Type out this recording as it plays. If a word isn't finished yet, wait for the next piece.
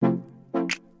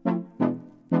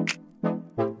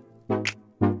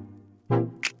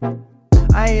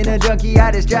ain't a junkie,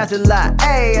 I just draft a lot,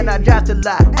 ayy, and I draft a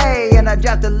lot, ayy, and I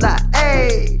draft a lot,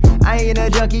 ayy. I ain't a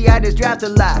junkie, I just draft a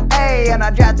lot, ayy, and I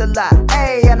draft a lot,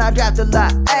 ayy, and I draft a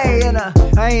lot, ayy, and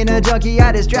I ain't a junkie,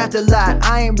 I just draft a lot.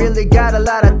 I ain't really got a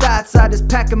lot of thoughts, I just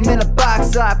pack them in a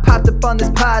box. So I popped up on this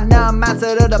pod, now I'm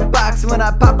outside of the box. When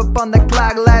I pop up on the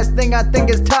clock, last thing I think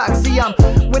is talk. See, I'm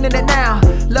winning it now,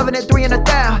 loving it 3 in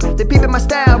 1,000. They peeping my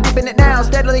style, reaping it now,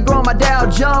 steadily growing my Dow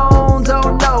Jones.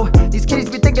 Oh no, these kids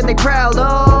be thinking they proud,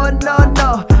 oh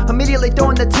no, immediately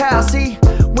throwing the towel. See,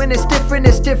 when it's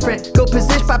different, go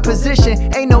position by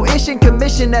position. Ain't no issue,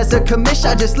 commission as a commission,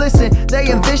 I just listen.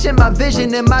 They envision my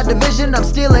vision in my division, I'm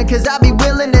stealing. Cause I be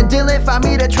willing and dealing, find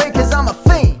me to trade cause I'm a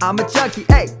fiend. I'm a junkie,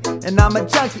 ayy, and I'm a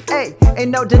junkie, ayy.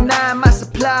 Ain't no denying my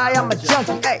supply, I'm a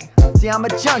junkie, ayy. See, I'm a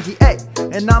junkie,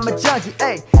 ayy, and I'm a junkie,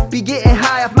 ayy. Be getting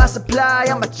high off my supply,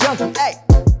 I'm a junkie, ayy.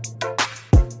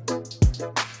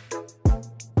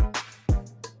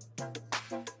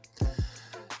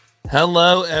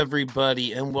 Hello,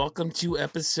 everybody, and welcome to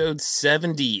episode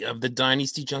 70 of the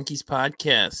Dynasty Junkies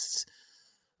podcast.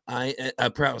 I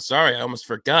almost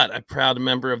forgot. I'm a proud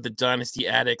member of the Dynasty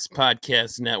Addicts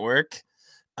Podcast Network.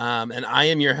 And I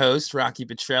am your host, Rocky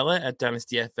Petrella at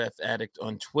Dynasty FF Addict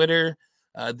on Twitter.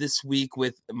 This week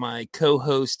with my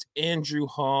co-host, Andrew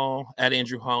Hall at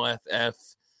Andrew Hall FF.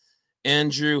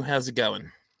 Andrew, how's it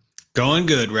going? Going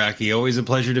good, Rocky. Always a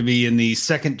pleasure to be in the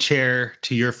second chair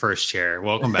to your first chair.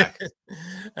 Welcome back.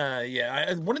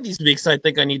 One of these weeks, I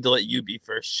think I need to let you be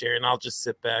first chair, and I'll just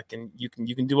sit back and you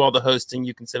can do all the hosting.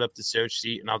 You can set up the show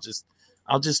sheet, and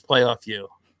I'll just play off you.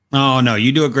 Oh no,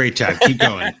 you do a great job. Keep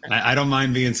going. I don't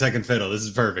mind being second fiddle. This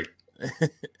is perfect.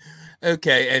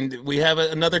 Okay, and we have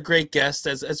another great guest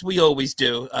as we always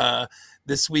do.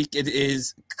 This week it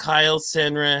is Kyle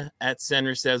Senra at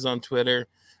Senra Says on Twitter.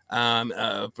 From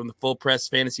the Full Press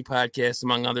Fantasy Podcast,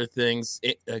 among other things.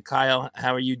 Kyle,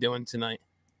 how are you doing tonight?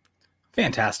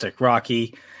 Fantastic,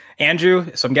 Rocky. Andrew,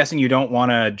 so I'm guessing you don't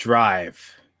want to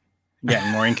drive.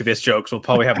 Getting more Incubus jokes. We'll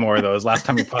probably have more of those. Last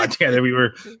time we pod together, we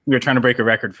were trying to break a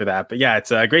record for that. But yeah,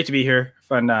 it's great to be here.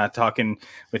 Fun talking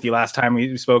with you last time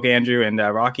we spoke, Andrew. And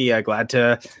Rocky, glad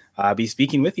to be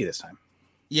speaking with you this time.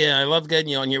 Yeah, I love getting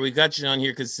you on here. We got you on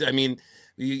here because, I mean,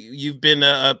 you've been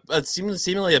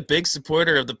seemingly a big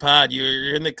supporter of the pod.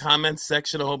 You're in the comments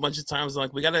section a whole bunch of times.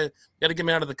 Like, we gotta get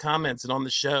me out of the comments and on the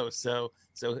show. So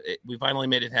we finally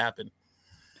made it happen.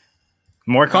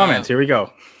 More comments. Here we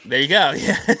go. There you go.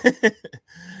 Yeah.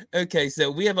 Okay, so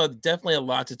we have definitely a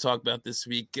lot to talk about this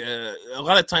week. A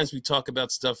lot of times we talk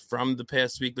about stuff from the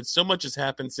past week, but so much has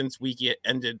happened since week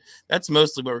ended. That's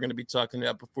mostly what we're going to be talking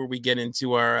about before we get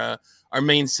into our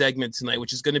main segment tonight,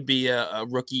 which is going to be a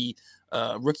rookie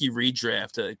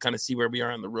redraft to kind of see where we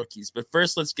are on the rookies. But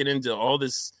first, let's get into all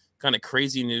this kind of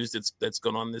crazy news that's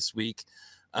going on this week.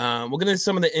 We're going to do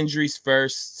some of the injuries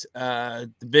first. The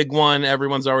big one,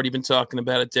 everyone's already been talking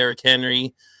about it, Derrick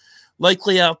Henry.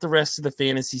 Likely out the rest of the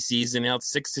fantasy season, out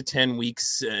 6 to 10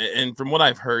 weeks. And from what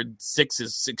I've heard, 6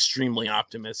 is extremely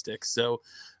optimistic. So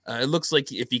it looks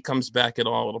like if he comes back at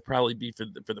all, it'll probably be for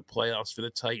the playoffs for the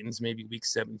Titans, maybe week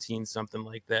 17, something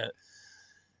like that.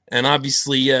 And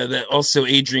obviously, also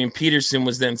Adrian Peterson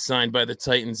was then signed by the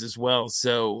Titans as well.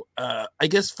 So I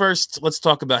guess first, let's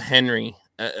talk about Henry.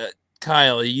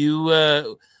 Kyle,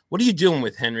 what are you doing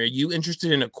with Henry? Are you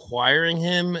interested in acquiring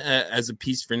him as a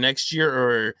piece for next year,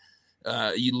 or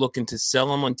are you looking to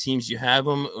sell him on teams you have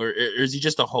him, or is he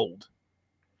just a hold?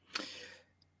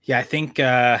 Yeah, I think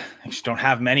I just don't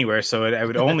have him anywhere, so I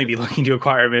would only be looking to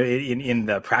acquire him in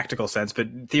the practical sense. But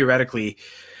theoretically,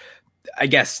 I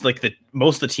guess like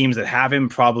most of the teams that have him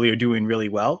probably are doing really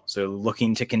well, so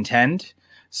looking to contend.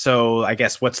 So I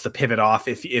guess what's the pivot off?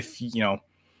 If you know,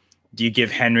 do you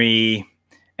give Henry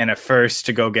and a first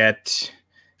to go get?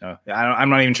 I'm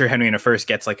not even sure Henry and a first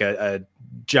gets like a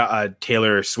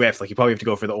Taylor Swift. Like you probably have to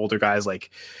go for the older guys, like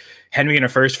Henry and a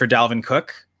first for Dalvin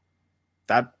Cook.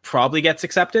 That probably gets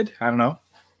accepted. I don't know.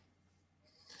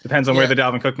 Depends on where the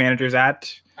Dalvin Cook manager's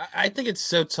at. I think it's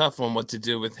so tough on what to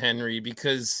do with Henry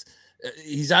because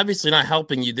he's obviously not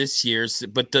helping you this year.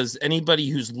 But does anybody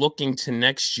who's looking to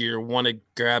next year want to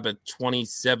grab a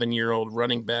 27-year-old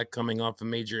running back coming off a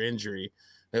major injury?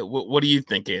 What do you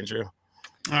think, Andrew?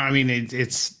 I mean,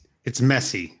 it's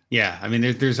messy. Yeah. I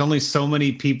mean, there's only so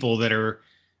many people that are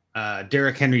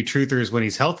Derrick Henry truthers when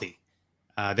he's healthy.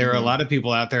 There are a lot of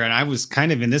people out there, and I was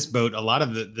kind of in this boat a lot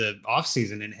of the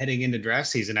offseason and heading into draft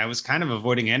season. I was kind of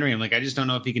avoiding Henry. I'm like, I just don't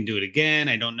know if he can do it again.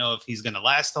 I don't know if he's going to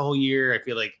last the whole year. I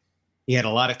feel like he had a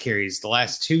lot of carries the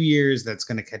last 2 years. That's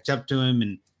going to catch up to him.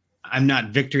 And I'm not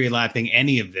victory lapping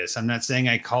any of this. I'm not saying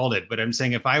I called it, but I'm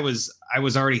saying if I was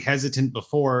already hesitant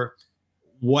before,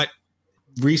 what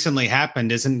recently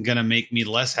happened isn't going to make me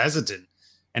less hesitant.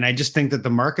 And I just think that the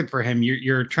market for him,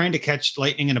 you're trying to catch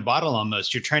lightning in a bottle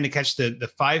almost. You're trying to catch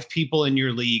the 5 people in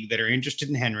your league that are interested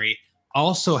in Henry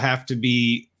also have to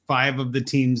be 5 of the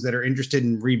teams that are interested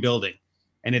in rebuilding.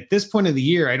 And at this point of the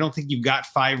year, I don't think you've got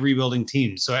 5 rebuilding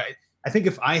teams. So I think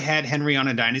if I had Henry on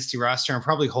a dynasty roster, I'm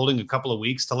probably holding a couple of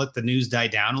weeks to let the news die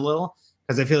down a little,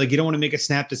 because I feel like you don't want to make a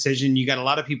snap decision. You got a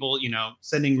lot of people,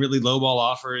 sending really low ball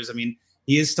offers. I mean,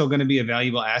 he is still going to be a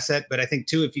valuable asset, but I think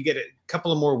too, if you get a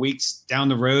couple of more weeks down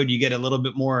the road, you get a little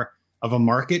bit more of a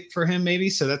market for him maybe.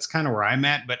 So that's kind of where I'm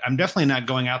at, but I'm definitely not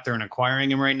going out there and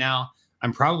acquiring him right now.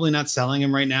 I'm probably not selling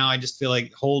him right now. I just feel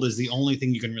like hold is the only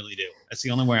thing you can really do. That's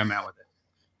the only way I'm at with it.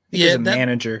 Yeah,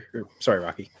 manager. Sorry,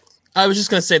 Rocky. I was just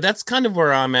going to say that's kind of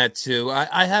where I'm at too.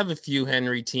 I have a few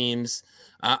Henry teams.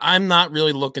 I'm not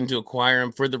really looking to acquire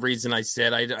him for the reason I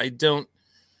said. I don't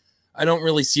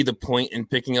really see the point in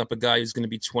picking up a guy who's going to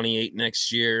be 28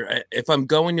 next year. If I'm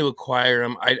going to acquire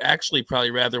him, I'd actually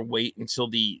probably rather wait until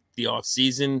the off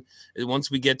season. Once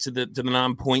we get to the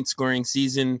non-point scoring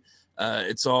season,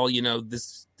 it's all,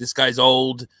 this guy's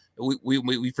old.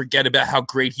 We forget about how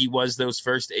great he was those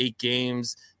first 8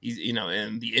 games. He's,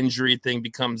 and the injury thing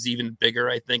becomes even bigger.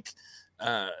 I think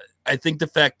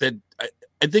the fact that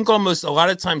I think almost a lot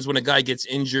of times when a guy gets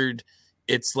injured,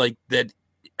 it's like that.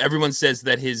 Everyone says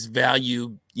that his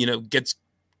value,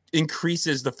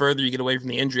 increases the further you get away from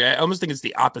the injury. I almost think it's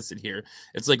the opposite here.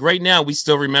 It's like right now we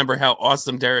still remember how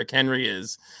awesome Derrick Henry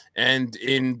is, and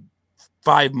in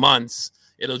 5 months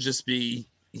it'll just be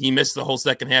he missed the whole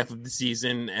second half of the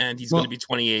season, and he's going to be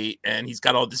 28, and he's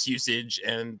got all this usage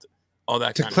and all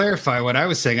that. To clarify what I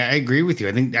was saying, I agree with you.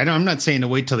 I'm not saying to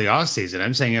wait till the off season.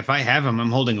 I'm saying if I have him,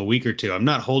 I'm holding a week or two. I'm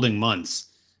not holding months.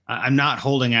 I'm not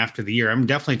holding after the year. I'm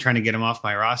definitely trying to get him off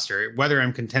my roster, whether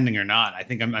I'm contending or not. I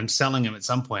think I'm selling him at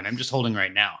some point. I'm just holding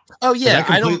right now. Oh yeah,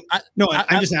 I'm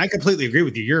just saying I completely agree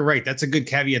with you. You're right. That's a good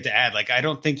caveat to add. Like, I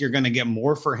don't think you're going to get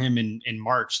more for him in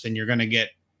March than you're going to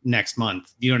get next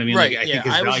month. You know what I mean? Right. Like, I think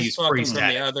his value is pretty from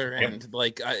static. The other end. Yep.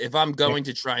 Like if I'm going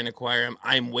to try and acquire him,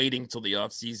 I'm waiting till the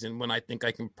off season when I think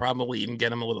I can probably even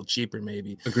get him a little cheaper,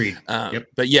 maybe. Agreed. Yep.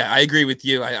 But yeah, I agree with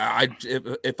you. I'm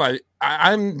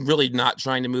really not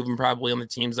trying to move him probably on the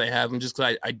teams I have him, just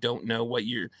because I don't know what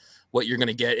you're going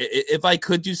to get. If I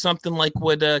could do something like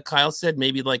what Kyle said,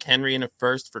 maybe like Henry in a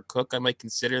first for Cook, I might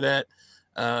consider that.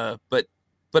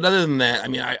 But other than that, I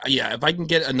mean, if I can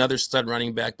get another stud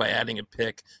running back by adding a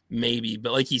pick, maybe.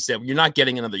 But like he said, you're not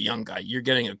getting another young guy. You're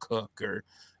getting a Cook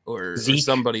or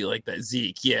somebody like that.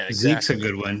 Zeke, yeah, exactly. Zeke's a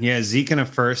good one. Yeah, Zeke in a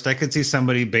first. I could see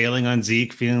somebody bailing on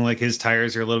Zeke, feeling like his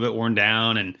tires are a little bit worn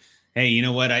down, and hey, you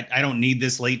know what? I don't need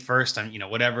this late first. I'm,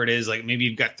 whatever it is. Like maybe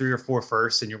you've got 3 or 4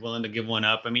 firsts, and you're willing to give one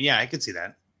up. I mean, yeah, I could see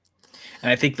that. And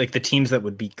I think like the teams that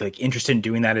would be like interested in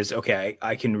doing that is, okay,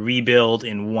 I can rebuild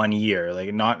in 1 year,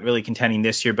 like not really contending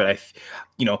this year, but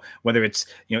whether it's,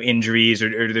 injuries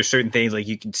or there's certain things like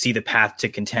you can see the path to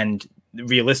contend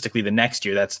realistically the next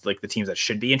year. That's like the teams that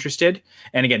should be interested.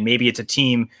 And again, maybe it's a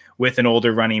team with an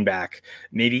older running back,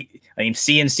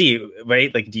 CMC,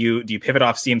 right? Like, do you pivot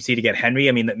off CMC to get Henry?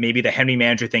 I mean, maybe the Henry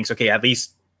manager thinks, okay, at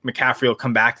least McCaffrey will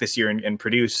come back this year and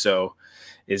produce. So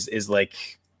is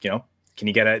like, can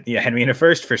you get a Henry in a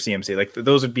first for CMC? Like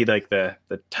those would be like the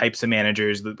types of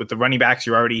managers. With the running backs,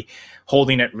 you're already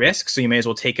holding at risk, so you may as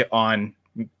well take it on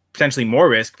potentially more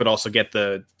risk, but also get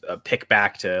the pick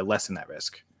back to lessen that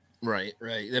risk. Right.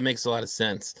 That makes a lot of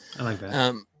sense. I like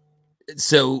that.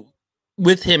 So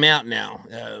with him out now,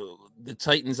 the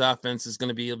Titans offense is going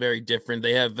to be very different.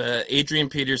 They have Adrian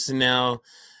Peterson now.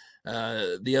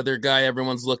 The other guy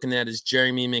everyone's looking at is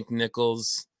Jeremy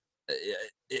McNichols.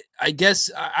 I guess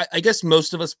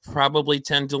most of us probably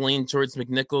tend to lean towards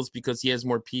McNichols because he has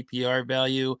more PPR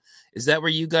value. Is that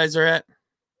where you guys are at?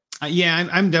 Yeah,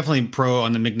 I'm definitely pro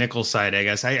on the McNichols side, I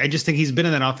guess. I just think he's been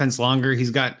in that offense longer.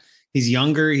 He's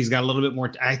younger. He's got a little bit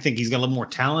more. I think he's got a little more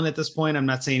talent at this point. I'm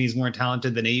not saying he's more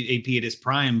talented than AP at his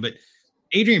prime, but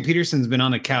Adrian Peterson's been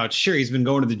on the couch. Sure, he's been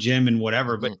going to the gym and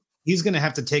whatever, but he's going to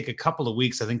have to take a couple of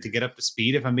weeks, I think, to get up to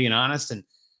speed, if I'm being honest. And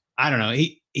I don't know.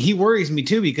 He worries me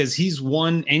too, because he's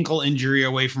one ankle injury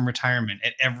away from retirement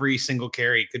at every single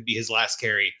carry. It could be his last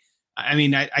carry. I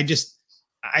mean, I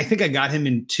think I got him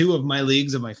in 2 of my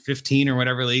leagues, of my 15 or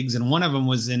whatever leagues. And one of them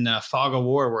was in Fog of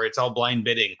War, where it's all blind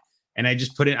bidding. And I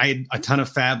just I had a ton of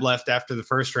fab left after the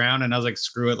first round. And I was like,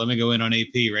 screw it. Let me go in on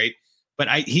AP. Right. But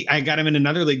I got him in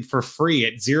another league for free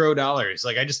at $0.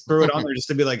 Like I just threw it on there just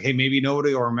to be like, hey, maybe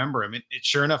nobody will remember him. It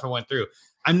sure enough, it went through.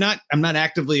 I'm not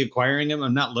actively acquiring him.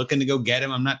 I'm not looking to go get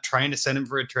him. I'm not trying to send him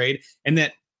for a trade. And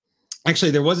that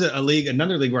actually there was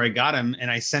another league where I got him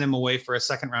and I sent him away for a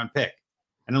second round pick.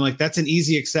 And I'm like, that's an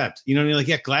easy accept. You know what I mean? Like,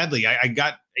 yeah, gladly. I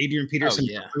got Adrian Peterson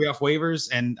for free off waivers,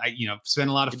 and I, spent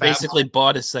a lot of basically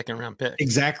bought a second round pick.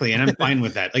 Exactly. And I'm fine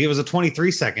with that. Like, it was a 23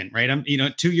 second, right? I'm,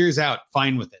 2 years out,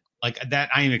 fine with it. Like that.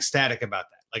 I am ecstatic about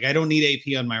that. Like, I don't need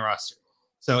AP on my roster.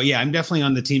 So yeah, I'm definitely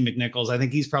on the team McNichols. I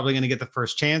think he's probably going to get the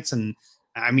first chance. And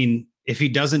I mean, if he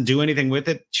doesn't do anything with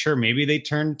it, sure, maybe they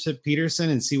turn to Peterson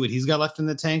and see what he's got left in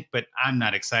the tank. But I'm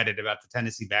not excited about the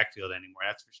Tennessee backfield anymore.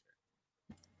 That's for sure.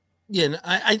 Yeah,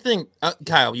 I think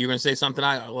Kyle, you're going to say something.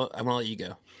 I want to let you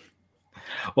go.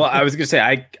 Well, I was going to say,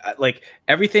 I like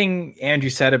everything Andrew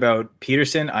said about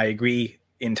Peterson. I agree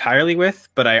entirely with,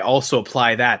 but I also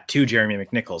apply that to Jeremy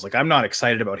McNichols. Like, I'm not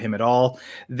excited about him at all.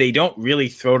 They don't really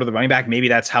throw to the running back. Maybe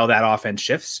that's how that offense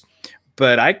shifts.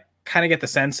 But I kind of get the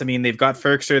sense, I mean, they've got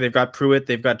Ferkser, they've got Pruitt,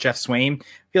 they've got Jeff Swain. I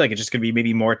feel like it's just going to be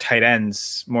maybe more tight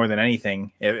ends more than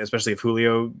anything, especially if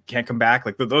Julio can't come back.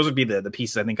 Like, those would be the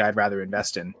pieces I think I'd rather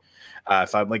invest in.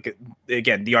 If I'm like,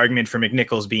 again, the argument for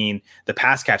McNichols being the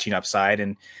pass catching upside.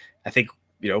 And I think,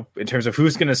 in terms of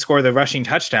who's going to score the rushing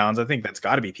touchdowns, I think that's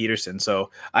got to be Peterson. So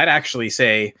I'd actually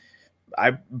say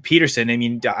Peterson. I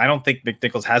mean, I don't think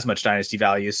McNichols has much dynasty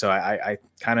value. So I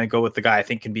kind of go with the guy I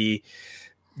think can be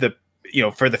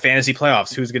for the fantasy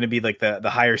playoffs, who's going to be like the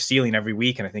higher ceiling every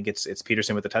week. And I think it's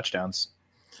Peterson with the touchdowns.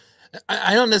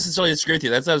 I don't necessarily disagree with you.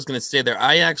 That's what I was going to say there.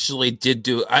 I actually did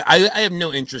I have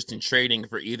no interest in trading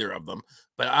for either of them,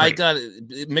 but I got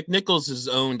McNichols is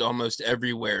owned almost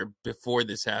everywhere before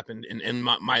this happened in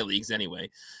my leagues anyway.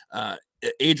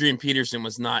 Adrian Peterson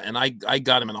was not, and I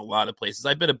got him in a lot of places.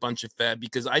 I bet a bunch of fab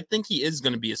because I think he is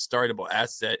going to be a startable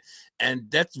asset,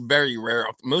 and that's very rare.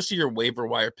 Most of your waiver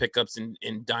wire pickups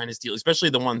in Dynasty, especially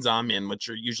the ones I'm in, which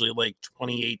are usually like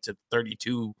 28 to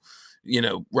 32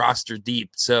 roster deep.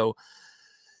 So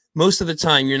most of the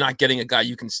time you're not getting a guy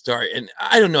you can start. And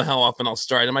I don't know how often I'll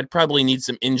start him. I'd probably need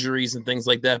some injuries and things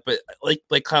like that. But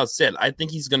like Kyle said, I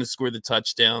think he's going to score the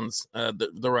touchdowns,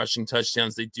 the rushing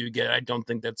touchdowns they do get. I don't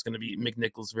think that's going to be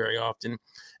McNichols very often.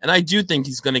 And I do think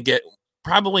he's going to get,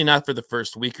 probably not for the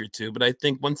first week or two, but I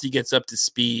think once he gets up to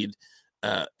speed,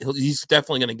 he's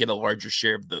definitely going to get a larger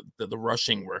share of the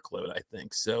rushing workload, I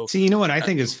think. So, see, what I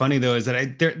think is funny though is that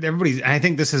I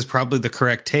think this is probably the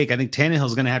correct take. I think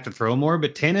Tannehill's going to have to throw more,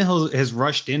 but Tannehill has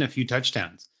rushed in a few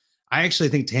touchdowns. I actually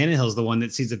think Tannehill's the one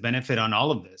that sees a benefit on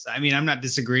all of this. I mean, I'm not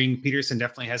disagreeing. Peterson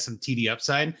definitely has some TD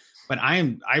upside, but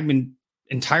I've been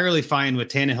entirely fine with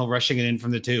Tannehill rushing it in from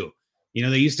the 2. They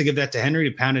used to give that to Henry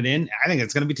to pound it in. I think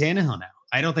it's going to be Tannehill now.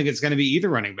 I don't think it's going to be either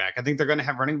running back. I think they're going to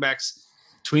have running backs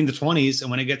between the 20s, and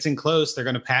when it gets in close, they're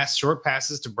going to pass short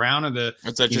passes to Brown or the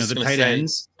tight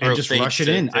ends and just rush it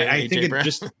in. I think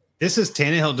this is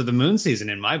Tannehill to the moon season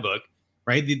in my book,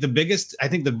 right? The biggest, I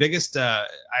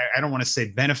don't want to say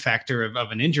benefactor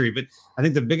of an injury, but I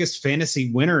think the biggest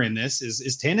fantasy winner in this is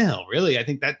Tannehill. Really, I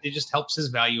think that it just helps his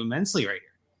value immensely right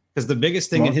here, because the biggest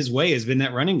thing in his way has been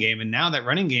that running game, and now that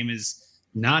running game is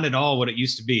not at all what it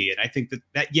used to be. And I think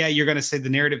that you're going to say the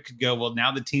narrative could go, well,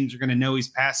 now the teams are going to know he's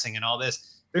passing and all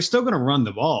this. They're still going to run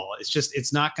the ball.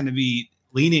 It's not going to be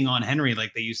leaning on Henry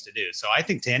like they used to do. So I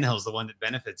think Tannehill's the one that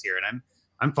benefits here, and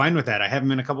I'm fine with that. I have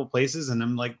him in a couple places, and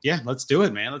I'm like, yeah, let's do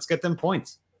it, man. Let's get them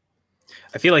points.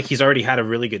 I feel like he's already had a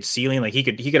really good ceiling. Like he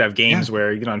could have games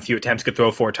where, on a few attempts could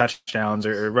throw 4 touchdowns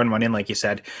or run one in, like you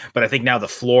said. But I think now the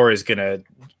floor is going to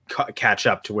catch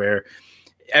up to where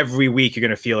every week you're going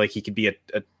to feel like he could be a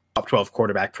top 12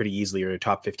 quarterback pretty easily, or a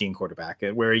top 15 quarterback,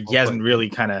 where he hasn't really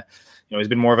kind of, he's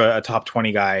been more of a top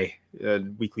 20 guy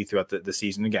weekly throughout the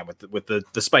season, again, with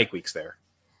the spike weeks there.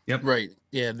 Yep. Right.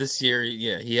 Yeah. This year,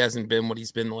 he hasn't been what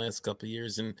he's been the last couple of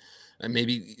years. And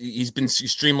maybe he's been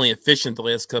extremely efficient the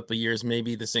last couple of years.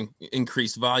 Maybe this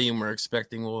increased volume we're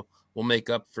expecting will make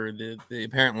up for the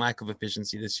apparent lack of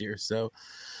efficiency this year. So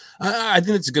I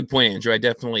think that's a good point, Andrew. I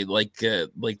definitely like the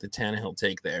Tannehill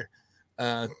take there.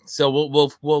 So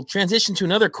we'll transition to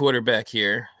another quarterback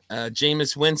here.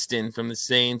 Jameis Winston from the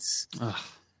Saints.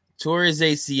 Tore his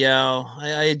ACL.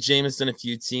 I had Jameis on a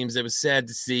few teams. It was sad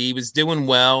to see. He was doing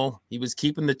well. He was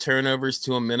keeping the turnovers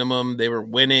to a minimum. They were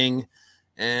winning,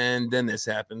 and then this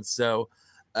happened. So,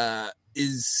 I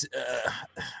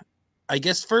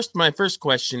guess my first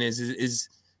question is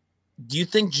do you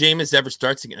think Jameis ever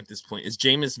starts again at this point? Is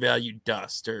Jameis value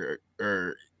dust, or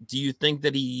do you think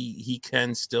that he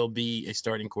can still be a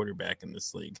starting quarterback in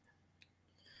this league?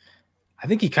 I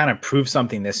think he kind of proved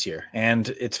something this year. And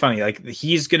it's funny, like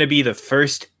he's going to be the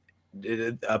first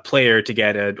player to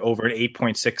get over an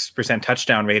 8.6%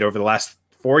 touchdown rate over the last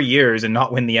 4 years and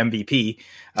not win the MVP.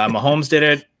 Mahomes did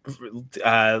it.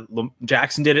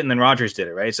 Jackson did it, and then Rodgers did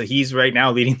it, right? So he's right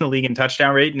now leading the league in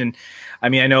touchdown rate. And I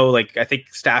mean, I know, I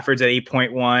think Stafford's at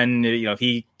 8.1. If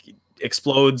he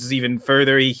explodes even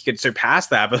further, he could surpass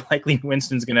that, but likely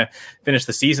Winston's going to finish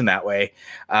the season that way.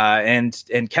 And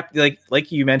kept,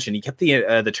 like you mentioned, he kept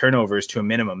the turnovers to a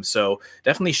minimum. So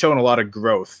definitely showing a lot of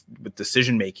growth with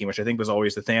decision making, which I think was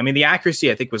always the thing. I mean, the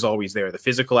accuracy I think was always there. The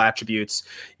physical attributes,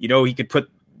 he could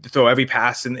throw every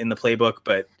pass in the playbook,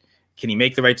 but can he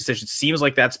make the right decision? Seems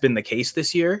like that's been the case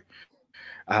this year.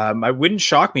 I wouldn't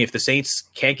shock me if the Saints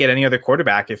can't get any other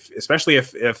quarterback, especially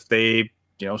if they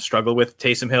struggle with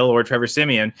Taysom Hill or Trevor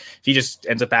Siemian. If he just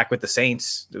ends up back with the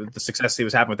Saints, the success he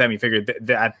was having with them, he figured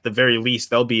that at the very least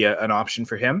there'll be an option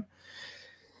for him.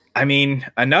 I mean,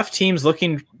 enough teams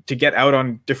looking to get out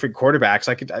on different quarterbacks.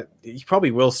 He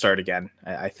probably will start again,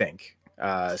 I think.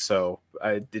 So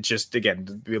it's just,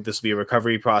 again, this will be a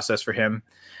recovery process for him.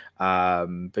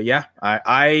 But yeah,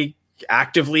 I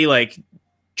actively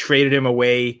traded him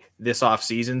away this off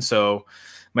season, so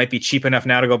might be cheap enough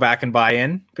now to go back and buy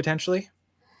in potentially.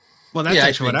 Well, that's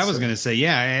actually what I was going to say.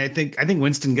 Yeah, I think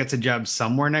Winston gets a job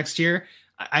somewhere next year.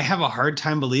 I have a hard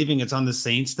time believing it's on the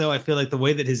Saints, though. I feel like the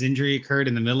way that his injury occurred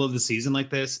in the middle of the season like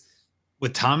this,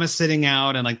 with Thomas sitting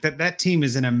out, and that team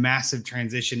is in a massive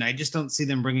transition. I just don't see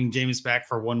them bringing Jameis back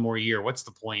for one more year. What's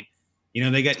the point?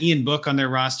 They got Ian Book on their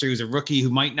roster, who's a rookie who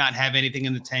might not have anything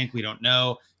in the tank. We don't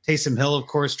know. Taysom Hill, of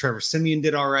course. Trevor Siemian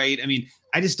did all right. I mean,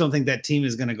 I just don't think that team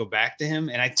is going to go back to him.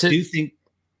 And I do think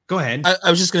 – go ahead. I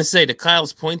was just going to say, to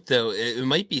Kyle's point, though, it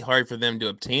might be hard for them to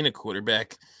obtain a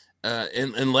quarterback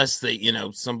unless they,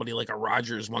 somebody like a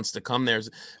Rodgers wants to come there.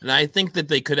 And I think that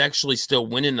they could actually still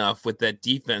win enough with that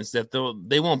defense that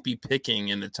they won't be picking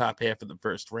in the top half of the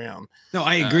first round. No,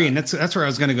 I agree. And that's where I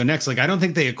was going to go next. I don't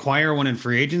think they acquire one in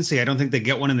free agency. I don't think they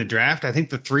get one in the draft. I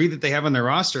think the three that they have on their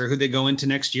roster are who they go into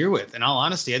next year with. In all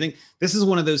honesty, I think this is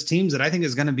one of those teams that I think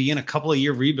is going to be in a couple of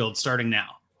year rebuild starting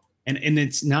now. And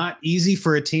it's not easy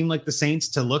for a team like the Saints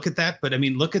to look at that. But I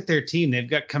mean, look at their team. They've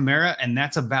got Kamara, and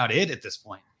that's about it at this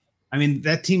point. I mean,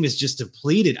 that team is just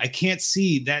depleted. I can't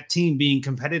see that team being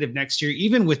competitive next year,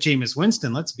 even with Jameis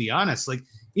Winston. Let's be honest.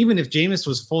 Even if Jameis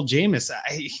was full Jameis,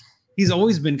 he's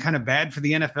always been kind of bad for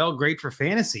the NFL, great for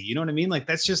fantasy. You know what I mean?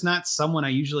 That's just not someone I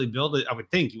usually build it. I would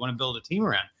think you want to build a team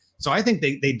around. So I think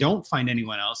they don't find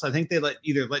anyone else. I think they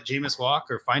either let Jameis walk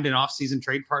or find an off-season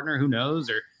trade partner. Who knows?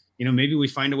 Or, maybe we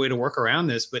find a way to work around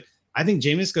this. But I think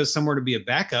Jameis goes somewhere to be a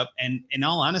backup. And in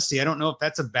all honesty, I don't know if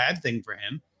that's a bad thing for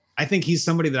him. I think he's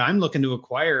somebody that I'm looking to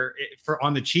acquire for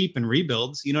on the cheap and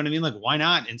rebuilds. You know what I mean? Why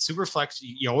not? In Superflex,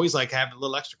 you always have a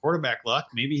little extra quarterback luck.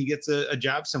 Maybe he gets a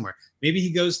job somewhere. Maybe he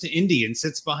goes to Indy and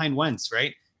sits behind Wentz,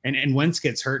 right? And Wentz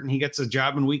gets hurt and he gets a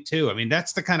job in week 2. I mean,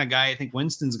 that's the kind of guy I think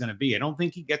Winston's going to be. I don't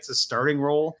think he gets a starting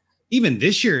role. Even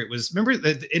this year, remember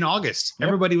that in August,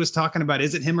 Everybody was talking about,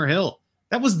 is it him or Hill?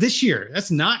 That was this year. That's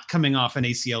not coming off an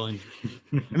ACL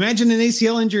injury. Imagine an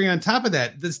ACL injury on top of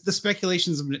that. The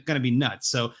speculation is going to be nuts.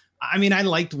 So, I mean, I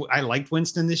liked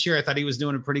Winston this year. I thought he was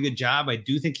doing a pretty good job. I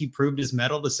do think he proved his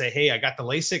mettle to say, hey, I got the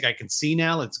LASIK. I can see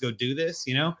now. Let's go do this,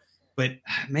 But,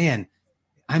 man,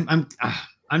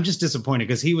 I'm just disappointed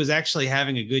because he was actually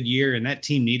having a good year and that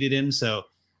team needed him. So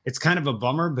it's kind of a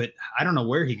bummer, but I don't know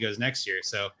where he goes next year.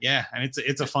 So, yeah, I mean,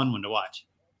 it's a fun one to watch.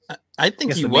 I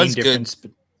think he was good.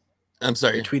 I'm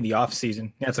sorry. Between the off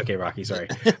season. That's okay, Rocky. Sorry.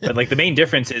 But the main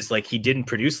difference is he didn't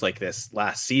produce like this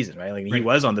last season, right? He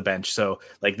was on the bench. So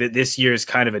this year is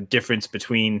kind of a difference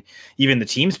between even the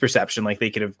team's perception. They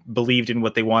could have believed in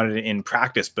what they wanted in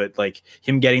practice, but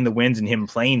him getting the wins and him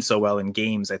playing so well in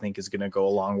games, I think is going to go a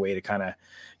long way to kind of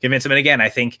convince him. And again, I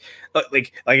think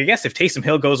I guess if Taysom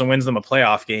Hill goes and wins them a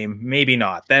playoff game, maybe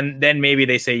not. Then maybe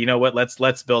they say, you know what,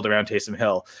 let's build around Taysom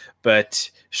Hill. But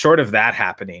short of that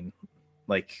happening,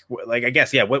 I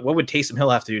guess, yeah. What would Taysom Hill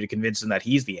have to do to convince him that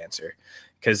he's the answer?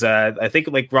 Because I think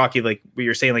Rocky, what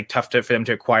you're saying, tough for them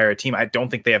to acquire a team. I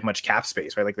don't think they have much cap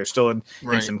space, right? They're still in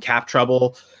some cap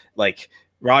trouble.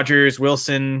 Rodgers,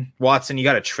 Wilson, Watson, you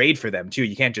got to trade for them too.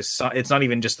 You can't just. It's not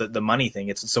even just the money thing.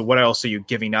 It's so what else are you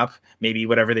giving up? Maybe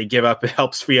whatever they give up, it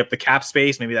helps free up the cap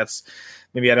space. Maybe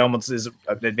that almost is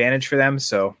an advantage for them.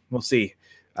 So we'll see.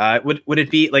 Would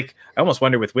it be I almost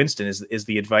wonder with Winston is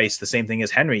the advice the same thing as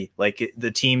Henry?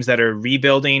 The teams that are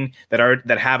rebuilding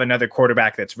that have another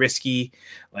quarterback that's risky,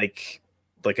 like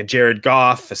a Jared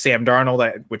Goff, a Sam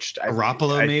Darnold, which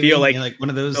Garoppolo, I maybe? feel one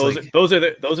of those. Those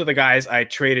are the guys I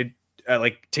traded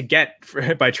to get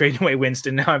by trading away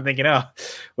Winston. Now I'm thinking,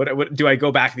 what do I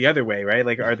go back the other way, right?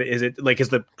 Is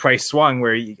the price swung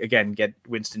where you again get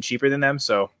Winston cheaper than them?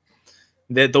 So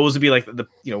those would be like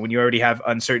when you already have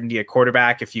uncertainty at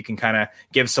quarterback, if you can kind of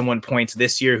give someone points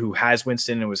this year who has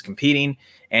Winston and was competing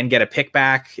and get a pick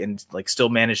back and like still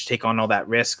manage to take on all that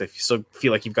risk. If you still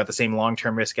feel like you've got the same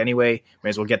long-term risk anyway, may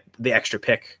as well get the extra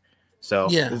pick. So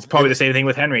it's probably the same thing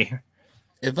with Henry.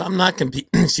 If I'm not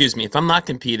if I'm not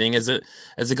competing as a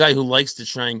guy who likes to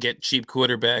try and get cheap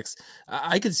quarterbacks,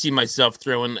 I could see myself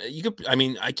throwing.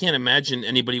 I can't imagine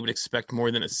anybody would expect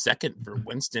more than a second for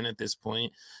Winston at this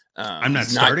point. I'm not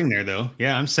starting there though.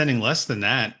 Yeah, I'm sending less than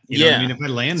that. You know what I mean? If I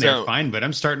land there, fine. But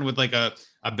I'm starting with like a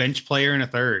bench player in a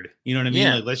third. You know what I mean?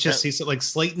 Like, let's just see like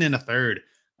Slayton in a third.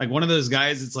 Like one of those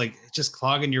guys. It's like just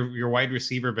clogging your wide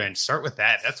receiver bench. Start with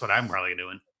that. That's what I'm probably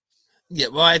doing. Yeah,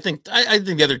 well, I think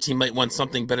the other team might want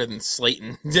something better than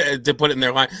Slayton to put in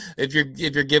their line. If you're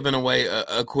giving away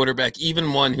a quarterback,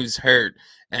 even one who's hurt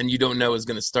and you don't know is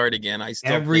going to start again,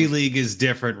 every league is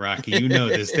different, Rocky. You know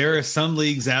this. There are some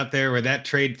leagues out there where that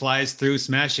trade flies through,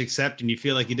 smash accept, and you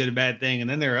feel like you did a bad thing, and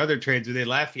then there are other trades where they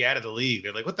laugh you out of the league.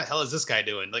 They're like, "What the hell is this guy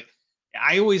doing?" Like,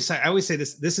 I always say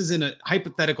this is in a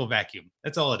hypothetical vacuum.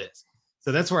 That's all it is.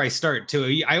 So that's where I start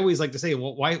too. I always like to say,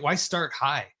 well, why start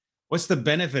high? What's the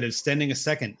benefit of sending a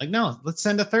second? Like, no, let's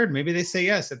send a third. Maybe they say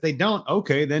yes. If they don't,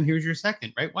 okay, then here's your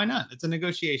second, right? Why not? It's a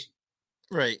negotiation.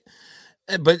 Right.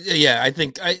 But yeah, I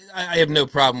think I have no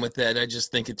problem with that. I just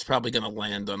think it's probably going to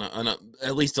land on a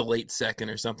at least a late second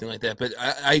or something like that. But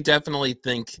I definitely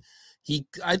think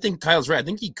I think Kyle's right. I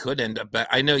think he could end up back.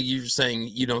 I know you're saying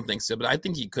you don't think so, but I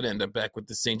think he could end up back with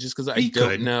the Saints just because I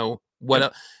don't know what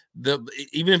else.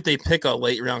 Even if they pick a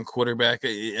late round quarterback,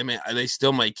 I mean, they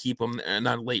still might keep him.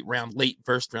 Not late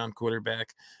first round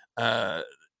quarterback.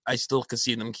 I still could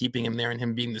see them keeping him there and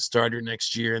him being the starter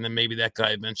next year, and then maybe that guy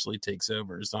eventually takes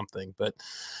over or something. But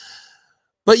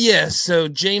yeah, so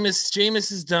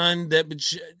Jameis is done. But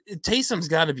Taysom's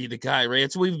got to be the guy, right?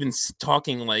 That's what we've been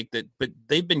talking like that. But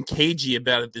they've been cagey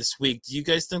about it this week. Do you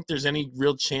guys think there's any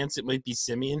real chance it might be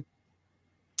Simeon?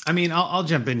 I mean, I'll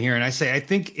jump in here and I say I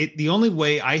think the only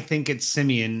way I think it's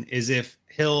Simeon is if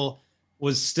Hill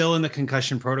was still in the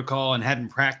concussion protocol and hadn't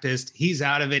practiced. He's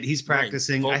out of it. He's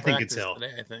practicing. I think it's Hill.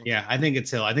 Today, I think. Yeah, I think it's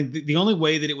Hill. I think the only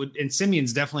way that it would, and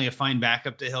Simeon's definitely a fine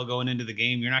backup to Hill going into the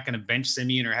game. You're not going to bench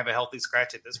Simeon or have a healthy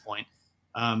scratch at this point.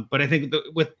 But I think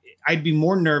I'd be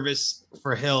more nervous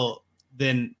for Hill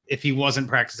than if he wasn't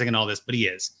practicing and all this, but he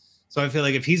is. So I feel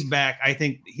like if he's back, I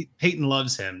think Peyton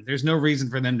loves him. There's no reason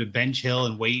for them to bench Hill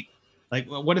and wait. Like,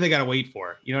 what do they got to wait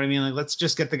for? You know what I mean? Like, let's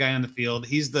just get the guy on the field.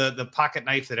 He's the pocket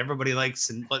knife that everybody likes,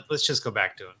 and let's just go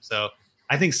back to him. So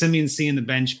I think Simeon's seeing the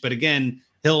bench. But again,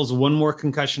 Hill's one more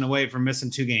concussion away from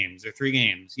missing 2 games or 3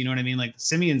 games. You know what I mean? Like,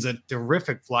 Simeon's a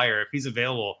terrific flyer. If he's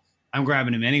available, I'm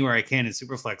grabbing him anywhere I can in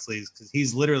Superflex leagues because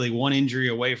he's literally 1 injury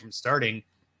away from starting.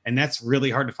 And that's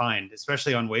really hard to find,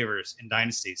 especially on waivers in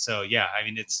Dynasty. So, yeah, I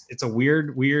mean, it's a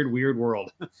weird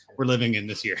world we're living in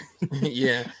this year.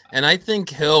 Yeah, and I think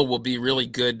Hill will be really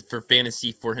good for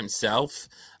fantasy for himself.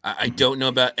 I don't know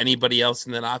about anybody else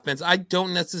in that offense. I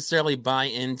don't necessarily buy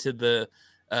into the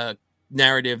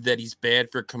narrative that he's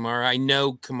bad for Kamara. I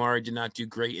know Kamara did not do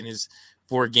great in his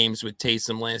 4 games with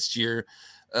Taysom last year,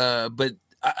 but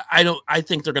I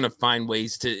think they're going to find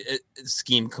ways to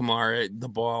scheme Kamara the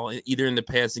ball either in the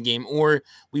passing game or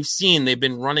we've seen they've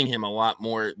been running him a lot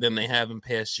more than they have in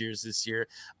past years this year.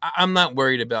 I'm not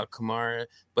worried about Kamara,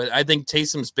 but I think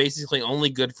Taysom's basically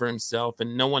only good for himself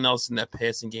and no one else in that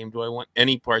passing game do I want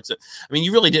any parts of. I mean,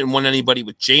 you really didn't want anybody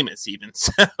with Jameis even,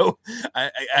 so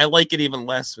I like it even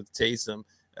less with Taysom.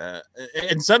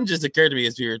 And something just occurred to me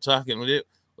as we were talking.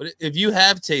 If you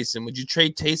have Taysom, would you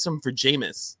trade Taysom for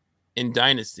Jameis in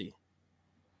Dynasty?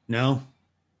 No,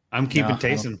 I'm keeping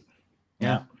Taysom.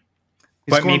 Yeah.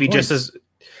 But maybe points. Just as,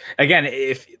 again,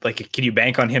 if like, can you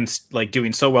bank on him like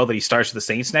doing so well that he starts for the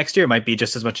Saints next year? It might be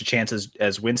just as much a chance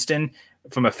as Winston.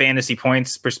 From a fantasy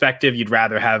points perspective, you'd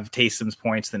rather have Taysom's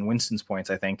points than Winston's points,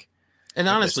 I think. And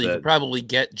honestly, you could probably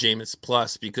get Jameis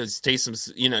plus because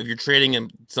Taysom's, if you're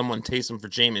trading someone Taysom for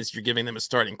Jameis, you're giving them a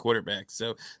starting quarterback.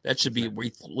 So that should be at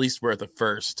least worth a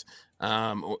first.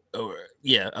 A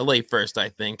late first, I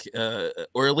think,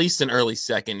 or at least an early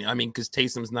second. I mean, because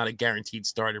Taysom's not a guaranteed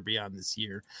starter beyond this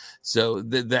year, so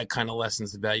that kind of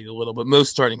lessens the value a little. But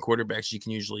most starting quarterbacks, you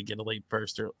can usually get a late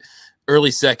first or early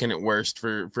second at worst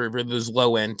for those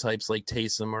low end types like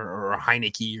Taysom or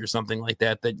Heineke or something like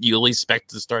that you at least expect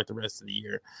to start the rest of the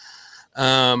year.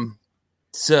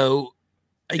 So.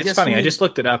 It's funny. I just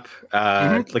looked it up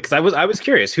because I was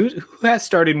curious who has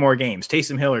started more games,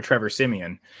 Taysom Hill or Trevor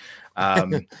Siemian.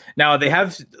 Now they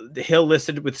have Hill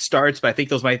listed with starts, but I think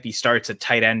those might be starts at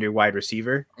tight end or wide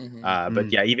receiver.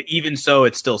 But yeah, even so,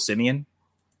 it's still Simeon.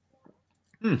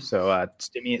 So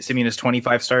Simeon is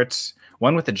 25 starts,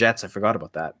 one with the Jets. I forgot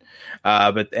about that.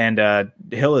 But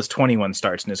Hill is 21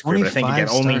 starts in his career. But I think again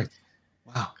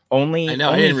only I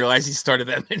didn't realize he started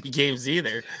that many games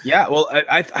either. Yeah, well,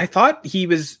 I thought he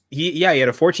had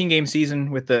a 14 game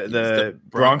season with the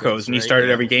Broncos, and he started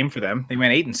every game for them. They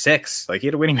went 8-6. Like, he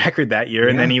had a winning record that year,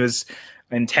 and then he was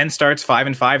in 10 starts,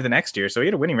 5-5 the next year. So he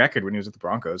had a winning record when he was with the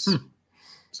Broncos.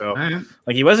 So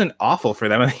like, he wasn't awful for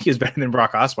them. I think he was better than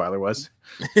Brock Osweiler was.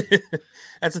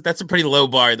 That's a pretty low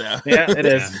bar, though. Yeah, it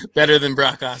is. Better than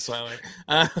Brock Osweiler.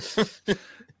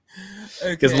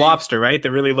 Because lobster, right?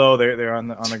 They're really low. They're on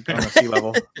the sea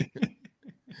level.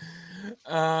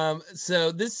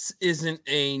 So this isn't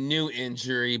a new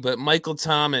injury, but Michael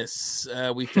Thomas,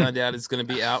 we found out, is going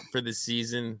to be out for the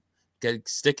season.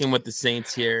 Sticking with the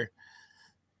Saints here.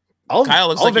 Kyle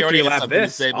looks like victory lap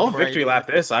this. I'll victory lap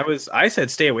this. I said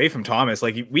stay away from Thomas.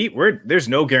 Like, there's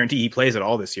no guarantee he plays at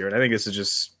all this year, and I think this is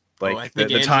just like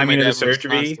the timing of the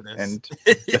surgery and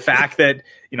the fact that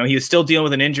he was still dealing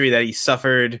with an injury that he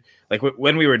suffered. Like,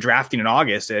 when we were drafting in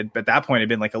August, at that point it had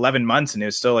been like 11 months, and it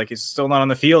was still like, he's still not on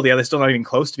the field. Yeah, they're still not even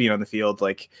close to being on the field.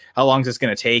 Like, how long is this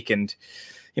going to take? And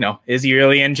is he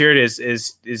really injured?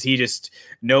 Is he just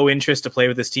no interest to play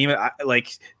with this team?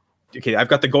 Okay, I've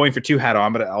got the going for two hat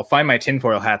on, but I'll find my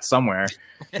tinfoil hat somewhere.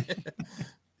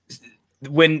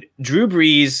 When Drew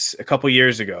Brees a couple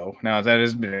years ago, now that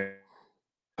has been a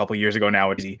couple years ago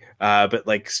now, but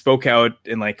like spoke out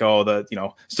and like,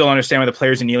 still understand why the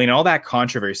players are kneeling and all that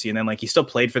controversy. And then like, he still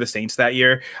played for the Saints that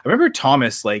year. I remember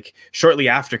Thomas, like, shortly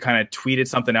after, kind of tweeted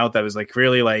something out that was like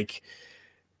really like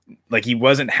he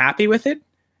wasn't happy with it.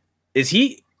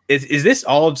 Is this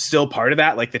all still part of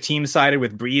that? Like, the team sided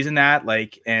with Brees in that,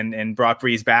 like, and brought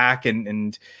Brees back,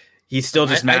 and he's still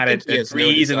just mad at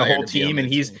Brees and the whole team, and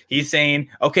he's saying,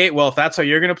 okay, well, if that's how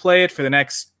you're going to play it for the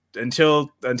next until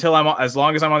I'm, as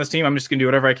long as I'm on this team, I'm just going to do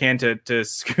whatever I can to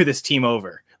screw this team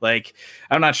over. Like,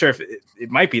 I'm not sure if it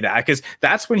might be that, because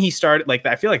that's when he started. Like,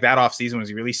 I feel like that offseason was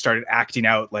he really started acting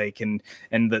out, like, and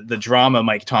the drama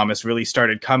Mike Thomas really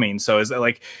started coming. So is that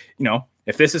like,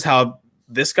 if this is how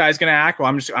this guy's going to act, well,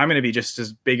 I'm going to be just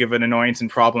as big of an annoyance and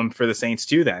problem for the Saints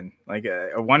too then. Like,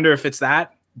 I wonder if it's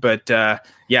that, but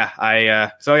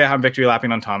I'm victory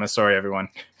lapping on Thomas. Sorry, everyone.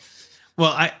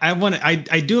 Well,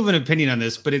 I do have an opinion on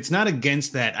this, but it's not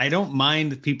against that. I don't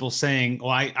mind people saying,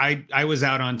 well, I was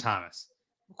out on Thomas.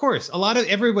 Of course,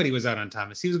 everybody was out on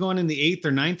Thomas. He was going in the 8th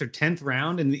or 9th or 10th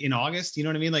round in August. You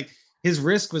know what I mean? Like, his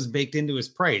risk was baked into his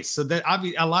price. So that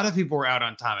a lot of people were out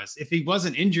on Thomas. If he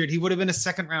wasn't injured, he would have been a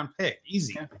 2nd round pick.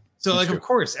 Easy. Yeah, so like, true. Of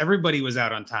course, everybody was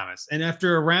out on Thomas. And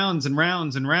after rounds and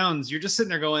rounds and rounds, you're just sitting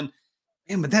there going,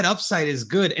 man, but that upside is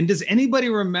good. And does anybody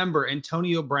remember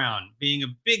Antonio Brown being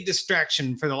a big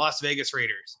distraction for the Las Vegas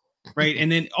Raiders? Right.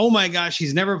 And then, oh my gosh,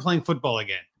 he's never playing football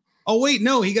again. Oh, wait,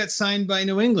 no, he got signed by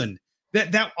New England.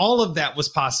 That all of that was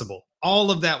possible.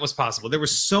 All of that was possible. There were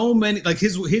so many, like,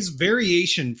 his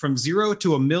variation from 0 to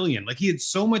 1,000,000. Like, he had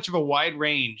so much of a wide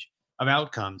range of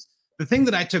outcomes. The thing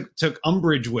that I took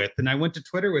umbrage with, and I went to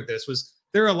Twitter with this, was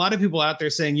there are a lot of people out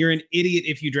there saying you're an idiot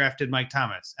if you drafted Mike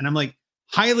Thomas. And I'm like,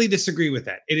 highly disagree with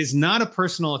that. It is not a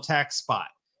personal attack spot.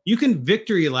 You can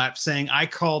victory lap saying I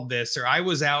called this, or I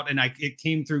was out and it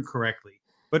came through correctly.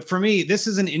 But for me, this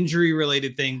is an injury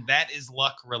related thing. That is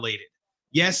luck related.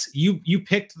 Yes, you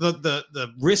picked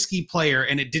the risky player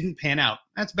and it didn't pan out.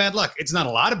 That's bad luck. It's not a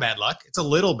lot of bad luck. It's a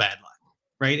little bad luck,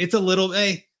 right? It's a little,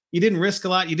 hey, you didn't risk a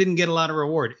lot. You didn't get a lot of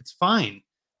reward. It's fine,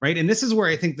 right? And this is where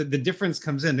I think that the difference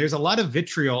comes in. There's a lot of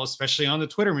vitriol, especially on the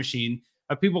Twitter machine,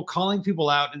 of people calling people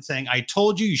out and saying, I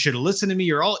told you, you should have listened to me.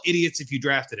 You're all idiots if you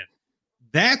drafted him.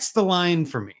 That's the line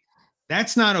for me.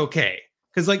 That's not okay.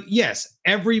 Because, like, yes,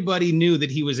 everybody knew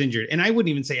that he was injured. And I wouldn't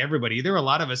even say everybody. There were a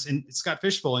lot of us. In Scott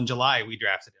Fishbowl in July, we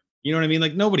drafted him. You know what I mean?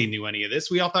 Like, nobody knew any of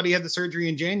this. We all thought he had the surgery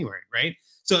in January, right?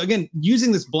 So, again,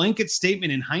 using this blanket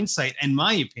statement in hindsight, in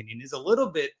my opinion, is a little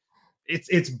bit,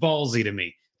 it's ballsy to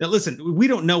me. Now, listen, we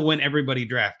don't know when everybody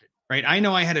drafted, right? I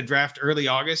know I had a draft early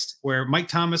August where Mike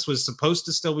Thomas was supposed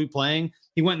to still be playing.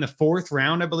 He went in the 4th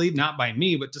round, I believe, not by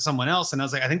me, but to someone else. And I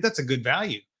was like, I think that's a good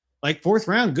value. Like, 4th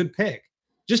round, good pick.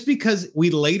 Just because we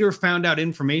later found out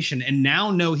information and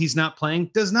now know he's not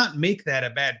playing does not make that a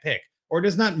bad pick, or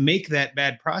does not make that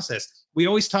bad process. We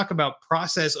always talk about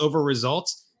process over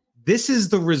results. This is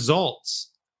the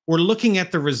results. We're looking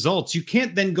at the results. You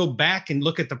can't then go back and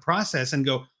look at the process and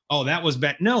go, oh, that was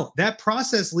bad. No, that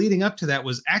process leading up to that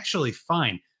was actually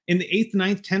fine. In the 8th,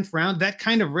 9th, 10th round, that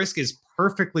kind of risk is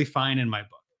perfectly fine in my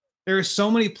book. There are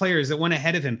so many players that went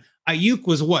ahead of him. Ayuk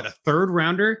was what, a 3rd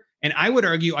rounder? And I would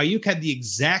argue Ayuk had the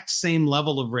exact same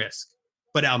level of risk,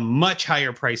 but a much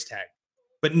higher price tag.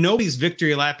 but nobody's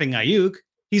victory lapping Ayuk.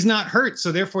 He's not hurt,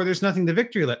 so therefore there's nothing to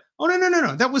victory lap. Oh,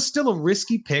 no. That was still a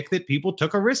risky pick that people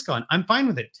took a risk on. I'm fine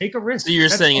with it. Take a risk. So you're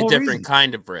saying a different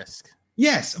kind of risk.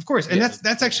 Yes, of course. And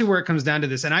that's actually where it comes down to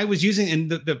this. And I was using, and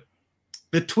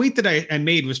the tweet that I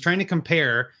made was trying to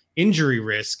compare injury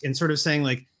risk and sort of saying,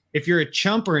 like, if you're a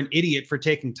chump or an idiot for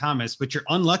taking Thomas, but you're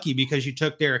unlucky because you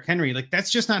took Derrick Henry, like, that's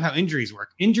just not how injuries work.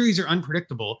 Injuries are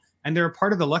unpredictable, and they're a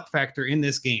part of the luck factor in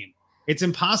this game. It's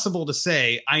impossible to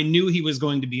say, I knew he was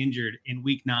going to be injured in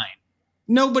week 9.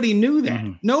 Nobody knew that.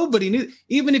 Mm-hmm. Nobody knew.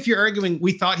 Even if you're arguing,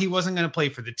 we thought he wasn't going to play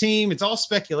for the team, it's all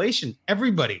speculation.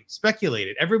 Everybody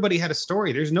speculated. Everybody had a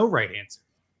story. There's no right answer.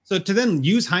 So to then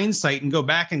use hindsight and go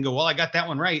back and go, well, I got that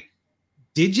one right.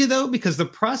 Did you, though? Because the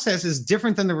process is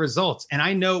different than the results. And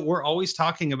I know we're always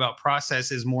talking about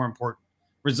process is more important.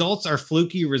 Results are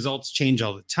fluky. Results change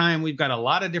all the time. We've got a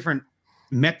lot of different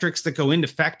metrics that go into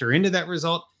factor into that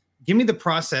result. Give me the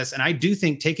process. And I do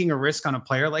think taking a risk on a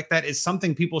player like that is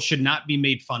something people should not be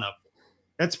made fun of.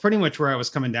 That's pretty much where I was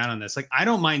coming down on this. Like, I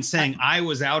don't mind saying I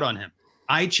was out on him.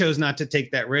 I chose not to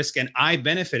take that risk and I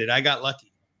benefited. I got lucky.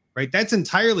 Right. That's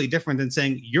entirely different than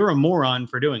saying you're a moron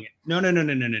for doing it. No.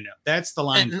 That's the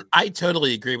line. And I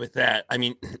totally agree with that. I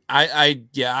mean, I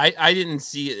didn't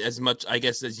see it as much, I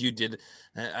guess, as you did.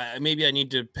 Maybe I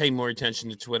need to pay more attention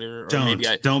to Twitter, or maybe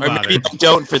I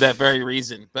don't for that very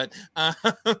reason. But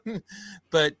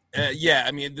yeah,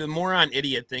 I mean, the moron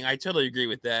idiot thing, I totally agree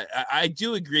with that. I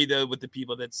do agree, though, with the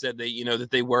people that said that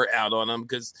they were out on him,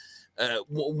 because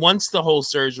once the whole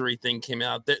surgery thing came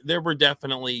out, there were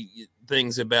definitely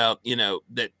things about,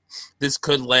 that this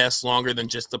could last longer than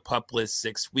just the pup-less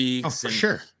 6 weeks. Oh, for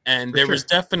sure. And there's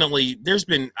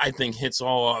been, I think, hits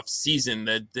all off season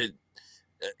that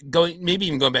maybe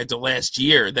even going back to last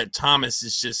year, that Thomas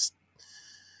is just,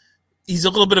 he's a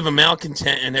little bit of a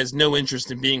malcontent and has no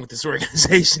interest in being with this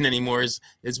organization anymore is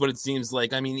what it seems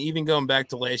like. I mean, even going back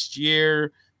to last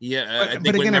year, I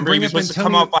think remember he was supposed to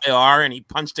come off IR and he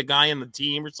punched a guy in the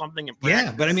team or something.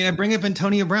 Yeah, but I mean, I bring up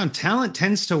Antonio Brown. Talent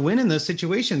tends to win in those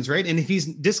situations, right? And if he's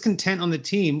discontent on the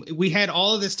team, we had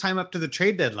all of this time up to the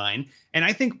trade deadline. And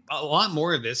I think a lot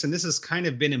more of this, and this has kind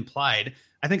of been implied,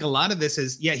 I think a lot of this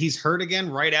is, he's hurt again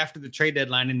right after the trade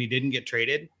deadline and he didn't get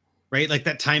traded, right? Like,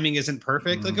 that timing isn't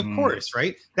perfect. Like, of course,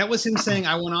 right? That was him saying,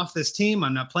 I went off this team.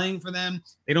 I'm not playing for them.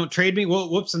 They don't trade me.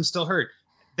 Well, whoops, I'm still hurt.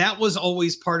 That was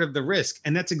always part of the risk.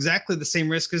 And that's exactly the same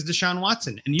risk as Deshaun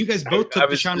Watson. And you guys both took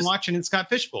Deshaun Watson and Scott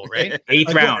Fishbowl, right?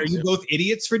 8th round. Are you both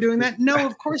idiots for doing that? No,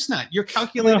 of course not. You're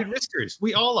calculated riskers.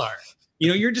 We all are.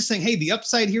 You're just saying, hey, the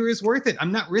upside here is worth it.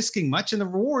 I'm not risking much. And the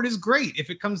reward is great if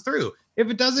it comes through. If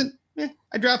it doesn't,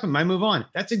 I drop him. I move on.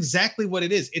 That's exactly what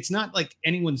it is. It's not like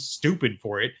anyone's stupid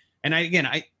for it. And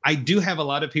I do have a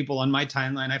lot of people on my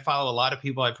timeline. I follow a lot of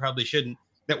people I probably shouldn't,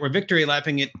 that were victory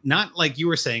lapping it. Not like you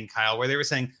were saying, Kyle, where they were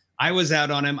saying, I was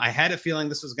out on him. I had a feeling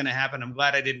this was going to happen. I'm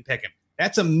glad I didn't pick him.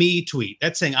 That's a me tweet.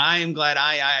 That's saying, I am glad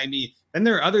me. Then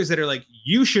there are others that are like,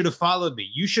 you should have followed me.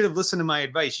 You should have listened to my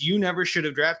advice. You never should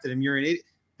have drafted him. You're an idiot.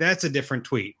 That's a different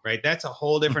tweet, right? That's a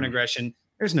whole different aggression.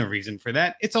 There's no reason for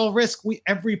that. It's all risk.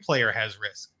 Every player has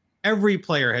risk. Every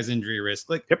player has injury risk.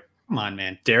 Like, come on,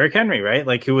 man. Derrick Henry, right?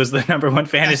 Like, who was the number one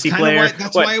fantasy player?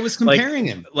 That's why I was comparing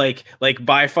him. Like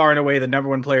by far and away the number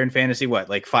one player in fantasy,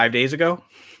 like 5 days ago?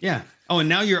 Yeah. Oh, and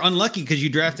now you're unlucky because you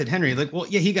drafted Henry. Like, well,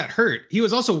 yeah, he got hurt. He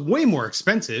was also way more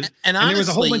expensive. And honestly, there was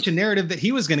a whole bunch of narrative that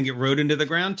he was going to get rode into the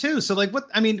ground too. So, like, what?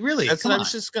 I mean, really? That's what I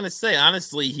was just going to say.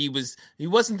 Honestly, he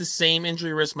wasn't the same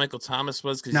injury risk Michael Thomas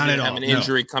was, because he didn't have an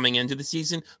injury coming into the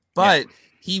season. But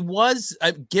he was,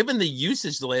 given the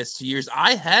usage the last 2 years,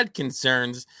 I had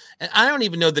concerns. And I don't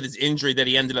even know that his injury that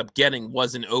he ended up getting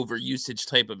was an over usage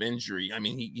type of injury. I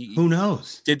mean, he who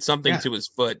knows? Did something to his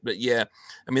foot. But I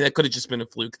mean, that could have just been a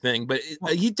fluke thing. But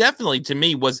he definitely, to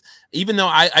me, was, even though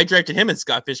I drafted him in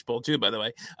Scott Fishbowl too, by the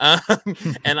way. But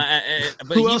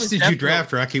who else did you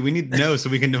draft, Rocky? We need to know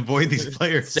so we can avoid these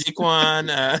players. Saquon.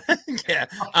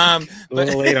 A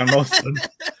little late on most of them.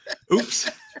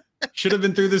 Oops. Should have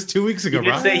been through this 2 weeks ago.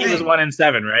 You did say he was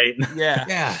 1-7, right?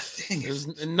 Yeah. It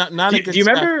was not a good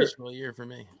year for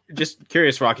me. Just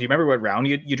curious, Rocky. Do you remember what round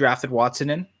you drafted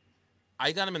Watson in?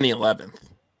 I got him in the 11th.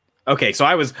 Okay, so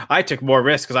I took more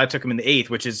risk because I took him in the 8th,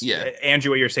 which is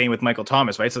Andrew, what you're saying with Michael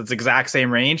Thomas, right? So it's the exact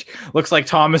same range. Looks like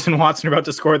Thomas and Watson are about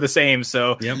to score the same,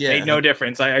 so made no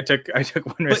difference. I took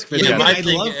one risk for them.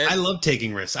 I love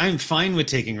taking risks. I'm fine with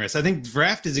taking risks. I think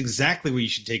draft is exactly where you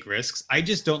should take risks. I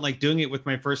just don't like doing it with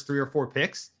my first 3 or 4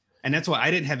 picks, and that's why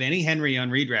I didn't have any Henry on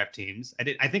redraft teams.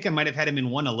 I think I might have had him in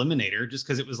one eliminator just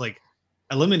because it was like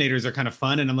eliminators are kind of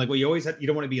fun, and I'm like, well, you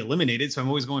don't want to be eliminated, so I'm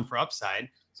always going for upside.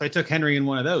 So I took Henry in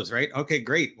one of those, right? Okay,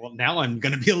 great. Well, now I'm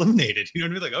going to be eliminated. You know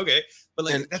what I mean? Like, okay, but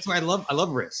like that's why I love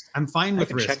risk. I'm fine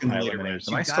with risk in the later rounds.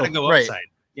 You got to go upside.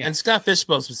 Yeah. And Scott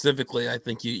Fishbowl specifically, I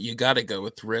think you got to go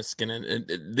with risk. And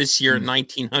this year,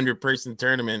 1,900 person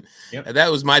tournament,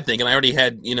 that was my thing. And I already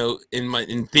had,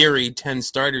 in theory, 10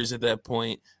 starters at that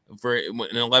point for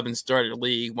an 11 starter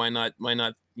league. Why not,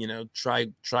 try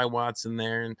Watson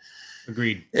there? And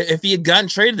agreed. If he had gotten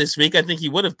traded this week, I think he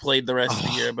would have played the rest of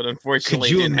the year. But unfortunately,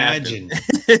 could you imagine?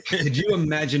 Could you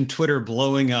imagine Twitter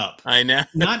blowing up? I know.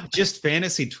 Not just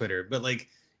fantasy Twitter, but like.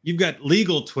 You've got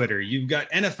legal Twitter, you've got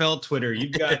NFL Twitter,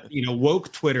 you've got,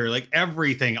 woke Twitter, like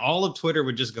everything. All of Twitter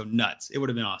would just go nuts. It would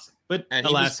have been awesome. But and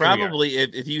he was probably,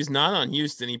 if he was not on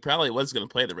Houston, he probably was going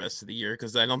to play the rest of the year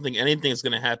because I don't think anything is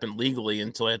going to happen legally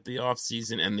until at the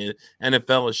offseason. And the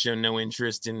NFL has shown no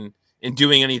interest in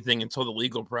doing anything until the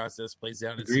legal process plays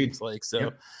out, it seems like. So.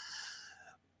 Yep.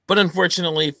 But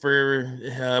unfortunately for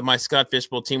my Scott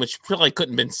Fishbowl team, which probably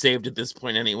couldn't have been saved at this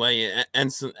point anyway,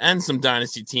 and some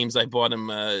dynasty teams, I bought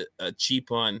him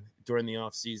cheap on during the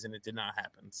offseason. It did not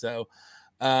happen. So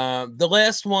the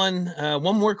last one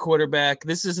more quarterback.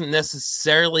 This isn't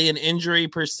necessarily an injury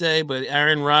per se, but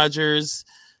Aaron Rodgers,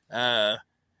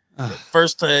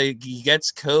 first he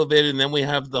gets COVID, and then we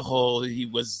have the whole he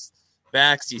was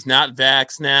vaxxed, he's not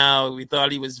vaxxed now. We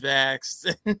thought he was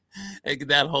vaxxed.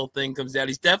 That whole thing comes out.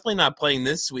 He's definitely not playing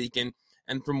this week.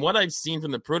 And from what I've seen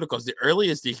from the protocols, the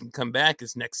earliest he can come back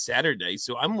is next Saturday.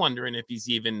 So I'm wondering if he's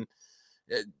even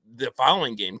the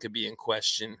following game could be in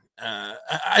question.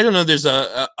 I don't know. There's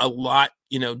a lot,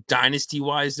 dynasty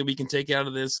wise that we can take out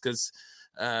of this because,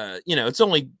 it's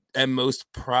only at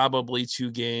most probably 2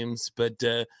 games, but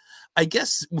I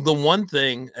guess the one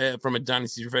thing from a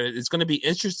dynasty perspective, it's going to be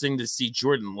interesting to see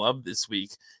Jordan Love this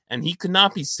week, and he could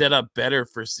not be set up better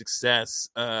for success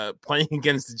playing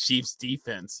against the Chiefs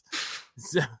defense.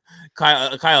 So,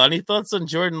 Kyle, any thoughts on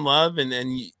Jordan Love? And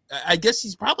I guess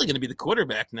he's probably going to be the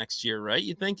quarterback next year, right?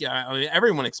 You think? I mean,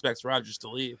 everyone expects Rodgers to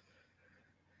leave.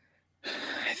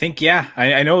 I think,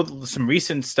 I know some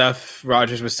recent stuff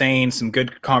Rodgers was saying, some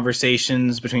good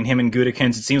conversations between him and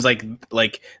Gutekunst. It seems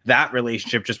like that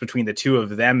relationship just between the two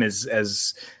of them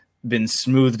has been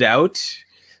smoothed out.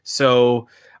 So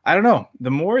I don't know.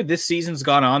 The more this season's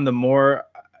gone on, the more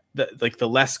the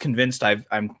less convinced I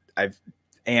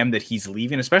am that he's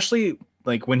leaving, especially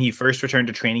like when he first returned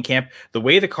to training camp. The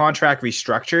way the contract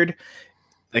restructured,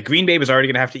 like Green Bay was already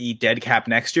going to have to eat dead cap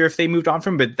next year if they moved on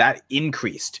from him, but that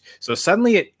increased. So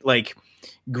suddenly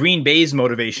Green Bay's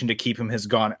motivation to keep him has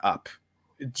gone up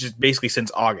just basically since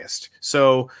August.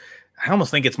 So I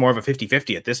almost think it's more of a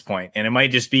 50-50 at this point. And it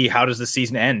might just be, how does the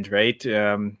season end? Right.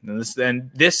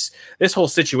 This whole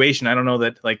situation, I don't know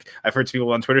that I've heard some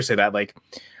people on Twitter say that, I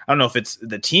don't know if it's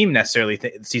the team necessarily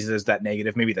sees it as that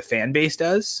negative. Maybe the fan base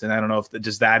does. And I don't know if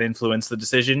does that influence the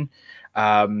decision.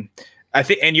 I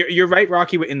think, and you're right,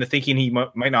 Rocky, in the thinking he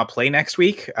might not play next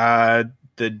week.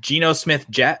 The Geno Smith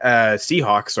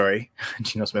Seahawks, sorry,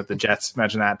 Geno Smith, the Jets.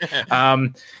 Imagine that.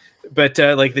 But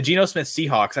the Geno Smith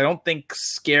Seahawks, I don't think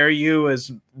scare you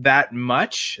as that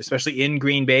much, especially in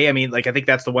Green Bay. I mean, I think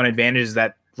that's the one advantage is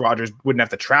that Rodgers wouldn't have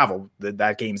to travel.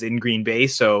 That game's in Green Bay,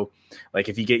 so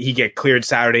if he get cleared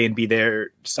Saturday and be there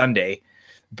Sunday,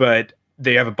 but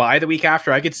they have a bye the week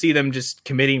after. I could see them just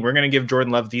committing. We're going to give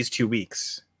Jordan Love these 2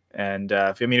 weeks. And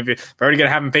if you're already going to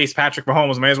have him face Patrick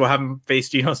Mahomes, might as well have him face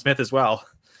Geno Smith as well.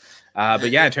 But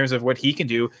yeah, in terms of what he can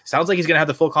do, sounds like he's going to have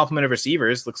the full complement of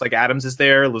receivers. Looks like Adams is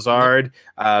there, Lazard,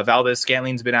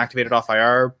 Valdez-Scantling's been activated off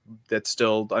IR. That's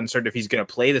still uncertain if he's going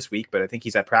to play this week, but I think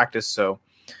he's at practice, so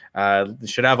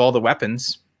should have all the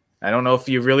weapons. I don't know if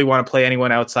you really want to play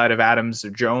anyone outside of Adams or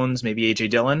Jones, maybe AJ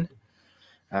Dillon.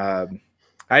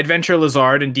 I'd venture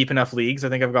Lazard in deep enough leagues. I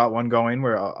think I've got one going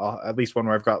where at least one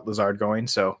where I've got Lazard going.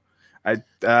 So I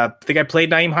think I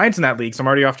played Nyheim Hines in that league. So I'm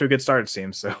already off to a good start, it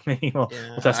seems. So maybe we'll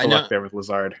test the luck there with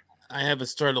Lazard. I have a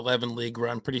start 11 league where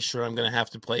I'm pretty sure I'm going to have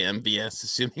to play MVS,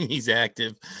 assuming he's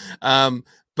active.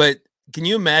 But can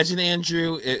you imagine,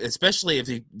 Andrew, especially if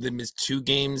they miss 2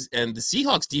 games and the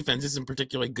Seahawks defense isn't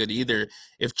particularly good either,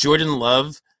 if Jordan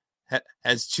Love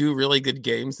has 2 really good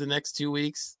games the next 2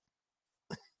 weeks?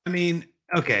 I mean,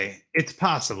 okay, it's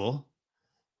possible.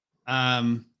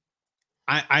 I'm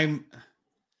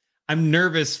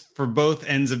nervous for both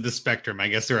ends of the spectrum, I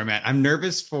guess, where I'm at. I'm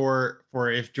nervous for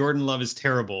if Jordan Love is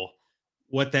terrible,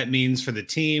 what that means for the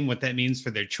team, what that means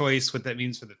for their choice, what that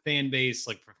means for the fan base,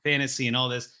 for fantasy and all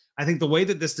this. I think the way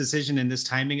that this decision and this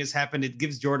timing has happened, it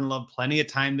gives Jordan Love plenty of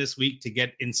time this week to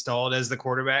get installed as the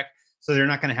quarterback. So they're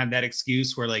not going to have that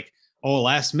excuse where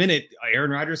last minute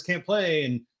Aaron Rodgers can't play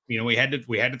and we had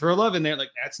to throw Love in there.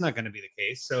 That's not going to be the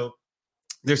case. So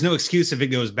there's no excuse if it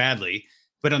goes badly.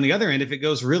 But on the other end, if it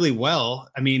goes really well,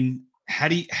 I mean, how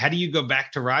do you go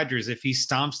back to Rodgers if he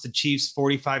stomps the Chiefs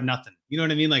 45-0? You know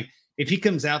what I mean? Like, if he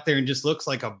comes out there and just looks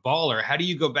like a baller, how do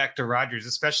you go back to Rodgers,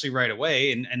 especially right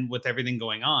away and with everything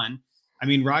going on? I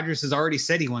mean, Rodgers has already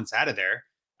said he wants out of there.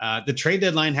 The trade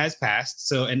deadline has passed.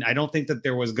 So, and I don't think that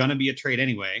there was going to be a trade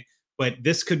anyway, but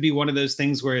this could be one of those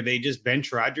things where they just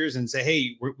bench Rodgers and say,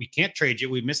 hey, we can't trade you.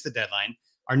 We missed the deadline.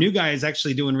 Our new guy is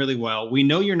actually doing really well. We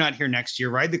know you're not here next year.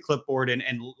 Ride the clipboard and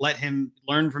let him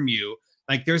learn from you.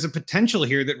 Like, there's a potential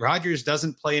here that Rodgers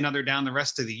doesn't play another down the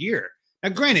rest of the year. Now,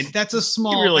 granted, that's a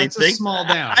small, small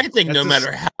down. I think no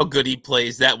matter how good he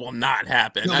plays, that will not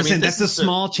happen. No, I mean, that's a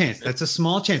small chance. That's a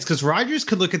small chance because Rodgers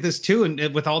could look at this too, and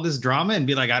with all this drama, and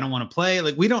be like, "I don't want to play."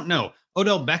 Like, we don't know.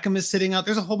 Odell Beckham is sitting out.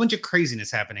 There's a whole bunch of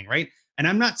craziness happening, right? And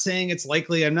I'm not saying it's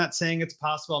likely. I'm not saying it's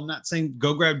possible. I'm not saying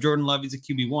go grab Jordan Love. He's a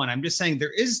QB1. I'm just saying there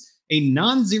is a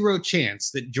non-zero chance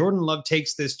that Jordan Love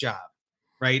takes this job.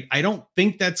 Right. I don't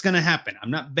think that's going to happen.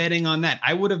 I'm not betting on that.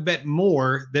 I would have bet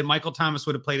more that Michael Thomas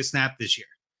would have played a snap this year.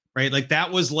 Right. Like, that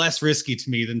was less risky to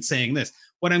me than saying this.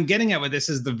 What I'm getting at with this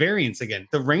is the variance again,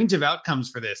 the range of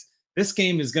outcomes for this. This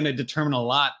game is going to determine a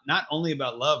lot, not only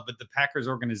about Love, but the Packers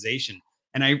organization.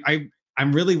 And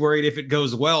I'm really worried if it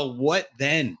goes well, what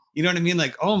then? You know what I mean?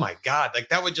 Like, oh, my God, like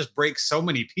that would just break so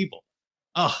many people.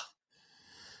 Oh,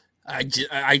 I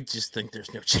just think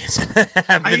there's no chance.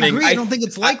 I agree. I don't think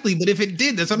it's likely, but if it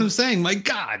did, that's what I'm saying. My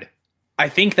God. I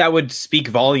think that would speak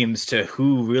volumes to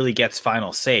who really gets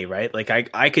final say, right? Like,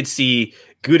 I could see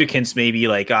Gutekunst maybe,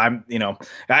 like,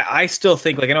 I still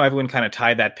think, like, I know everyone kind of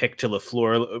tied that pick to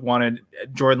LaFleur, wanted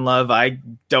Jordan Love. I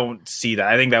don't see that.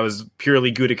 I think that was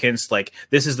purely Gutekunst. Like,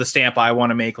 this is the stamp I want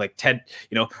to make. Like,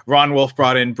 Ron Wolf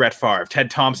brought in Brett Favre.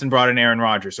 Ted Thompson brought in Aaron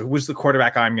Rodgers. So who's the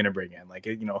quarterback I'm going to bring in? Like,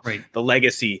 right. The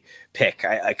legacy pick.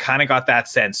 I kind of got that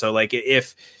sense. So, like,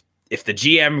 if the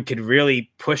GM could really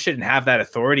push it and have that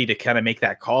authority to kind of make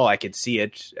that call, I could see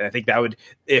it. And I think that would,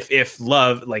 if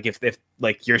Love, like if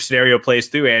like your scenario plays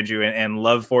through, Andrew, and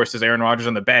Love forces Aaron Rodgers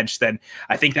on the bench, then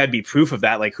I think that'd be proof of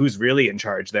that, like who's really in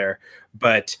charge there.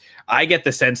 But I get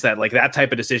the sense that like that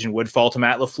type of decision would fall to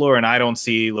Matt LaFleur, and I don't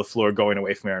see LaFleur going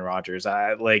away from Aaron Rodgers.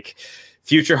 I like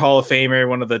future Hall of Famer,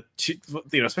 one of the two,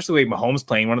 especially the way Mahomes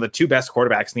playing, one of the two best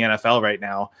quarterbacks in the NFL right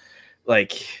now.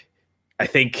 Like, I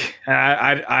think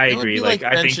I agree. Like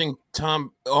benching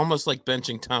almost like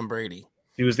benching Tom Brady.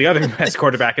 He was the other best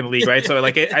quarterback in the league, right? So,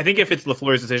 like, I think if it's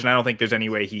LaFleur's decision, I don't think there's any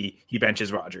way he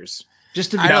benches Rodgers.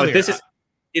 Just to be clear,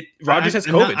 Rodgers has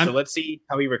COVID, so let's see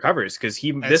how he recovers, because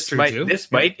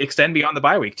this might extend beyond the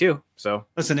bye week too. So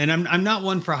listen, and I'm not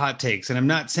one for hot takes, and I'm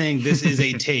not saying this is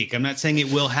a take. I'm not saying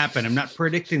it will happen. I'm not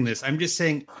predicting this. I'm just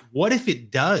saying, what if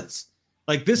it does?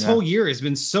 Like, this whole year has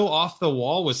been so off the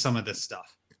wall with some of this stuff.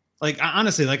 Like,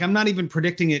 honestly, like, I'm not even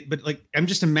predicting it, but like, I'm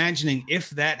just imagining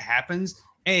if that happens,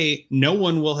 no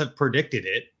one will have predicted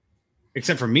it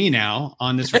except for me now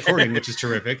on this recording, which is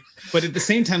terrific. But at the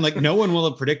same time, like, no one will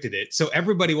have predicted it. So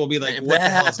everybody will be like, what the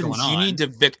hell is going on? You need to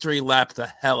victory lap the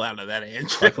hell out of that, Andrew.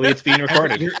 Luckily, it's being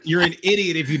recorded. You're an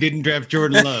idiot if you didn't draft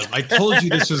Jordan Love. I told you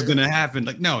this was going to happen.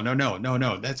 Like, no.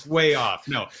 That's way off.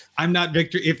 No, I'm not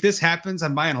Victor. If this happens,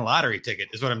 I'm buying a lottery ticket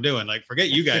is what I'm doing. Like, forget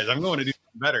you guys. I'm going to do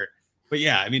something better. But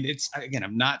yeah, I mean,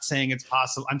 I'm not saying it's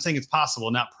possible. I'm saying it's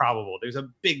possible, not probable. There's a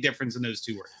big difference in those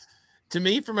two words. To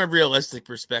me, from a realistic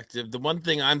perspective, the one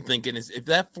thing I'm thinking is if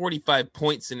that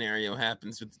 45-point scenario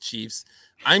happens with the Chiefs,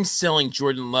 I'm selling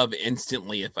Jordan Love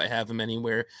instantly if I have him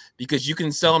anywhere, because you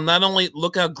can sell him. Not only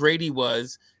look how great he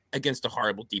was against a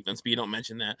horrible defense, but you don't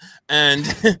mention that, and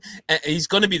he's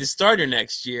going to be the starter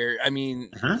next year. I mean,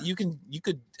 you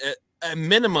could at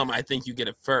minimum, I think you get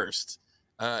a first.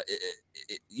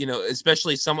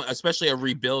 Especially a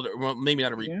rebuilder. Well, maybe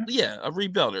not a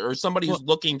rebuilder or somebody who's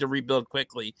looking to rebuild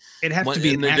quickly. It has to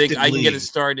be an active I can get it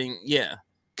starting. Yeah.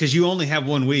 Because you only have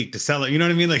 1 week to sell it. You know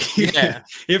what I mean? Like, if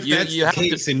that's the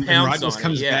case and Rodgers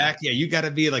comes back, you got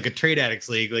to be like a trade addicts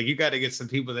league. Like, you got to get some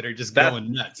people that are just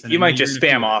going nuts. And you might just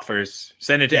spam offers,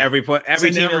 send it to every team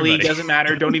in the league. Doesn't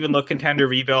matter. Don't even look contender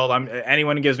rebuild.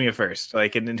 Anyone who gives me a first,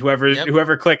 like, and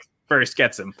whoever clicks first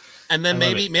gets him. And then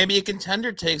maybe a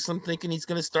contender takes him thinking he's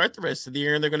going to start the rest of the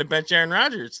year and they're going to bench Aaron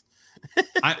Rodgers.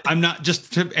 I'm not,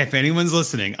 if anyone's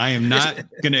listening, I am not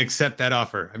going to accept that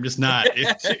offer. I'm just not.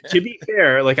 To be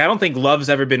fair, like, I don't think Love's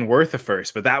ever been worth a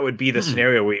first, but that would be the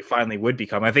scenario where he finally would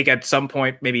become. I think at some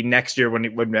point, maybe next year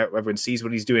when everyone sees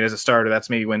what he's doing as a starter, that's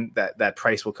maybe when that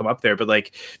price will come up there. But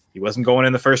like, he wasn't going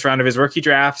in the first round of his rookie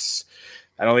drafts.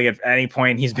 I don't think at any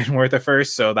point he's been worth a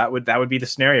first. So that would be the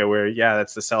scenario where,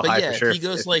 that's the sell high for sure. If he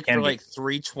goes like for like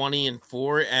 320 and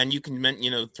 4, and you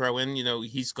can throw in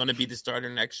he's going to be the starter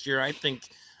next year. I think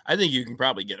you can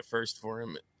probably get a first for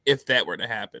him if that were to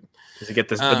happen. Does he get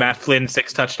the Matt Flynn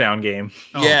 6 touchdown game?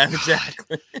 Yeah,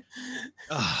 exactly.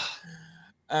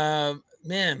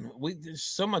 Man, there's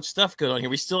so much stuff going on here.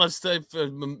 We still have stuff,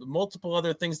 multiple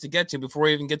other things to get to before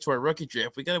we even get to our rookie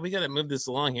draft. We got to move this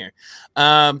along here.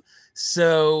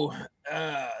 So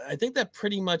I think that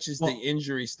pretty much is the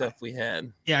injury stuff we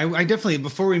had. Yeah, I definitely,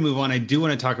 before we move on, I do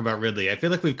want to talk about Ridley. I feel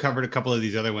like we've covered a couple of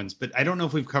these other ones, but I don't know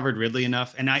if we've covered Ridley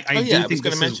enough. And I do think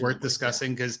this is worth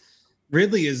discussing because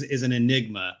Ridley is an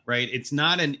enigma, right? It's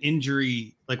not an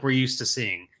injury like we're used to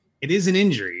seeing. It is an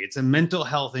injury. It's a mental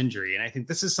health injury. And I think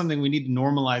this is something we need to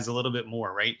normalize a little bit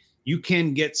more, right? You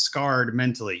can get scarred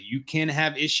mentally. You can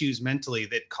have issues mentally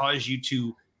that cause you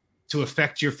to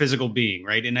affect your physical being,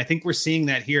 right? And I think we're seeing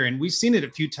that here. And we've seen it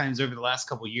a few times over the last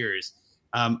couple of years.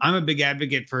 I'm a big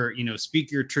advocate for,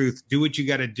 speak your truth, do what you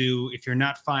got to do. If you're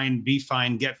not fine, be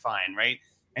fine, get fine, right?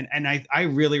 And I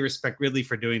really respect Ridley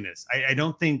for doing this. I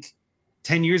don't think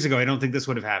 10 years ago, I don't think this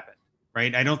would have happened,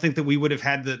 right? I don't think that we would have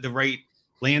had the right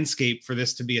landscape for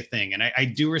this to be a thing. And I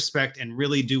do respect and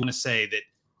really do want to say that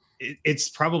it's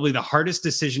probably the hardest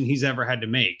decision he's ever had to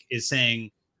make is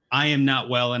saying, I am not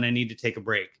well and I need to take a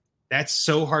break. That's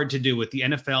so hard to do with the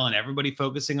NFL and everybody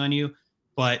focusing on you.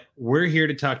 But we're here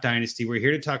to talk dynasty. We're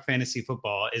here to talk fantasy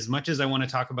football. As much as I want to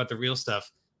talk about the real stuff,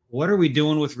 what are we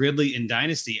doing with Ridley in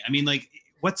dynasty? I mean, like,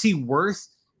 what's he worth?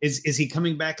 Is he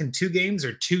coming back in 2 games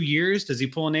or 2 years? Does he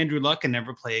pull an Andrew Luck and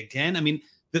never play again? I mean,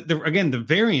 the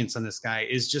variance on this guy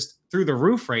is just through the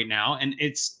roof right now. And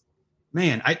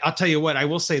I'll tell you what, I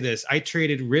will say this. I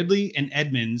traded Ridley and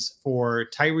Edmonds for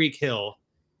Tyreek Hill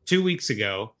 2 weeks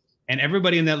ago. And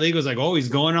everybody in that league was like, oh, he's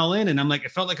going all in. And I'm like,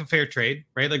 it felt like a fair trade,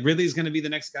 right? Like Ridley's going to be the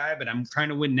next guy, but I'm trying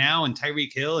to win now. And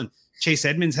Tyreek Hill and Chase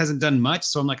Edmonds hasn't done much.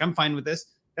 So I'm like, I'm fine with this.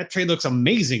 That trade looks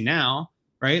amazing now,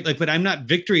 right? Like, but I'm not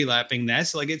victory lapping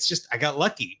this. Like, it's just, I got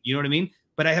lucky. You know what I mean?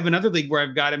 But I have another league where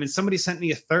I've got him and somebody sent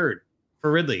me a third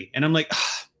for Ridley. And I'm like,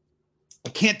 I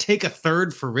can't take a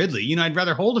third for Ridley. I'd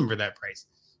rather hold him for that price.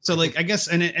 So like, I guess,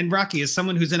 and Rocky, as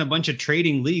someone who's in a bunch of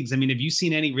trading leagues, I mean, have you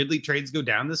seen any Ridley trades go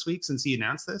down this week since he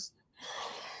announced this?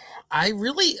 I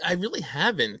really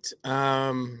haven't.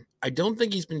 I don't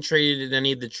think he's been traded in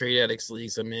any of the Trade Addicts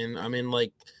leagues I'm in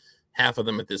like half of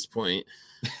them at this point.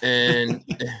 And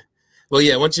well,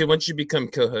 yeah, once you become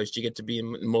co-host, you get to be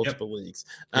in multiple leagues.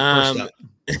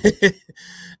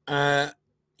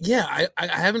 Yeah, I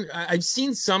haven't. I've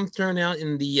seen some thrown out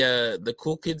in the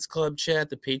Cool Kids Club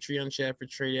chat, the Patreon chat for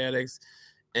Trade Addicts,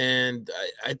 and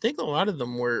I think a lot of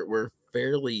them were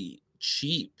fairly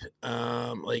cheap.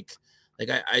 I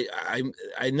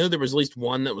know there was at least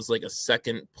one that was like a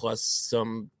second plus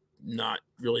some not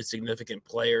really significant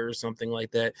player or something like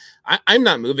that. I'm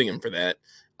not moving him for that.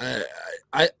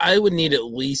 I would need at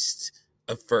least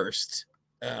a first.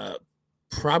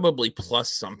 Probably plus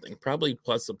something, probably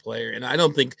plus a player. And I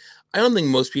don't think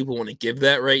most people want to give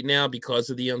that right now because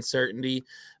of the uncertainty.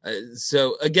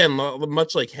 So again,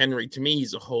 much like Henry, to me,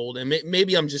 he's a hold. And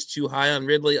maybe I'm just too high on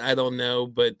Ridley. I don't know.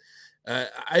 But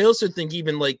I also think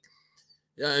even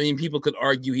people could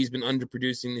argue he's been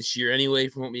underproducing this year anyway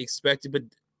from what we expected. But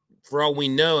for all we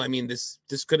know,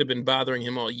 this could have been bothering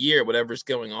him all year, whatever's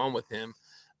going on with him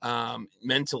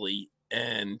mentally.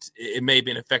 And it may have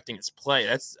been affecting his play.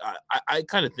 That's I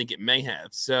kind of think it may have.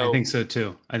 So I think so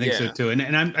too. So too.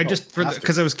 And I just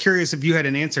because I was curious if you had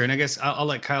an answer, and I guess I'll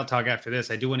let Kyle talk after this.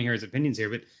 I do want to hear his opinions here,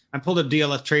 but I pulled up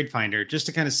DLF Trade Finder just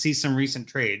to kind of see some recent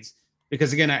trades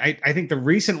because again, I think the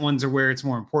recent ones are where it's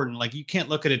more important. Like you can't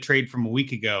look at a trade from a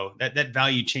week ago. That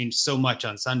value changed so much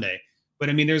on Sunday. But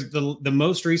I mean, there's the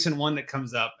most recent one that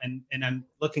comes up, and I'm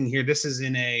looking here. This is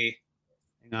in a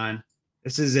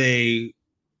This is a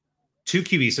 2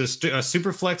 QB, so a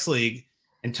super flex league,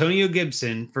 Antonio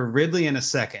Gibson for Ridley in a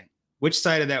second. Which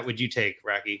side of that would you take,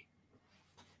 Rocky?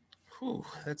 Ooh,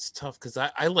 that's tough because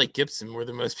I like Gibson more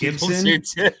than most people do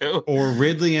too. Or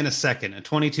Ridley in a second, a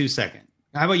 22 second.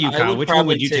 How about you, Kyle? Which one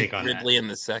would you take on Ridley in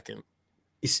the second?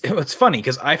 It's funny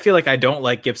because I feel like I don't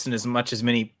like Gibson as much as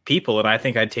many people, and I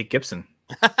think I'd take Gibson.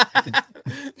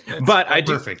 But I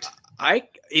do. Perfect.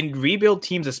 In rebuild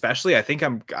teams especially, I think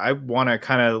I want to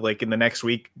kind of like in the next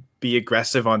week be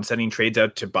aggressive on sending trades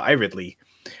out to buy Ridley.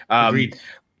 Agreed.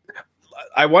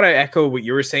 I want to echo what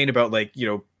you were saying about like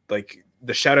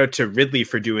the shout out to Ridley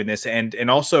for doing this and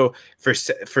also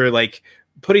for like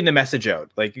putting the message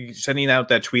out, like sending out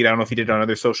that tweet. I don't know if he did it on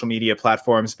other social media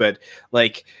platforms, but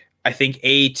like I think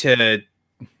to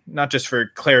not just for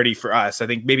clarity for us, I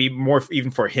think maybe more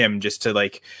even for him, just to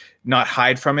like not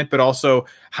hide from it, but also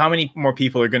how many more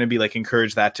people are going to be like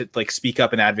encouraged that to like speak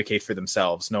up and advocate for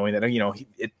themselves, knowing that, you know,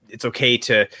 it's okay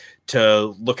to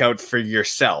look out for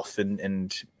yourself.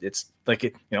 And it's like,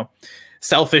 you know,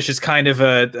 selfish is kind of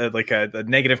a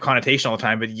negative connotation all the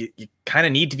time, but you kind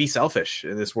of need to be selfish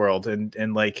in this world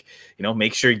and like, you know,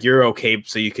 make sure you're okay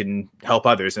so you can help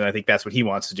others. And I think that's what he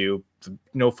wants to do.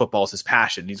 No, football is his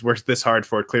passion. He's worked this hard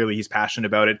for it. Clearly he's passionate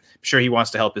about it. I'm sure he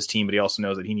wants to help his team, but he also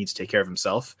knows that he needs to take care of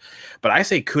himself. But I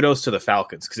say kudos to the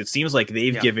Falcons, because it seems like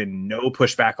they've given no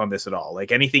pushback on this at all.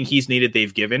 Like anything he's needed,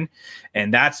 they've given.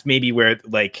 And that's maybe where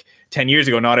like 10 years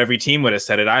ago, not every team would have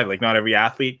said it either. Like not every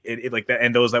athlete it like that.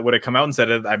 And those that would have come out and said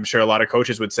it, I'm sure a lot of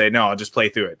coaches would say, no, I'll just play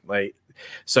through it. Like,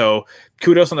 so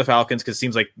kudos on the Falcons, because it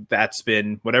seems like that's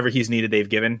been whatever he's needed, they've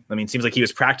given. I mean, it seems like he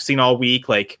was practicing all week,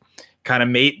 like kind of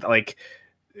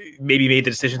maybe made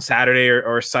the decision Saturday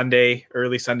or Sunday,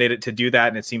 early Sunday to do that.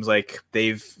 And it seems like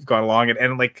they've gone along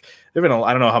and like, there've been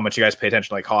I don't know how much you guys pay attention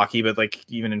to like hockey, but like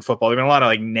even in football, there've been a lot of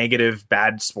like negative,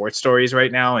 bad sports stories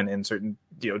right now. And certain,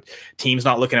 you know, teams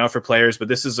not looking out for players, but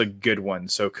this is a good one.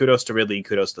 So kudos to Ridley and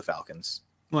kudos to the Falcons.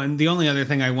 Well, and the only other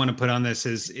thing I want to put on this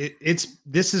is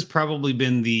this has probably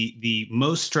been the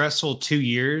most stressful 2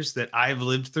 years that I've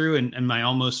lived through in my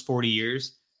almost 40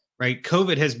 years. Right.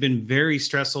 COVID has been very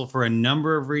stressful for a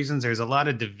number of reasons. There's a lot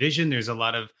of division. There's a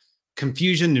lot of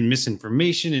confusion and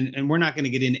misinformation. And we're not going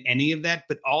to get into any of that.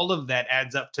 But all of that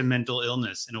adds up to mental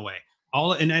illness in a way.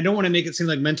 And I don't want to make it seem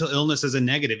like mental illness is a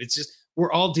negative. It's just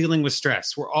we're all dealing with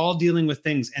stress. We're all dealing with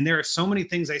things. And there are so many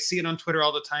things. I see it on Twitter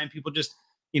all the time. People just,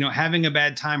 you know, having a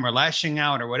bad time or lashing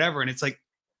out or whatever. And it's like,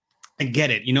 I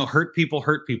get it. You know, hurt people.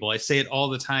 I say it all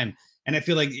the time. And I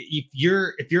feel like if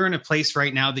you're in a place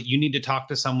right now that you need to talk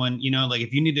to someone, you know, like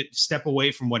if you need to step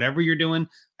away from whatever you're doing,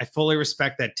 I fully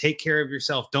respect that. Take care of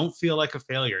yourself. Don't feel like a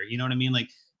failure. You know what I mean?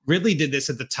 Like Ridley did this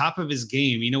at the top of his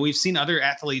game. You know, we've seen other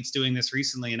athletes doing this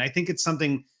recently. And I think it's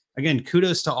something, again,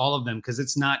 kudos to all of them, because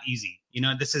it's not easy. You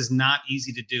know, this is not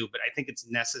easy to do, but I think it's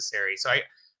necessary. So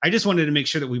I just wanted to make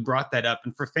sure that we brought that up.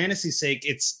 And for fantasy's sake,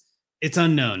 it's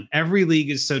unknown. Every league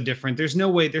is so different. There's no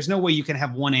way you can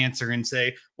have one answer and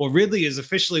say, well, Ridley is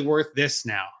officially worth this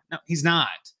now. No, he's not.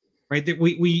 Right. That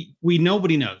we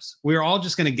nobody knows. We're all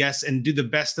just going to guess and do the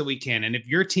best that we can. And if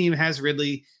your team has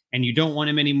Ridley and you don't want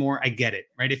him anymore, I get it.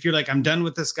 Right. If you're like, I'm done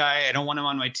with this guy, I don't want him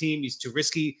on my team, he's too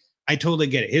risky, I totally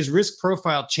get it. His risk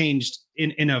profile changed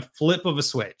in a flip of a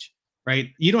switch. Right.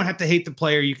 You don't have to hate the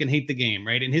player. You can hate the game.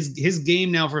 Right. And his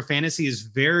game now for fantasy is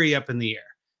very up in the air.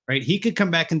 Right. He could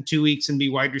come back in 2 weeks and be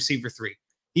wide receiver 3.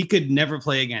 He could never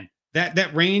play again.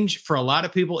 That range for a lot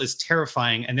of people is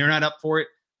terrifying, and they're not up for it.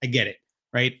 I get it.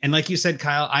 Right. And like you said,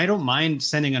 Kyle, I don't mind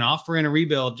sending an offer in a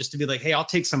rebuild just to be like, hey, I'll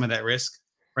take some of that risk.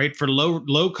 Right. For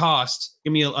low cost,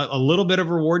 give me a little bit of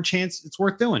reward chance. It's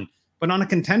worth doing. But on a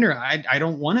contender, I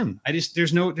don't want him.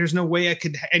 There's no way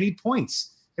I need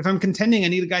points. If I'm contending, I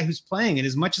need a guy who's playing. And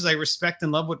as much as I respect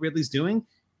and love what Ridley's doing,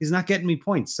 he's not getting me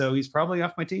points. So he's probably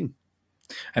off my team.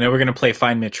 I know we're going to play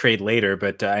Find Me a Trade later,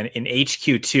 but in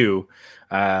HQ2,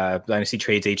 Dynasty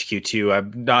Trades HQ2,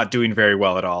 I'm not doing very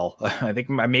well at all. I think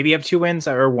I maybe have 2 wins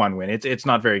or 1 win. It's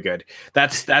not very good.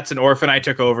 That's an orphan I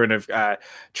took over and have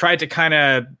tried to kind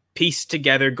of piece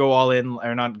together, go all in,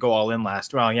 or not go all in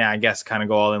last. Well, yeah, I guess kind of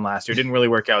go all in last year. Didn't really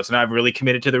work out. So now I've really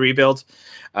committed to the rebuild.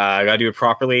 I got to do it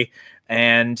properly.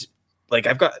 And like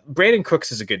I've got Brandon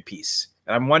Cooks is a good piece.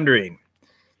 And I'm wondering,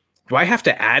 do I have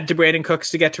to add to Brandon Cooks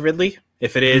to get to Ridley?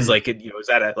 If it is like, is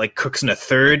that like Cooks in a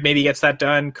third, maybe gets that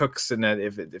done. Cooks in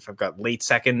if I've got late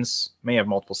seconds, may have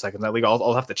multiple seconds in that league.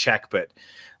 I'll have to check, but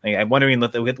like, I'm wondering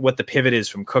what the pivot is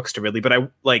from Cooks to Ridley.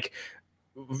 But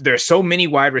there are so many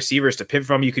wide receivers to pivot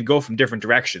from. You could go from different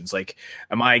directions. Like,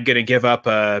 am I going to give up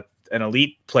an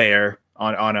elite player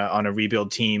on a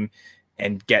rebuild team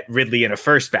and get Ridley in a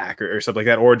first back or something like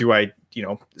that? Or do I,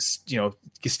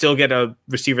 still get a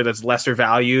receiver that's lesser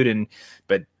valued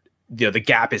but the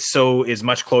gap is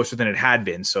much closer than it had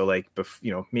been. So like,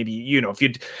 maybe, if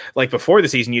you'd like before the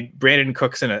season, Brandon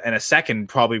Cooks in a second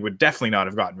probably would definitely not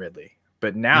have gotten Ridley.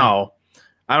 But now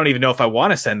I don't even know if I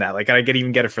want to send that. Like I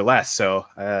even get it for less. So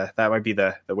that might be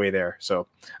the way there. So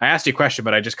I asked you a question,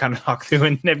 but I just kind of talked through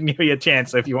and never gave you a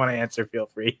chance. So if you want to answer, feel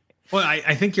free. Well,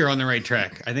 I think you're on the right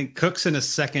track. I think Cooks in a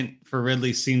second for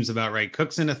Ridley seems about right.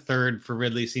 Cooks in a third for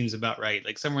Ridley seems about right.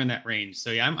 Like somewhere in that range.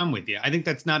 So yeah, I'm with you. I think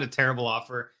that's not a terrible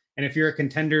offer. And if you're a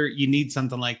contender, you need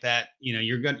something like that. You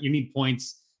need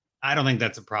points. I don't think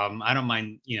that's a problem. I don't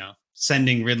mind,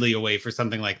 sending Ridley away for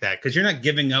something like that, because you're not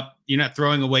giving up. You're not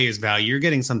throwing away his value. You're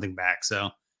getting something back. So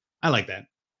I like that.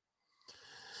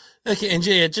 Okay, and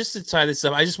Jay, just to tie this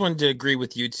up, I just wanted to agree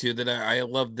with you too that I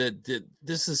love that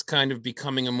this is kind of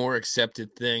becoming a more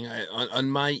accepted thing. On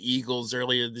my Eagles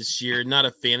earlier this year, not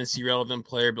a fantasy relevant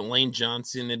player, but Lane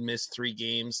Johnson had missed 3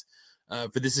 games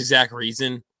for this exact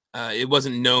reason. It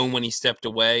wasn't known when he stepped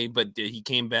away, but he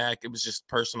came back. It was just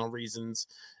personal reasons,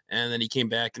 and then he came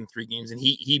back in 3 games, and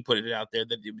he put it out there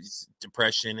that it was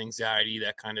depression, anxiety,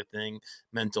 that kind of thing,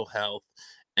 mental health.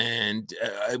 And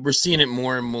we're seeing it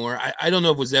more and more. I don't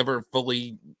know if it was ever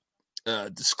fully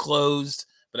disclosed,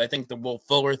 but I think the Will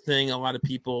Fuller thing, a lot of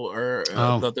people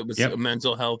thought that was a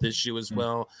mental health issue as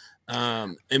well.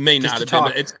 It may not have been,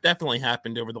 but it's definitely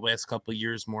happened over the last couple of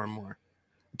years more and more.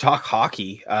 Talk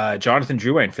hockey. Jonathan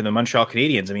Drouin for the Montreal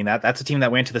Canadiens. I mean, that's a team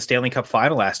that went to the Stanley Cup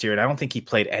final last year, and I don't think he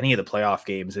played any of the playoff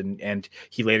games. And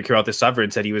he later came out this summer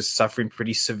and said he was suffering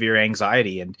pretty severe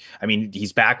anxiety. And I mean,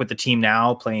 he's back with the team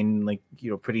now, playing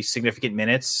pretty significant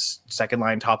minutes, second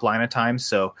line, top line at times.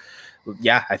 So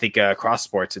yeah, I think across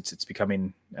sports, it's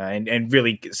becoming and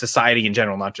really society in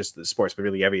general, not just the sports, but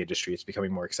really every industry, it's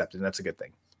becoming more accepted, and that's a good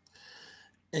thing.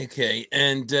 Okay,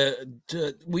 and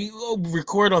we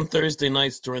record on Thursday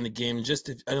nights during the game.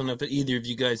 I don't know if either of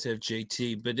you guys have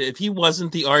JT, but if he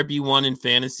wasn't the RB1 in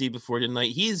fantasy before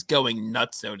tonight, he's going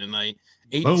nuts out tonight.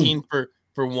 18 for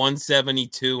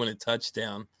 172 and a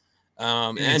touchdown,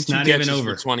 and 2 catches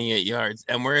for 28 yards.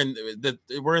 And we're in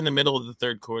the middle of the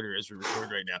third quarter as we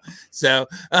record right now. So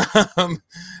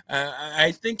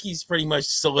I think he's pretty much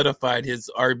solidified his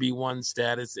RB1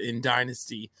 status in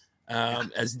Dynasty.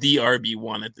 As the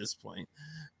RB1 at this point.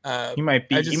 He might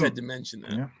be. I just had to mention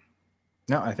that. Yeah.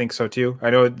 No, I think so too. I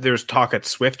know there's talk at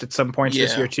Swift at some points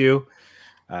this year too.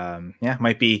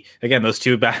 Might be, again, those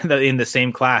two in the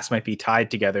same class might be tied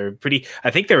together.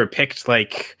 I think they were picked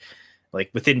like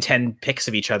within 10 picks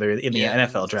of each other in the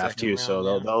NFL draft too.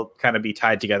 So they'll kind of be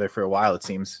tied together for a while, it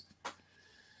seems.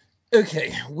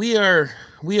 Okay, we are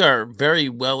very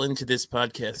well into this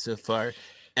podcast so far.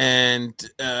 And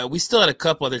we still had a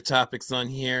couple other topics on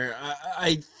here.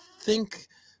 I think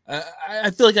I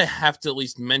feel like I have to at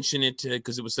least mention it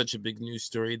because it was such a big news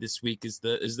story this week. Is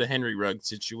the Henry Ruggs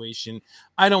situation?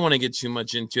 I don't want to get too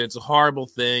much into it. It's a horrible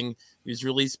thing. He was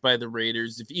released by the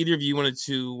Raiders. If either of you want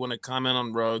to comment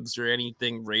on Ruggs or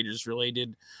anything Raiders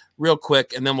related, real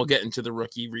quick, and then we'll get into the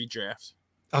rookie redraft.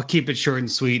 I'll keep it short and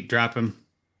sweet. Drop him.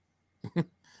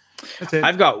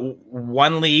 I've got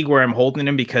one league where I'm holding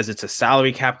him because it's a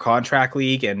salary cap contract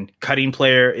league, and cutting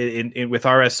player with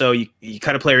RSO, you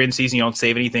cut a player in season, you don't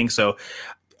save anything. So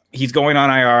he's going on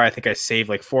IR. I think I saved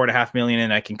like $4.5 million,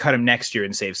 and I can cut him next year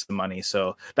and save some money.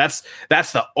 So that's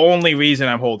the only reason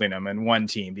I'm holding him in one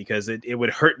team, because it would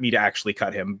hurt me to actually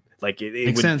cut him. Like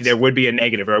there would be a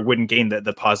negative, or I wouldn't gain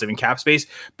the positive in cap space,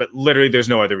 but literally there's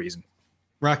no other reason.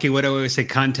 Rocky, what do I always say?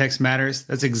 Context matters.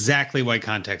 That's exactly why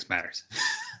context matters.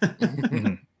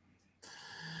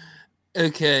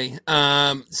 Okay.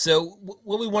 So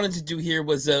what we wanted to do here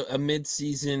was a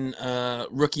mid-season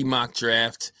rookie mock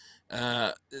draft.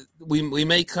 We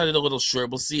may cut it a little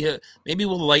short. We'll see. Maybe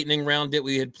we'll lightning round it.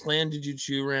 We had planned to do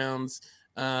 2 rounds.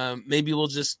 Maybe we'll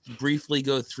just briefly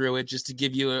go through it just to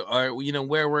give you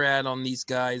where we're at on these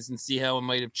guys and see how it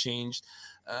might have changed.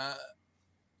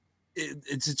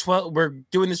 It's a 12. We're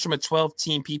doing this from a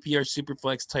 12-team PPR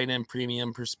Superflex tight end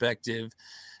premium perspective.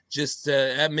 Just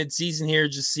at midseason here,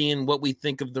 just seeing what we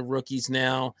think of the rookies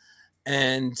now.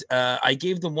 And I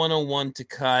gave the 101 to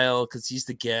Kyle because he's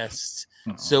the guest.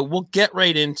 Uh-oh. So we'll get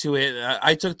right into it.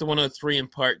 I took the 103 in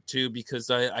part 2 because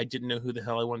I didn't know who the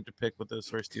hell I wanted to pick with those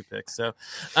first 2 picks. So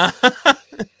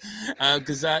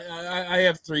because I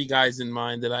have 3 guys in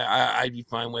mind that I'd be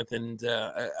fine with, and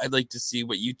I'd like to see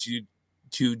what you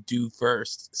two do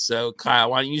first. So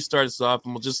Kyle, why don't you start us off,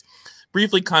 and we'll just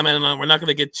briefly comment on. We're not going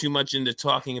to get too much into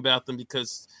talking about them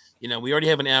because we already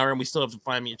have an hour and we still have to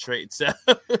find me a trade. So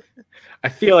I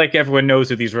feel like everyone knows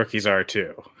who these rookies are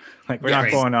too. Like, we're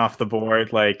not going off the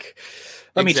board. Like,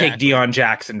 let me take Deion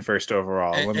Jackson first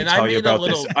overall. Let me tell you about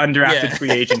this undrafted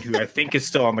free agent who I think is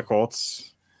still on the Colts.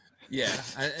 Yeah,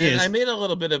 I made a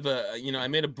little bit of I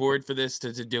made a board for this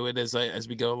to do it as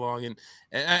we go along, and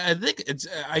I think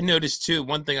I noticed too.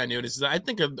 One thing I noticed is I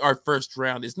think our first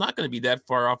round is not going to be that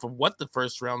far off of what the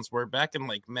first rounds were back in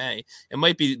like May. It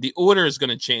might be the order is going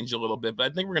to change a little bit, but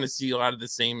I think we're going to see a lot of the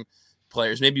same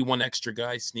players. Maybe one extra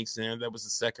guy sneaks in there that was a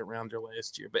second rounder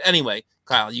last year. But anyway,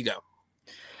 Kyle, you go.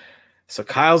 So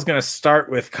Kyle's going to start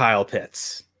with Kyle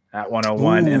Pitts at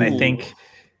 101, and I think.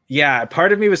 Yeah,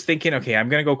 part of me was thinking, okay, I'm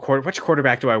going to go which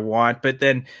quarterback do I want? But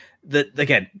then,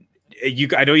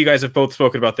 I know you guys have both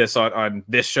spoken about this on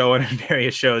this show and on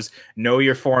various shows. Know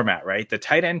your format, right? The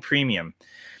tight end premium.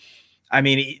 I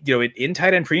mean, in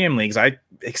tight end premium leagues, I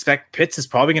expect Pitts is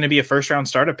probably going to be a first round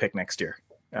startup pick next year.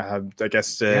 I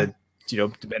guess, depends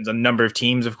on the number of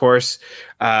teams, of course.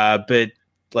 But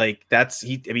like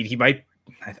he might,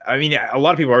 a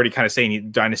lot of people are already kind of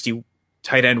saying dynasty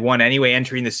tight end one anyway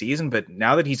entering the season, but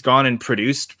now that he's gone and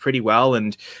produced pretty well,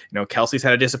 and Kelsey's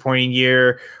had a disappointing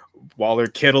year, Waller,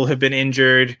 Kittle have been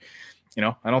injured,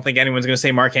 I don't think anyone's going to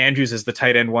say Mark Andrews is the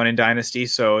tight end one in dynasty,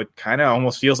 so it kind of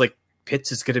almost feels like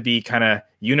Pitts is going to be kind of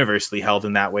universally held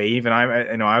in that way. Even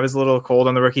I was a little cold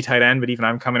on the rookie tight end, but even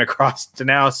I'm coming across to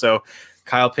now, so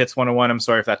Kyle Pitts 101. I'm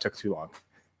sorry if that took too long.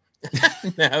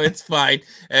 No, it's fine.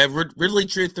 Ridley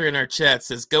Truther in our chat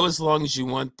says, go as long as you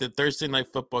want. The Thursday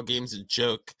Night Football game's a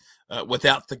joke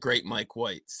without the great Mike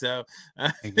White. So,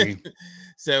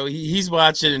 so he's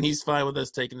watching and he's fine with us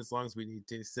taking as long as we need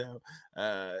to. So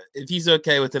if he's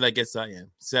okay with it, I guess I am.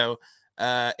 So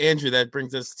Andrew, that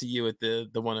brings us to you at the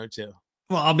 102.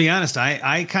 Well, I'll be honest.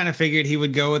 I kind of figured he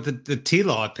would go with the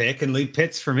T-Law pick and leave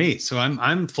Pitts for me. So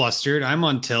I'm flustered. I'm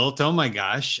on tilt. Oh my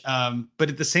gosh. But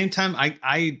at the same time,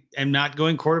 I am not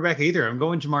going quarterback either. I'm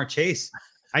going Jamar Chase.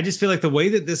 I just feel like the way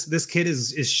that this kid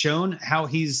is shown how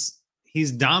he's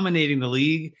dominating the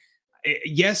league.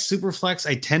 Yes, Superflex.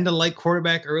 I tend to like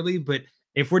quarterback early, but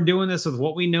if we're doing this with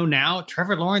what we know now,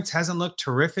 Trevor Lawrence hasn't looked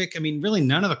terrific. I mean, really,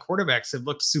 none of the quarterbacks have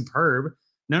looked superb.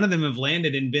 None of them have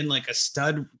landed and been like a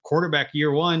stud quarterback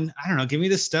year one. I don't know. Give me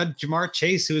the stud Jamar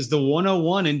Chase, who is the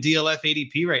 101 in DLF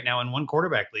ADP right now in one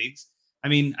quarterback leagues. I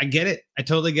mean, I get it. I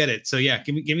totally get it. So yeah,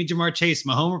 give me Jamar Chase,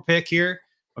 my homer pick here,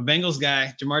 my Bengals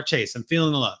guy, Jamar Chase. I'm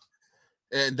feeling the love.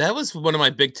 That was one of my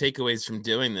big takeaways from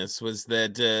doing this was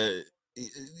that,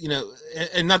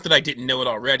 and not that I didn't know it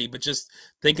already, but just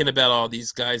thinking about all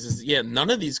these guys is, none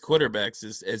of these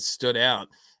quarterbacks has stood out.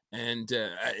 And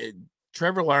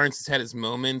Trevor Lawrence has had his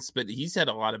moments, but he's had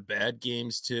a lot of bad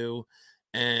games too.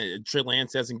 And Trey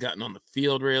Lance hasn't gotten on the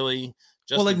field really.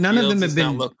 None of them have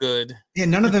been look good. Yeah,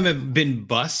 none of them have been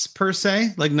busts per se.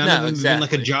 Like none of them have been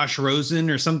like a Josh Rosen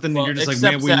or something. Well, and you're just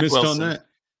like, man, we missed Wilson. On that.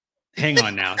 Hang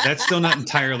on now. That's still not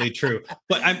entirely true.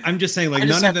 But I'm just saying, like,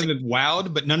 none of them have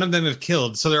wowed, but none of them have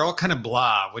killed. So they're all kind of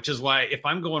blah, which is why if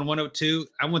I'm going 102,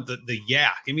 I want the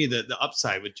give me the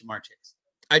upside with Jamar Chase.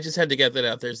 I just had to get that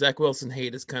out there. Zach Wilson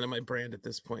hate is kind of my brand at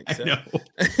this point. So. I know.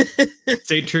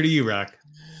 Stay true to you, Rock.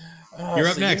 You're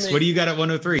up next. What do you got at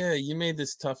 103? Yeah, you made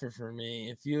this tougher for me.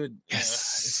 If you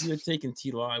had taken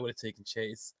T-Law, I would have taken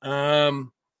Chase. Know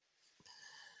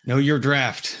your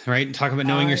draft, right? Talk about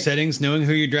knowing your settings. Knowing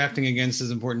who you're drafting against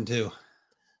is important too.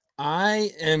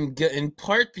 I am in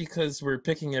part because we're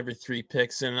picking every 3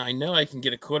 picks, and I know I can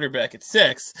get a quarterback at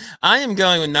 6. I am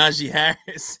going with Najee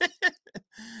Harris.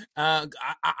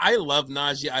 I love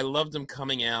Najee. I loved him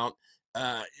coming out.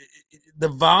 The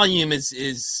volume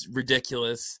is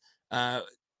ridiculous.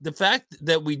 The fact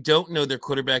that we don't know their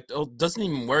quarterback doesn't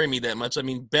even worry me that much. I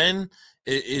mean, Ben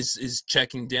is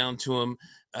checking down to him.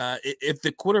 If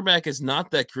the quarterback is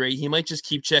not that great, he might just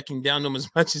keep checking down to him as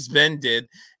much as Ben did.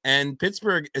 And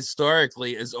Pittsburgh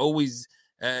historically is always,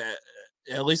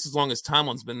 at least as long as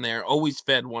Tomlin's been there, always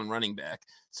fed one running back.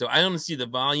 So I don't see the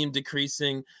volume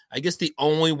decreasing. I guess the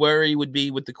only worry would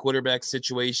be with the quarterback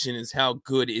situation is how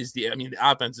good is the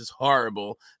offense is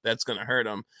horrible. That's going to hurt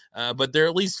them. But they're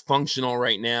at least functional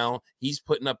right now. He's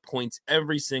putting up points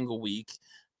every single week.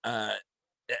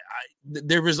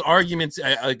 There was arguments.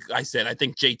 Like I said, I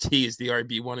think JT is the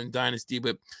RB1 in Dynasty,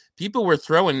 but people were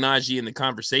throwing Najee in the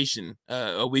conversation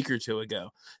a week or two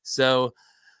ago. So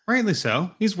rightly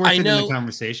so. He's worth it in the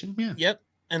conversation. Yeah. Yep.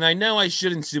 And I know I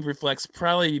should in Superflex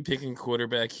probably be picking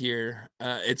quarterback here.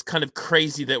 It's kind of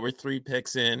crazy that we're 3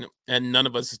 picks in and none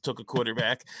of us took a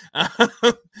quarterback.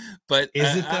 But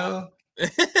is it though?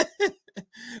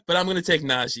 But I'm going to take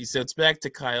Najee. So it's back to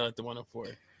Kyle at the 104.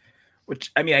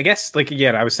 Which, I mean, I guess, like,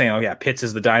 again, I was saying, Pitts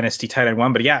is the dynasty tight end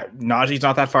 1, but Najee's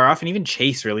not that far off, and even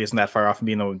Chase really isn't that far off from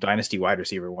being the dynasty wide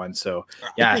receiver 1. So,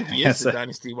 I think he is the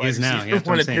dynasty wide receiver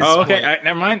 1 at this point.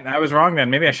 Never mind. I was wrong then.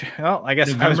 Maybe I should. Well, I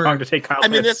guess I was wrong to take Kyle. I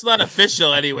mean, that's not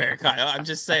official anywhere, Kyle. I'm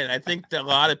just saying. I think that a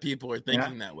lot of people are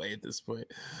thinking that way at this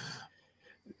point.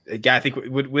 Yeah, I think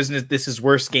wasn't this his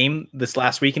worst game this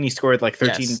last week, and he scored like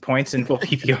 13 points in full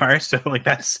PPR. So, like,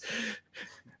 that's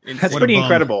pretty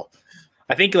incredible.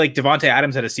 I think like Devontae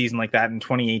Adams had a season like that in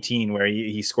 2018 where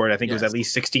he scored, I think it was at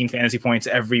least 16 fantasy points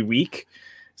every week.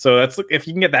 So that's, if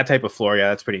you can get that type of floor,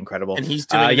 that's pretty incredible. And he's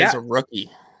doing it as a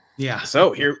rookie. Yeah.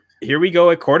 So here we go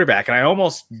at quarterback. And I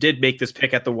almost did make this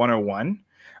pick at the 101.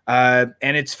 And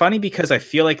it's funny because I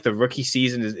feel like the rookie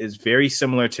season is very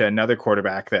similar to another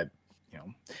quarterback that,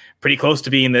 pretty close to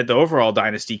being the overall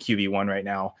dynasty QB1 right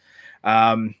now.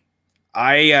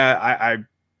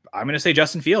 I'm going to say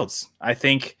Justin Fields. I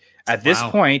think at this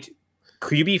point,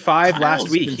 QB5 last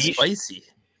week,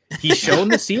 he's shown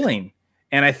the ceiling.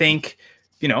 And I think,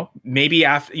 maybe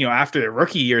after the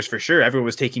rookie years, for sure, everyone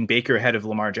was taking Baker ahead of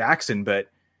Lamar Jackson, but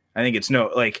I think it's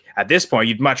at this point,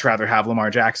 you'd much rather have Lamar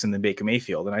Jackson than Baker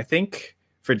Mayfield. And I think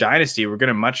for Dynasty, we're going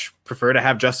to much prefer to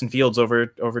have Justin Fields over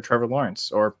Trevor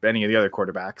Lawrence or any of the other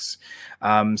quarterbacks.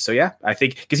 I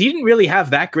think because he didn't really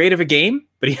have that great of a game,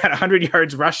 but he had 100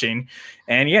 yards rushing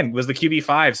and again, was the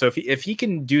QB5. So if he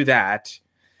can do that,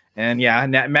 and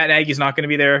Matt Nagy's not going to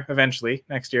be there eventually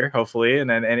next year, hopefully. And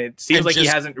it seems like he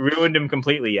hasn't ruined him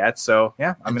completely yet. So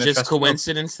I'm going to just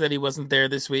coincidence that he wasn't there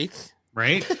this week.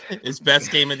 Right? His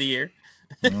best game of the year.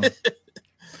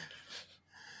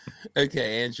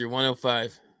 Okay, Andrew,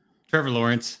 105. Trevor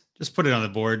Lawrence. Just put it on the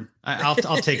board. I'll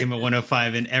take him at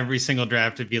 105 in every single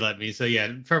draft if you let me. So yeah,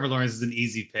 Trevor Lawrence is an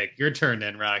easy pick. Your turn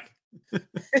then, Rock.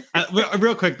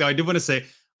 Real quick though, I do want to say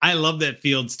I love that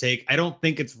Fields take. I don't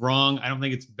think it's wrong. I don't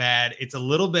think it's bad. It's a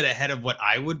little bit ahead of what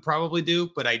I would probably do,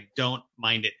 but I don't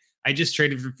mind it. I just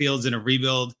traded for Fields in a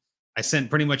rebuild. I sent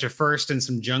pretty much a first and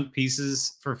some junk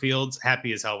pieces for Fields.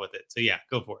 Happy as hell with it. So yeah,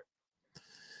 go for it.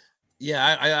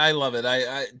 Yeah, I love it.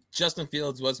 Justin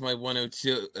Fields was my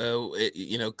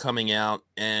 102, coming out,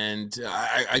 and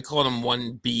I called him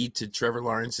 1B to Trevor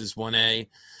Lawrence's 1A.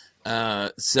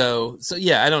 So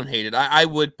yeah, I don't hate it. I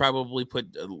would probably put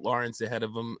Lawrence ahead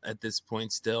of him at this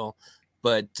point still,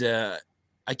 but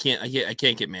I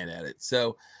can't get mad at it.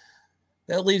 So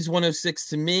that leaves 106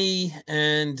 to me,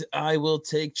 and I will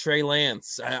take Trey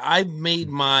Lance. I've made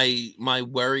my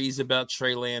worries about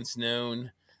Trey Lance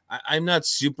known. I'm not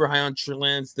super high on Trey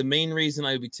Lance. The main reason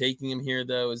I would be taking him here,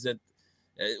 though, is that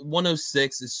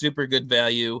 106 is super good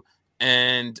value,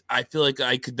 and I feel like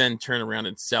I could then turn around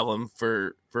and sell him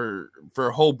for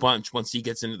a whole bunch once he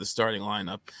gets into the starting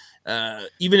lineup.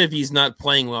 Even if he's not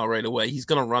playing well right away, he's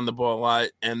going to run the ball a lot,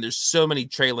 and there's so many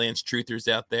Trey Lance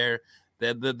truthers out there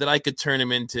that I could turn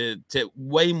him into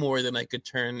way more than I could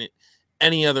turn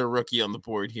any other rookie on the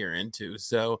board here into.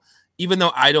 So even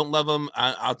though I don't love him,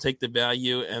 I'll take the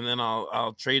value, and then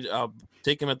I'll take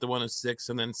him at the 106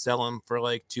 and then sell him for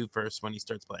like 2 firsts when he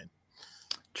starts playing.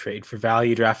 Trade for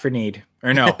value, draft for need.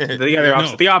 Or no, the other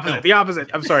opposite. No. The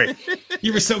opposite. I'm sorry.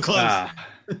 You were so close.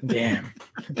 Damn.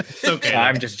 It's okay.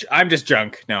 I'm just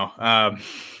junk. No.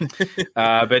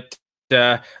 But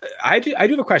I do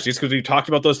have a question, just because we talked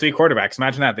about those 3 quarterbacks.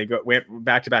 Imagine that they went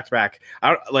back to back to back.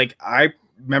 I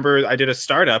remember I did a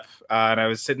startup and I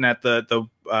was sitting at the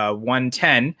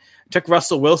 110. Took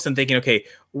Russell Wilson, thinking, okay,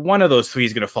 one of those 3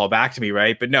 is going to fall back to me,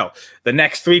 right? But no, the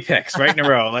next 3 picks right in a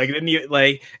row,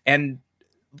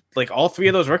 all 3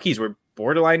 of those rookies were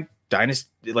borderline dynasty,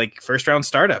 first round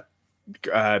startup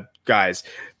guys.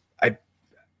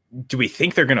 Do we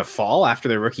think they're going to fall after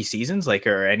their rookie seasons?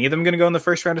 Are any of them going to go in the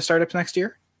first round of startups next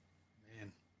year?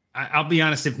 Man, I'll be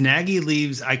honest. If Nagy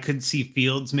leaves, I could see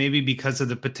Fields maybe because of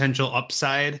the potential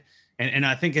upside. And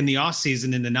I think in the off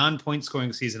season, in the non-point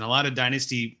scoring season, a lot of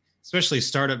dynasty, especially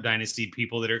startup dynasty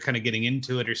people that are kind of getting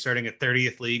into it or starting a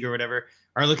 30th league or whatever,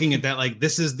 are looking at that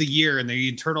this is the year and the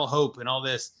eternal hope and all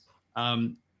this.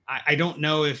 I don't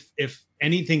know if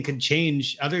anything could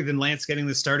change other than Lance getting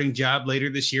the starting job later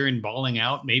this year and balling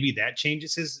out. Maybe that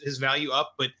changes his value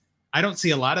up, but I don't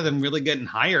see a lot of them really getting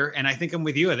higher. And I think I'm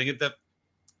with you. I think at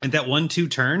that 1-2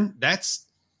 turn,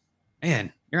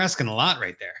 you're asking a lot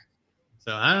right there.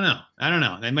 So I don't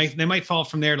know. They might fall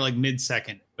from there to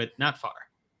mid-second, but not far.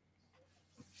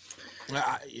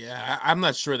 I'm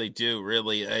not sure they do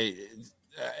really.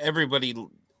 Everybody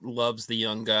loves the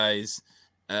young guys.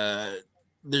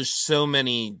 There's so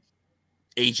many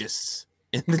ages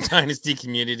in the dynasty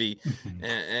community,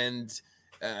 and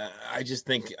I just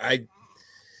think I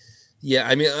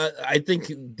think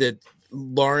that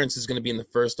Lawrence is going to be in the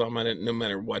first no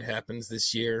matter what happens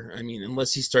this year. I mean,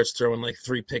 unless he starts throwing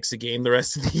 3 picks a game the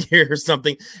rest of the year or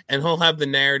something, and he'll have the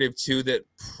narrative too that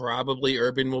probably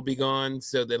Urban will be gone,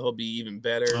 so that he'll be even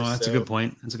better. Oh, that's a good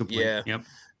point. Yeah. Yep.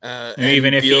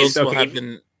 Even if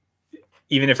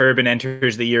even if Urban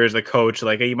enters the year as the coach,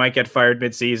 he might get fired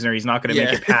mid-season, or he's not going to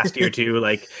make it past year 2.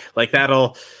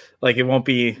 That'll it won't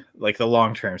be the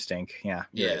long-term stink. Yeah.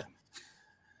 Yeah.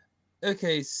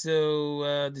 Okay,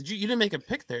 so you didn't make a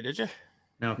pick there, did you?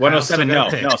 No, 107. No.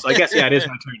 So I guess it is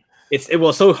my turn. It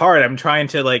was so hard. I'm trying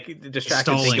to distract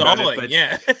and think about it, but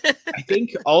yeah. I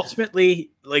think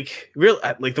ultimately,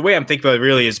 the way I'm thinking about it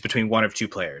really is between one of 2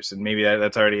 players, and maybe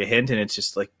that's already a hint, and it's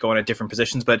just going at different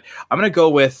positions. But I'm going to go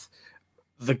with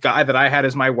the guy that I had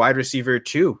as my wide receiver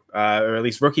 2, or at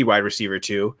least rookie wide receiver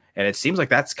 2, and it seems like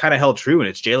that's kind of held true, and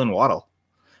it's Jalen Waddle.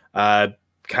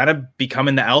 kind of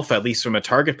becoming the alpha, at least from a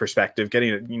target perspective,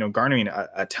 getting, garnering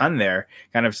a ton there,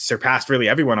 kind of surpassed really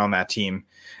everyone on that team.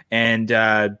 And,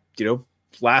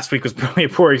 last week was probably a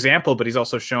poor example, but he's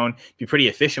also shown to be pretty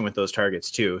efficient with those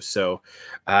targets too. So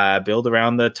build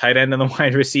around the tight end and the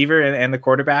wide receiver and the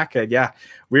quarterback.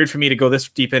 Weird for me to go this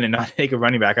deep in and not take a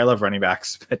running back. I love running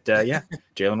backs, but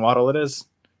Jalen Waddle it is.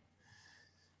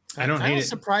 I don't hate it.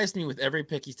 Surprised me with every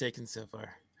pick he's taken so far.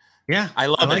 Yeah, I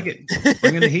like it.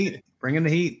 Bring in the heat. Bring in the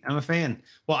heat. I'm a fan.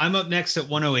 Well, I'm up next at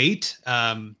 108.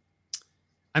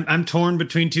 I'm torn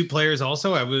between two players.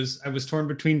 Also, I was torn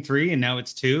between three, and now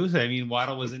it's two. I mean,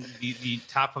 Waddle was in the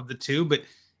top of the two, but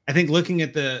I think looking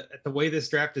at the way this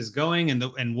draft is going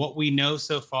and what we know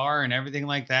so far and everything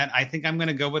like that, I think I'm going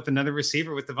to go with another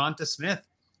receiver with Devonta Smith.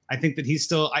 I think that he's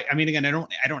still. I mean, again,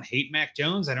 I don't hate Mac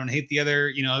Jones. I don't hate the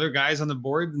other guys on the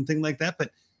board and things like that,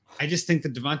 but I just think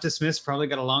that Devonta Smith's probably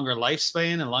got a longer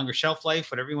lifespan and longer shelf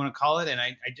life, whatever you want to call it. And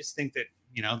I just think that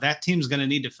that team's going to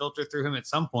need to filter through him at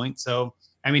some point. So.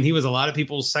 I mean, he was a lot of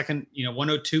people's second,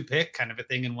 102 pick kind of a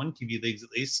thing in one QB leagues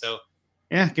at least. So,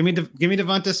 yeah, give me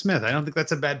Devonta Smith. I don't think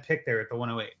that's a bad pick there at the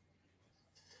 108.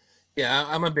 Yeah,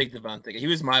 I'm a big Devonta. He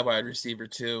was my wide receiver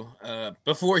too.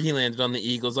 Before he landed on the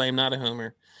Eagles, I am not a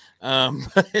homer,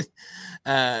 but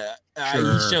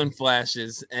he's shown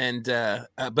flashes. And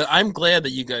but I'm glad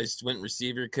that you guys went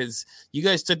receiver because you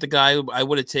guys took the guy I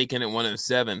would have taken at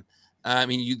 107. I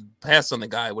mean, you passed on the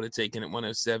guy I would have taken at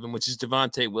 107, which is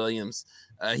Devontae Williams.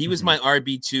 He was my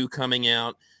RB2 coming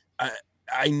out.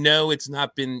 I know it's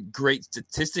not been great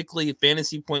statistically,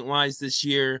 fantasy point wise this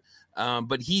year,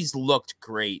 but he's looked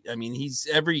great. I mean,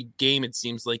 every game, it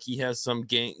seems like he has some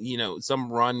game,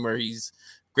 some run where he's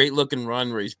great looking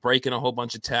run where he's breaking a whole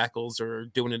bunch of tackles or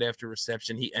doing it after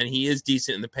reception. He is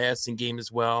decent in the passing game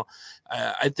as well.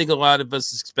 I think a lot of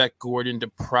us expect Gordon to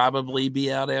probably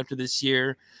be out after this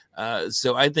year.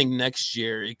 So I think next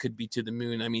year it could be to the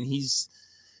moon. I mean, he's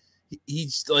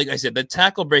like I said, the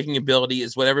tackle breaking ability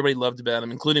is what everybody loved about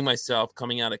him, including myself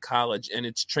coming out of college, and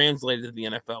it's translated to the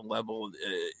NFL level.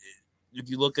 If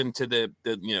you look into the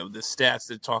stats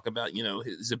that talk about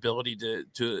his ability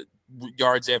to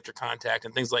yards after contact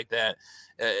and things like that,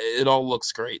 it all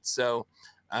looks great. So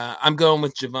I'm going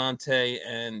with Javonte,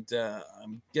 and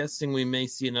I'm guessing we may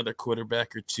see another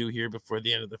quarterback or two here before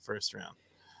the end of the first round.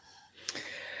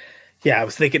 Yeah, I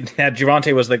was thinking that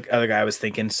Javonte was the other guy I was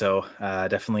thinking. So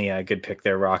definitely a good pick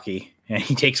there, Rocky. And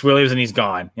he takes Williams and he's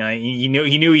gone. He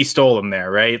knew he stole him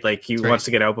there, right? Like he wants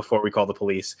to get out before we call the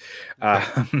police.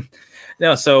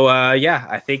 No, so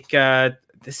I think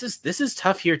this is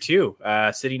tough here too.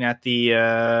 Sitting at the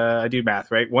I do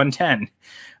math right, 110.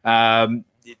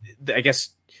 I guess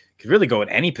could really go in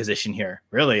any position here.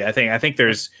 Really, I think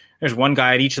there's one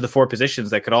guy at each of the four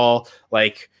positions that could all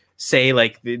say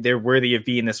they're worthy of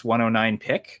being this 109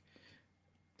 pick.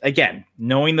 Again,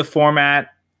 knowing the format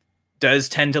does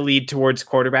tend to lead towards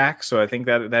quarterback, so I think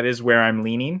that is where I'm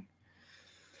leaning.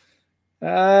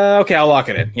 Okay, I'll lock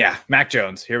it in. Yeah, Mac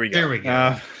Jones. Here we go. There we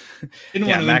go.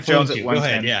 Mac Jones at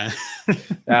 110.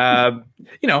 Yeah.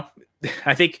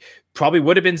 I think probably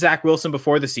would have been Zach Wilson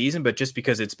before the season, but just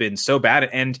because it's been so bad,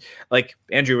 and like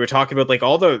Andrew, we're talking about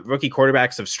all the rookie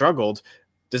quarterbacks have struggled.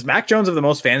 Does Mac Jones have the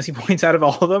most fantasy points out of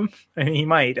all of them? I mean, he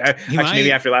might.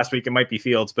 Maybe after last week, it might be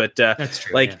Fields, but that's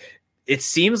true. It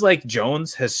seems like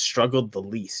Jones has struggled the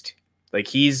least.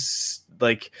 He's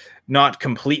not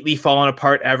completely fallen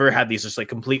apart ever. Had these just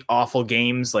complete awful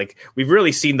games. We've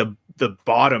really seen the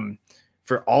bottom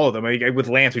for all of them. With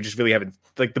Lance, we just really haven't.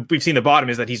 We've seen the bottom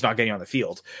is that he's not getting on the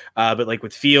field. But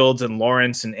with Fields and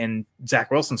Lawrence and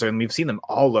Zach Wilson, certainly we've seen them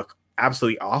all look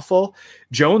absolutely awful.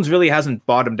 Jones really hasn't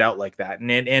bottomed out like that,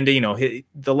 and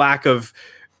the lack of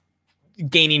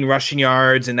gaining rushing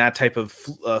yards and that type of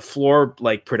floor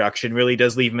production really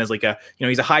does leave him as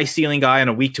he's a high ceiling guy on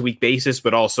a week to week basis,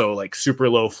 but also super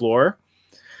low floor.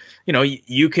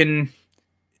 You can.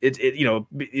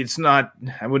 It's not.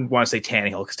 I wouldn't want to say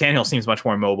Tannehill because Tannehill seems much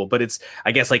more mobile, but it's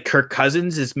I guess Kirk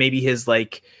Cousins is maybe his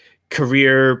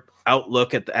career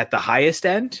outlook at the highest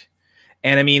end.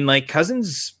 And I mean,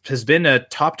 Cousins has been a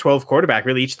top 12 quarterback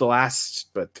really each of the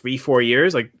last 3-4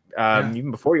 years, even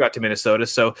before he got to Minnesota.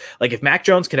 So if Mac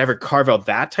Jones could ever carve out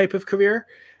that type of career,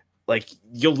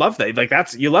 you'll love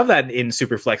that. You love that in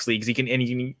super flex leagues. You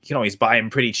can always buy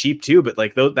him pretty cheap too. But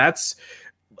that's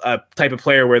a type of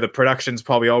player where the production's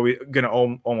probably always going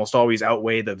to almost always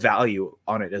outweigh the value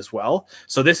on it as well.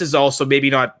 So this is also maybe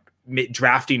not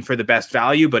drafting for the best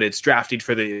value, but it's drafting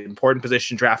for the important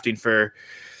position, drafting for.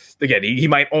 Again, he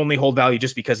might only hold value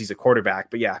just because he's a quarterback.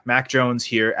 But yeah, Mac Jones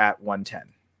here at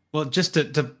 110. Well, just to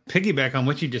piggyback on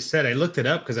what you just said, I looked it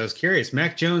up because I was curious.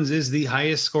 Mac Jones is the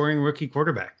highest scoring rookie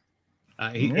quarterback.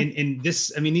 In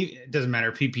this, I mean, it doesn't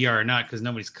matter PPR or not because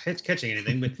nobody's catching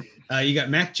anything. But you got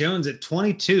Mac Jones at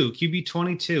 22, QB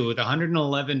 22 with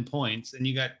 111 points, and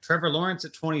you got Trevor Lawrence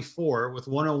at 24 with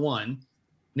 101.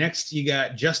 Next, you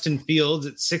got Justin Fields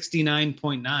at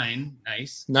 69.9.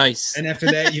 Nice. And after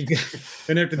that, you've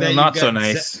got not so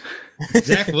nice.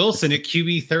 Zach Wilson at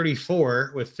QB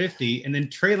 34 with 50, and then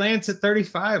Trey Lance at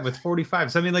 35 with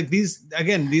 45. So I mean, like these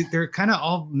they're kind of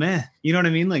all meh. You know what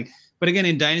I mean? Like, but again,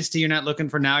 in Dynasty, you're not looking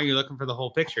for now, you're looking for the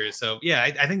whole picture. So yeah,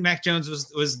 I think Mac Jones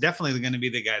was definitely going to be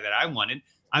the guy that I wanted.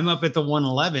 I'm up at the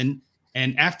 111.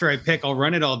 And after I pick, I'll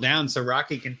run it all down so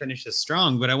Rocky can finish this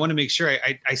strong. But I want to make sure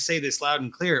I say this loud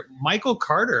and clear. Michael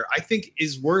Carter, I think,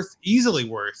 is easily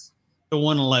worth the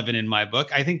 111 in my book.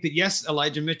 I think that, yes,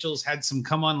 Elijah Mitchell's had some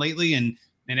come on lately, and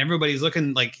everybody's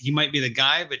looking like he might be the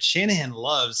guy. But Shanahan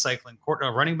loves cycling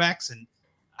running backs, and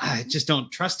I just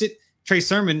don't trust it. Trey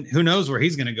Sermon, who knows where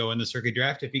he's going to go in this rookie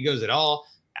draft if he goes at all.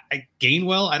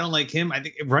 Gainwell, I don't like him. I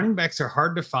think running backs are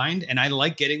hard to find, and I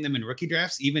like getting them in rookie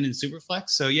drafts, even in Superflex.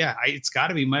 So yeah, it's got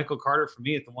to be Michael Carter for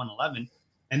me at the 111.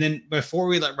 And then before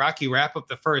we let Rocky wrap up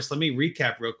the first, let me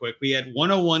recap real quick. We had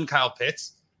 101 Kyle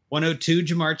Pitts, 102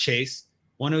 Jamar Chase,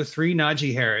 103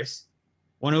 Najee Harris,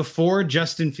 104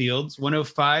 Justin Fields,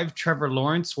 105 Trevor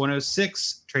Lawrence,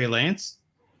 106 Trey Lance,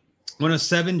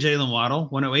 107 Jalen Waddle,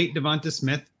 108 Devonta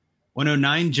Smith,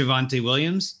 109 Javonte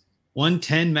Williams,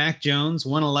 110 Mac Jones,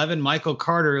 111 Michael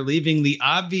Carter, leaving the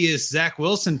obvious Zach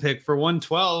Wilson pick for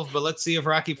 112. But let's see if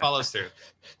Rocky follows through.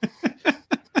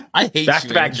 I hate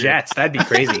back-to-back Jets. That'd be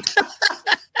crazy.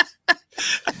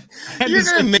 You're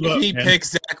gonna make me pick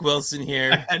Zach Wilson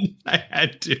here. I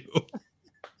had to.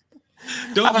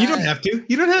 You don't have to.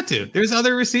 You don't have to. There's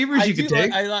other receivers you could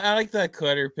take. I like that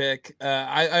Carter pick.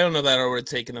 I don't know that I would have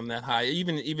taken him that high.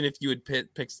 Even if you would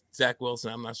pick Zach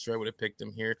Wilson, I'm not sure I would have picked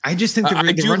him here. I just think the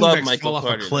running backs fall off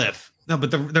a cliff. No, but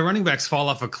the running backs fall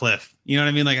off a cliff. You know what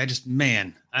I mean? Like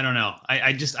I don't know.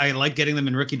 I like getting them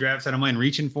in rookie drafts. I don't mind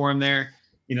reaching for them there.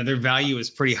 You know, their value is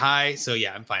pretty high. So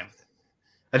yeah, I'm fine with it.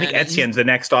 I think Etienne's the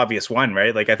next obvious one,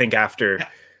 right? Like I think after. Yeah.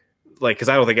 Like, because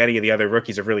I don't think any of the other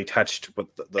rookies have really touched with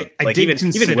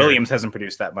even Williams hasn't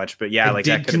produced that much. But yeah, I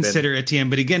did consider Etienne,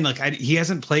 but again, he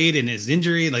hasn't played in his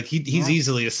injury. Like he's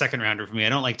easily a second rounder for me. I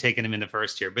don't like taking him in the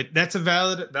first year, but that's a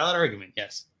valid argument.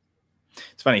 Yes,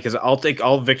 it's funny because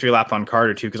I'll victory lap on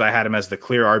Carter too because I had him as the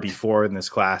clear RB4 in this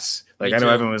class. Like I know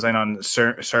everyone was in on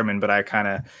Sermon, but I kind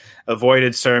of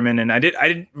avoided Sermon, and I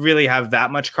didn't really have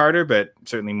that much Carter, but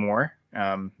certainly more.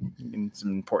 In some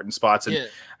important spots, and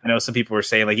I know some people were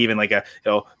saying like even like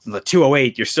the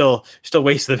 208, you're still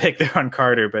wasting the pick there on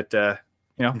Carter, but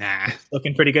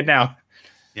looking pretty good now.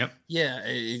 Yep. Yeah,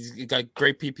 he's got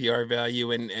great PPR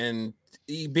value, and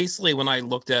he basically when I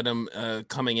looked at him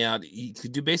coming out, he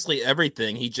could do basically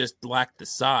everything. He just lacked the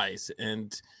size,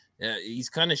 and he's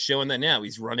kind of showing that now.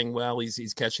 He's running well.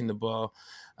 He's catching the ball.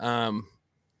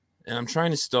 And I'm trying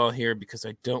to stall here because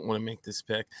I don't want to make this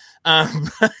pick.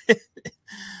 But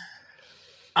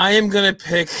I am going to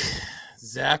pick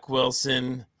Zach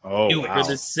Wilson for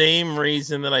the same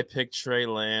reason that I picked Trey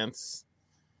Lance.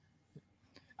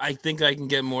 I think I can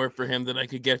get more for him than I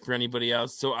could get for anybody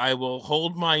else. So I will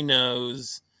hold my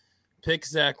nose, pick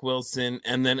Zach Wilson,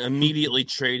 and then immediately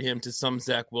trade him to some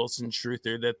Zach Wilson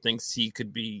truther that thinks he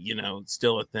could be,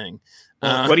 still a thing.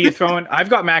 What are you throwing? I've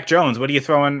got Mac Jones. What are you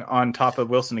throwing on top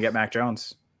of Wilson to get Mac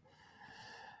Jones?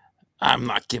 I'm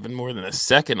not giving more than a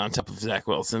second on top of Zach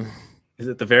Wilson. Is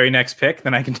it the very next pick?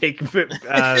 Then I can take. There you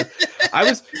go.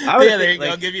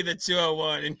 I'll give you the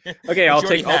 201. Okay, I'll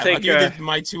take give you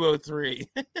my 203.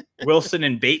 Wilson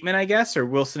and Bateman, I guess, or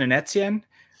Wilson and Etienne.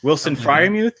 Wilson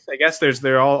Freiermuth. I guess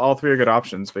they're all three are good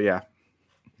options, but yeah.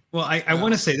 Well, I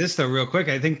want to say this though, real quick.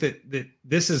 I think that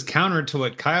this is counter to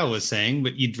what Kyle was saying,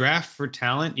 but you draft for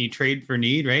talent, you trade for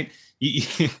need, right?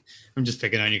 I'm just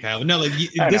picking on you, Kyle. No,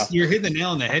 you're hitting the nail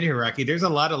on the head here, Rocky. There's a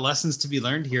lot of lessons to be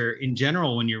learned here in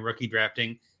general when you're rookie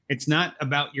drafting. It's not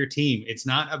about your team. It's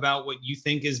not about what you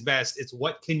think is best. It's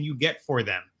what can you get for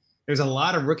them. There's a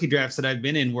lot of rookie drafts that I've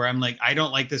been in where I'm like, I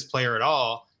don't like this player at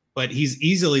all, but he's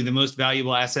easily the most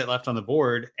valuable asset left on the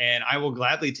board, and I will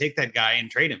gladly take that guy and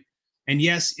trade him. And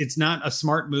yes, it's not a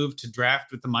smart move to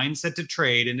draft with the mindset to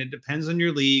trade, and it depends on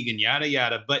your league and yada,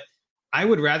 yada. But I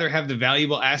would rather have the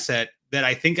valuable asset that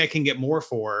I think I can get more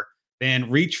for than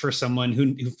reach for someone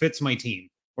who fits my team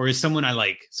or is someone I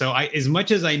like. So as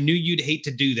much as I knew you'd hate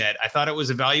to do that, I thought it was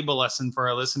a valuable lesson for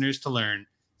our listeners to learn.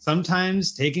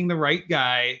 Sometimes taking the right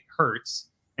guy hurts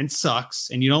and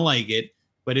sucks and you don't like it,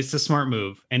 but it's the smart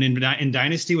move. And in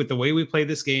Dynasty, with the way we play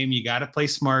this game, you got to play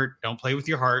smart. Don't play with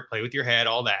your heart, play with your head,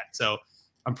 all that. So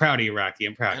I'm proud of you, Rocky.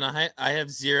 I'm proud. And I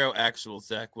have zero actual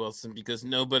Zach Wilson because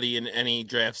nobody in any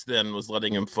drafts then was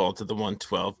letting him fall to the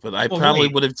 112. But I probably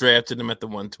would have drafted him at the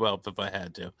 112 if I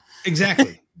had to.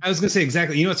 Exactly. I was going to say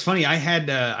exactly. You know, it's funny.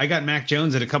 I got Mac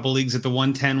Jones at a couple leagues at the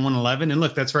 110, 111. And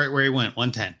look, that's right where he went,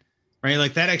 110. Right?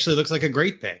 Like that actually looks like a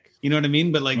great pick. You know what I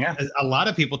mean? But like a lot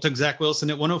of people took Zach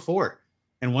Wilson at 104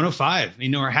 and 105. You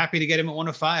know, are happy to get him at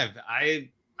 105.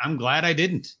 I'm glad I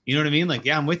didn't. You know what I mean? Like,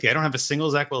 yeah, I'm with you. I don't have a single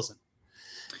Zach Wilson.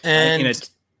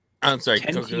 And I'm sorry.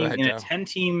 In a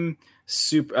 10-team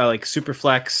super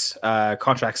flex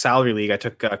contract salary league, I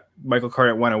took Michael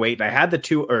Carter at 108, and I had the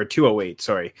 208,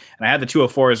 sorry, and I had the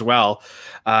 204 as well,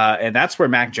 and that's where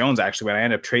Mac Jones actually went. I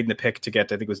ended up trading the pick to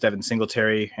get, I think it was Devin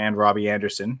Singletary and Robbie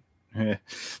Anderson,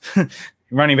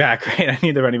 running back, right? I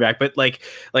need the running back, but like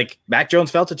Mac Jones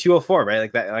fell to 204, right?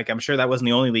 Like that, like I'm sure that wasn't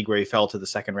the only league where he fell to the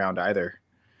second round either.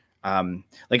 I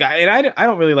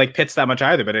don't really like Pitts that much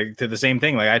either, but to the same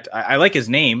thing, like I like his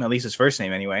name, at least his first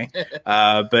name anyway.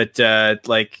 But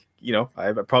like, you know,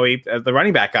 I probably the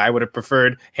running back guy would have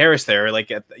preferred Harris there. Like,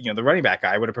 the running back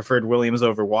guy would have preferred Williams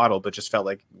over Waddle, but just felt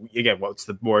like, again, what's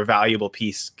the more valuable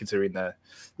piece considering the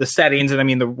settings? And I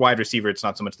mean, the wide receiver, it's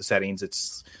not so much the settings.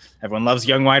 It's everyone loves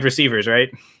young wide receivers, right?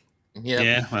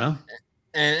 Yeah. Well.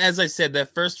 And as I said,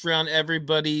 that first round,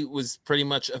 everybody was pretty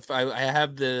much. I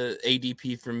have the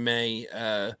ADP from May.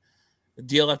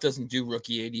 DLF doesn't do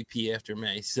rookie ADP after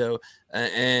May, so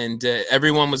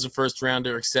everyone was a first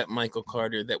rounder except Michael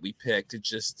Carter that we picked. It's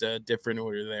just a different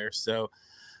order there. So,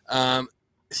 I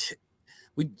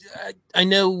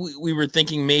know we were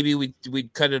thinking maybe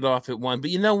we'd cut it off at 1, but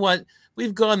you know what?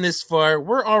 We've gone this far.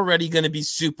 We're already going to be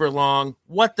super long.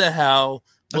 What the hell?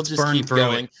 We'll just keep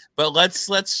going. But let's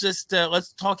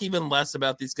talk even less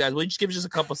about these guys. We'll just give just a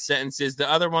couple sentences. The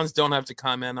other ones don't have to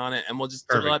comment on it, and we'll just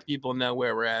let people know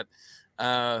where we're at.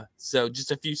 So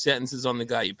just a few sentences on the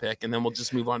guy you pick, and then we'll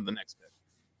just move on to the next pick.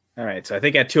 All right. So I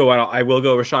think at 201, I will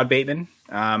go Rashad Bateman.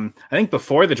 I think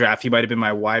before the draft, he might have been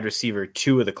my wide receiver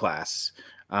 2 of the class.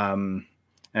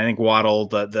 I think Waddle,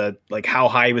 the like how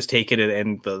high he was taken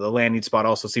and the landing spot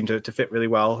also seemed to fit really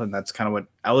well, and that's kind of what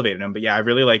elevated him. But yeah, I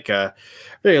really like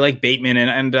Bateman,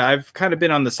 and I've kind of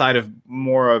been on the side of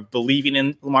more of believing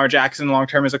in Lamar Jackson long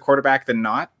term as a quarterback than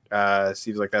not.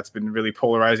 Seems like that's been a really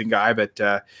polarizing guy, but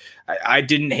I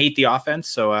didn't hate the offense.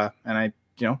 So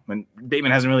when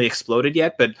Bateman hasn't really exploded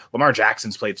yet, but Lamar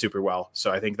Jackson's played super well,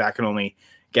 so I think that can only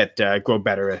grow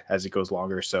better as it goes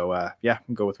longer. So I'll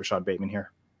go with Rashad Bateman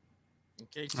here.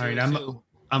 Okay, all right,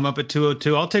 I'm up at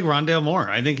 202. I'll take Rondale Moore.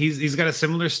 I think he's got a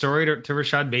similar story to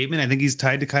Rashad Bateman. I think he's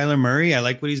tied to Kyler Murray. I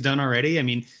like what he's done already. I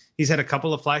mean, he's had a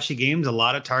couple of flashy games, a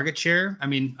lot of target share. I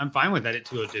mean, I'm fine with that at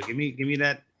 202. Give me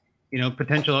that,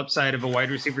 potential upside of a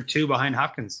wide receiver 2 behind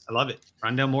Hopkins. I love it.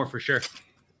 Rondale Moore for sure.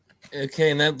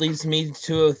 Okay, and that leaves me to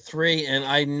 203, and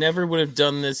I never would have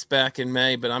done this back in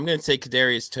May, but I'm going to take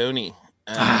Kadarius Toney.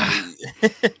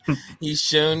 He's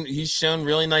shown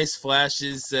really nice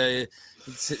flashes.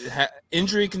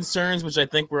 Injury concerns, which I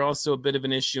think were also a bit of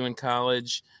an issue in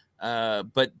college,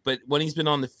 but when he's been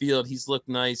on the field, he's looked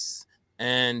nice,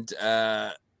 and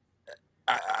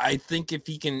I think if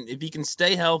he can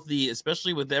stay healthy,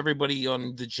 especially with everybody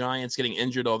on the Giants getting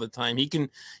injured all the time, he can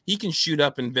shoot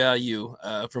up in value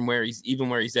from where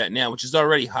he's at now, which is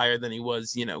already higher than he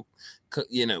was,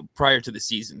 prior to the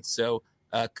season. So,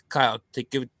 Kyle,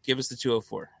 give us the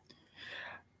 204.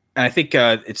 And I think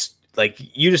it's like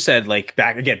you just said, like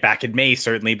back in May,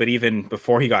 certainly, but even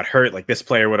before he got hurt, like this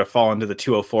player would have fallen to the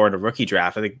 204 in a rookie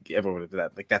draft. I think everyone would have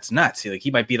that. Like, that's nuts. Like,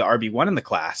 he might be the RB1 in the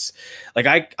class. Like,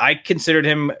 I considered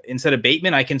him instead of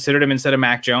Bateman. I considered him instead of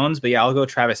Mac Jones, but yeah, I'll go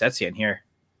Travis Etienne here.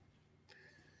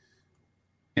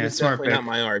 Yeah, it's definitely not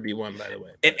my RB1, by the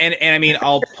way. And I mean,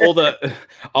 I'll pull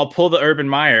the Urban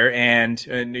Meyer and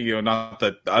not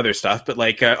the other stuff, but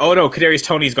like, oh no, Kadarius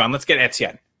Toney's gone. Let's get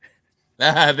Etienne.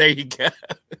 There you go.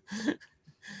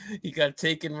 He got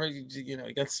taken,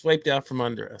 he got swiped out from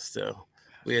under us, so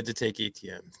we had to take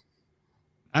Etienne.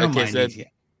 I don't mind Etienne.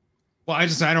 Well,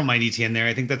 I don't mind Etienne there.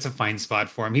 I think that's a fine spot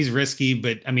for him. He's risky,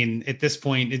 but I mean, at this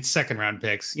point, it's second round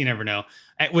picks. You never know.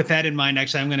 With that in mind,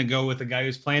 actually, I'm going to go with the guy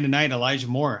who's playing tonight, Elijah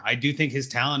Moore. I do think his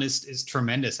talent is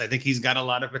tremendous. I think he's got a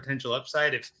lot of potential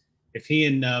upside. If he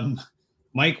and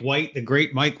Mike White, the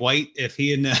great Mike White, if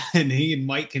he and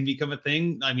Mike can become a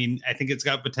thing, I mean, I think it's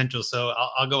got potential. So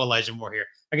I'll go Elijah Moore here.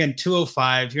 Again,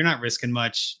 205. You're not risking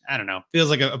much. I don't know. Feels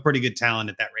like a pretty good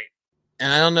talent at that rate.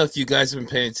 And I don't know if you guys have been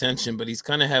paying attention, but he's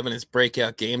kind of having his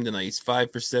breakout game tonight. He's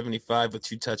 5 for 75 with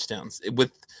 2 touchdowns,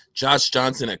 with Josh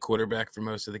Johnson at quarterback for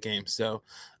most of the game. So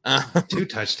 2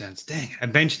 touchdowns. Dang, I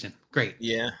benched him. Great.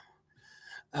 Yeah.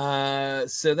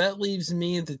 So that leaves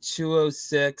me at the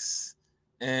 206,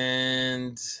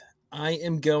 and I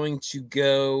am going to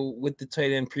go with the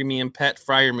tight end premium Pat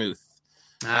Freiermuth,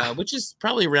 which is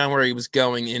probably around where he was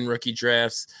going in rookie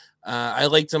drafts. I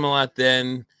liked him a lot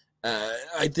then.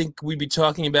 I think we'd be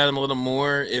talking about him a little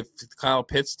more if Kyle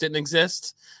Pitts didn't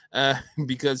exist,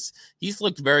 because he's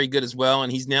looked very good as well,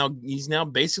 and he's now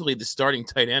basically the starting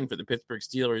tight end for the Pittsburgh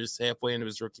Steelers halfway into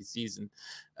his rookie season.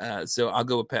 So I'll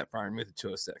go with Pat Freiermuth at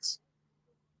 206.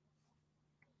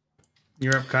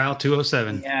 You're up, Kyle.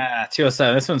 207. Yeah,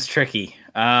 207. This one's tricky.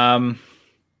 I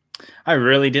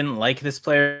really didn't like this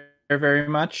player very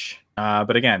much,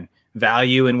 but again,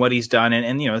 value in what he's done,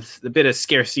 and it's a bit of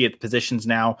scarcity at the positions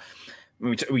now.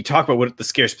 We talk about what the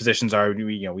scarce positions are.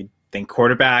 We think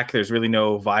quarterback. There's really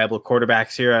no viable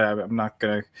quarterbacks here. I'm not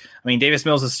gonna. I mean, Davis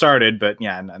Mills has started, but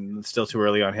yeah, and still too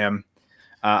early on him.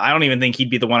 I don't even think he'd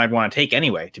be the one I'd want to take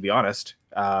anyway, to be honest.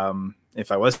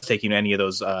 If I was taking any of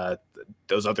those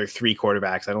other 3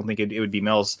 quarterbacks, I don't think it would be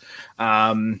Mills.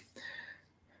 I'm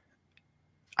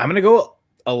gonna go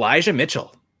Elijah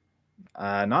Mitchell.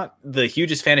 Not the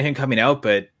hugest fan of him coming out,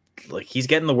 but like he's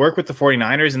getting the work with the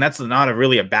 49ers, and that's not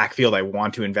really a backfield I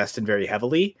want to invest in very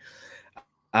heavily.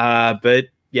 But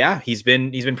yeah, he's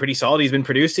been pretty solid. He's been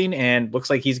producing, and looks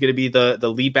like he's going to be the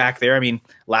lead back there. I mean,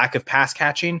 lack of pass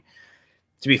catching.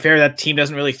 To be fair, that team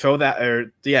doesn't really throw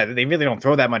that, they really don't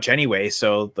throw that much anyway.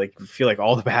 So like, I feel like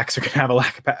all the backs are going to have a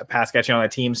lack of pass catching on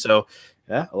that team. So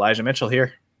yeah, Elijah Mitchell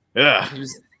here. Yeah.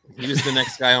 He was the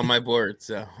next guy on my board.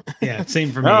 So yeah,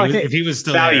 same for me. Okay. If he was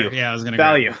still value, there, I was going to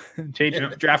value. Change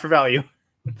draft for value.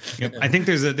 Yep. I think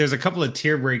there's a couple of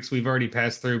tier breaks we've already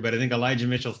passed through, but I think Elijah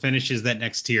Mitchell finishes that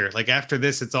next tier. Like after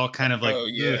this, it's all kind of like, oh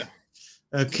yeah.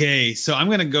 Okay, so I'm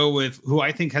going to go with who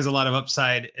I think has a lot of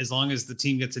upside as long as the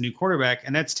team gets a new quarterback,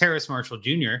 and that's Terrace Marshall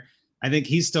Jr. I think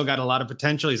he's still got a lot of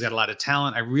potential. He's got a lot of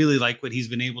talent. I really like what he's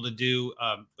been able to do,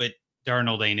 but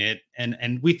Darnold ain't it.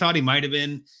 And we thought he might have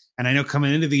been. And I know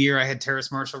coming into the year, I had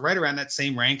Terrace Marshall right around that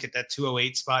same rank at that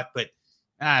 208 spot, but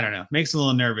I don't know. Makes me a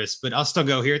little nervous, but I'll still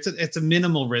go here. It's a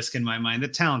minimal risk in my mind. The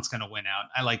talent's going to win out.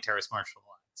 I like Terrace Marshall a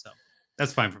lot, so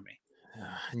that's fine for me.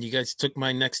 And you guys took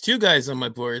my next 2 guys on my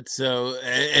board, so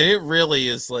and it really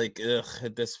is like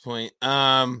at this point.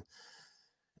 I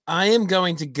am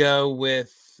going to go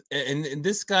with, and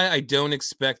this guy I don't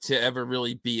expect to ever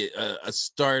really be a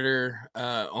starter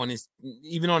on his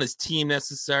team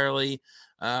necessarily.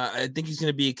 I think he's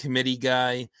going to be a committee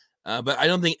guy, but I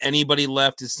don't think anybody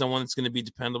left is someone that's going to be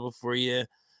dependable for you.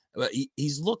 But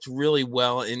he's looked really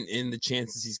well in the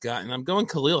chances he's gotten. I'm going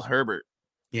Khalil Herbert.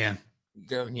 Yeah.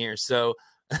 Going here. So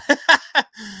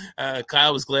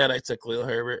Kyle was glad I took Khalil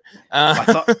Herbert.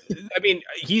 I mean,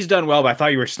 he's done well, but I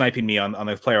thought you were sniping me on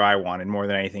the player I wanted more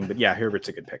than anything. But yeah, Herbert's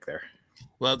a good pick there.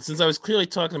 Well, since I was clearly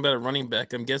talking about a running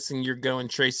back, I'm guessing you're going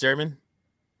Trey Sermon?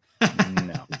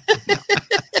 No.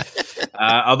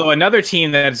 Although another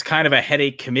team that is kind of a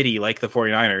headache committee like the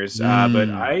 49ers, but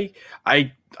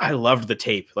I loved the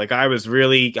tape. Like I was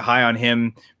really high on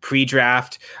him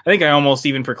pre-draft. I think I almost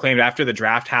even proclaimed after the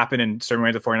draft happened and Sermon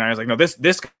went to the 49ers, like, no,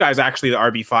 this guy's actually the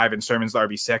RB5 and Sermon's the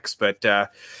RB6,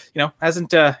 but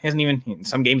hasn't even, in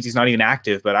some games he's not even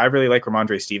active, but I really like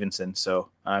Ramondre Stevenson. So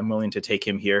I'm willing to take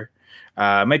him here.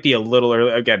 Might be a little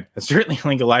early. Again, I certainly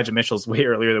think Elijah Mitchell's way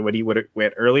earlier than what he would have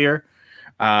went earlier.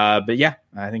 But yeah,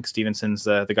 I think Stevenson's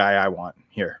the guy I want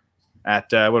here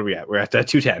at, what are we at? We're at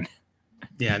 210.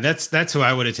 Yeah, that's who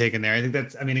I would have taken there. I think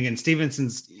again,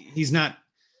 Stevenson's, he's not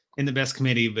in the best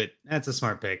committee, but that's a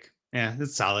smart pick. Yeah,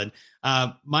 that's solid.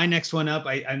 My next one up,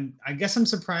 I guess I'm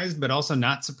surprised, but also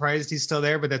not surprised he's still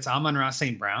there, but that's Amon-Ra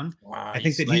St. Brown. Wow, I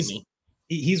think that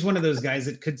he's one of those guys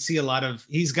that could see a lot of,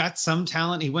 he's got some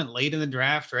talent. He went late in the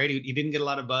draft, right? He didn't get a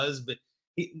lot of buzz, but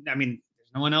there's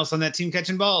no one else on that team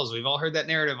catching balls. We've all heard that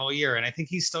narrative all year. And I think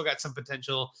he's still got some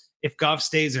potential. If Goff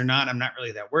stays or not, I'm not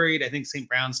really that worried. I think St.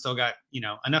 Brown's still got,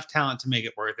 enough talent to make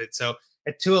it worth it. So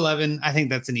at 211, I think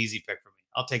that's an easy pick for me.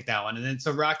 I'll take that one. And then,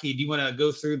 so Rocky, do you want to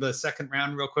go through the second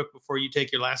round real quick before you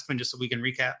take your last one, just so we can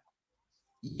recap?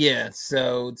 Yeah.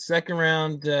 So second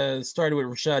round started with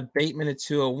Rashad Bateman at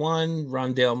 201,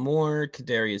 Rondale Moore,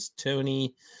 Kadarius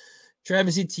Toney,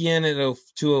 Travis Etienne at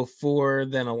 204,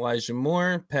 then Elijah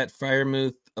Moore, Pat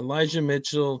Freiermuth, Elijah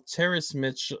Mitchell, Terrace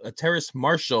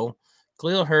Marshall,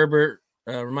 Khalil Herbert,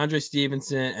 Ramondre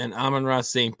Stevenson, and Amon-Ra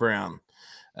St. Brown.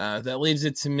 That leaves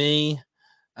it to me.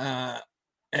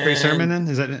 Trey Sermon, then?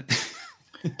 Is that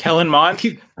it? Kellen Mond?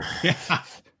 Yeah.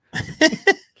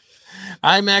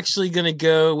 I'm actually going to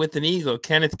go with an Eagle,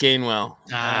 Kenneth Gainwell.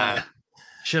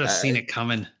 Should have seen it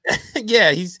coming.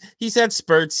 Yeah, he's had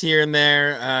spurts here and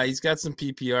there. He's got some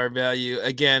PPR value.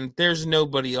 Again, there's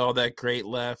nobody all that great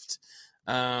left.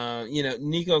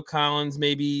 Nico Collins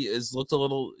maybe is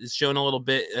shown a little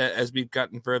bit as we've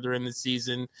gotten further in the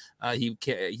season. He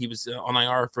was on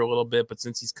IR for a little bit, but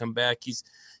since he's come back, he's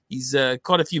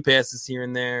caught a few passes here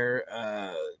and there.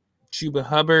 Chuba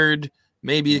Hubbard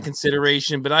may be a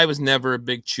consideration, but I was never a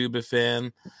big Chuba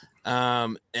fan.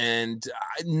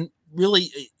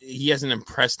 Really, he hasn't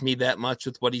impressed me that much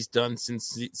with what he's done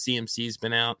since CMC's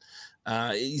been out.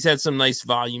 He's had some nice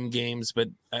volume games, but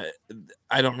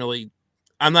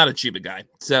I'm not a Chuba guy.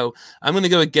 So I'm going to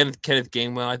go again with Kenneth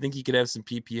Gainwell. I think he could have some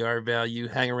PPR value,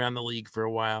 hang around the league for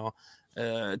a while.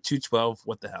 212,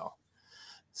 what the hell?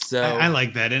 So I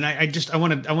like that. And I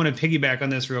want to piggyback on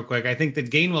this real quick. I think that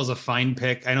Gainwell's a fine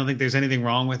pick. I don't think there's anything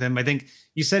wrong with him. I think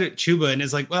you said it, Chuba, and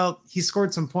it's like, well, he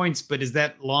scored some points, but is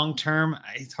that long-term?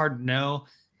 It's hard to know.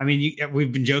 I mean,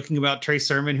 we've been joking about Trey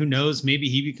Sermon. Who knows? Maybe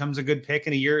he becomes a good pick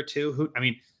in a year or two.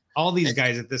 All these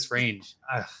guys at this range.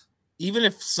 Even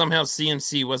if somehow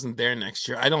CMC wasn't there next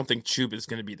year, I don't think Chuba is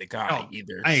going to be the guy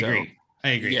either. I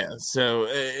agree. Yeah. So,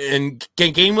 and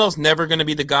Gainwell's never going to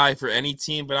be the guy for any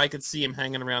team, but I could see him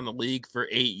hanging around the league for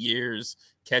 8 years,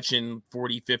 catching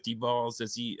 40, 50 balls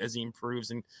as he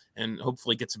improves and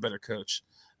hopefully gets a better coach.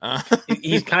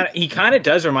 He kind of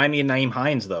does remind me of Nyheim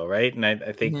Hines though, right? And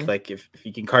I think like if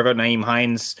you can carve out Nyheim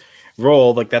Hines'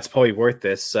 role, like that's probably worth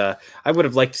this. I would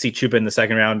have liked to see Chuba in the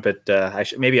second round, but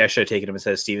maybe I should have taken him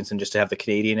instead of Stevenson just to have the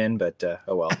Canadian in. But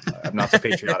oh well, I'm not so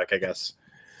patriotic, I guess.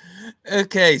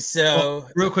 Okay, so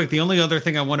real quick, the only other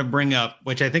thing I want to bring up,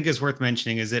 which I think is worth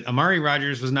mentioning, is that Amari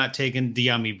Rogers was not taken,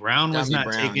 De'Ami Brown was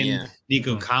not taken,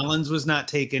 Nico Collins was not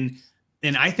taken,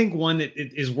 and I think one that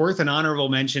is worth an honorable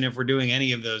mention if we're doing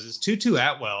any of those is Tutu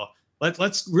Atwell.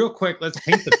 Let's real quick, let's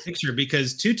paint the picture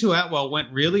because Tutu Atwell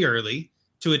went really early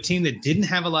to a team that didn't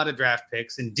have a lot of draft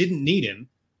picks and didn't need him,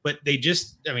 but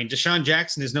Deshaun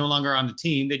Jackson is no longer on the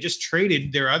team. They just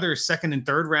traded their other second and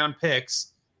third round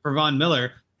picks for Von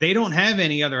Miller. They don't have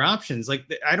any other options.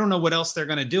 I don't know what else they're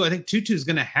going to do. I think Tutu's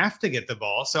going to have to get the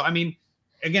ball. So,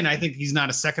 again, I think he's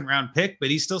not a second round pick, but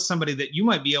he's still somebody that you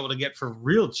might be able to get for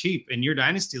real cheap in your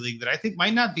dynasty league that I think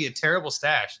might not be a terrible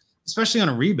stash, especially on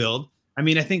a rebuild. I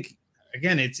think,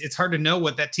 again, it's hard to know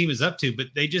what that team is up to, but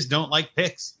they just don't like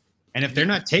picks. And if they're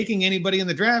not taking anybody in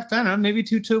the draft, I don't know, maybe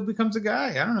Tutu becomes a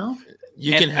guy. I don't know.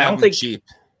 You can have him cheap.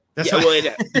 That's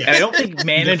and I don't think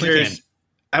managers...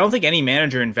 I don't think any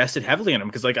manager invested heavily in him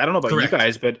because, I don't know about you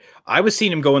guys, but I was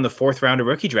seeing him go in the fourth round of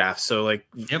rookie drafts. So,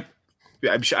 yep,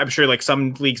 I'm sure,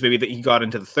 some leagues maybe that he got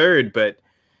into the third, but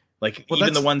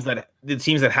even the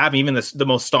teams that have even the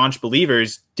most staunch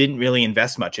believers didn't really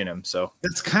invest much in him. So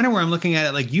that's kind of where I'm looking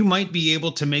at it. You might be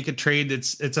able to make a trade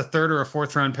it's a third or a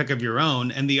fourth round pick of your own,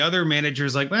 and the other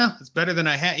manager's well, it's better than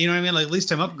I had. You know what I mean? At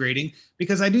least I'm upgrading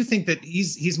because I do think that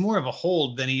he's more of a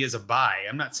hold than he is a buy.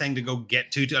 I'm not saying to go get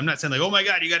Tutu. I'm not saying oh my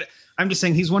God, you got it. I'm just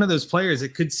saying he's one of those players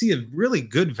that could see a really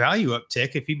good value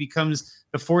uptick if he becomes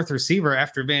the fourth receiver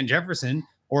after Van Jefferson.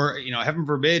 Or, heaven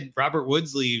forbid, Robert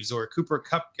Woods leaves or Cooper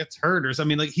Kupp gets hurt or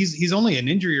something. He's only an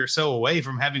injury or so away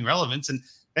from having relevance. And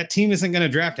that team isn't going to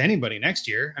draft anybody next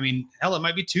year. Hell, it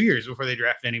might be 2 years before they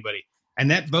draft anybody. And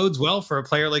that bodes well for a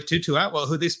player like Tutu Atwell,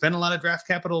 who they spend a lot of draft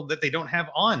capital that they don't have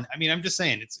on. I'm just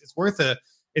saying it's worth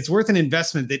an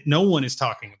investment that no one is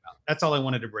talking about. That's all I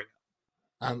wanted to bring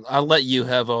up. I'll let you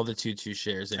have all the Tutu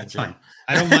shares, Andrew. That's fine.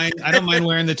 I don't mind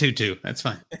wearing the tutu. That's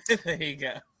fine. There you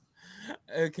go.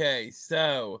 Okay,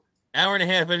 so hour and a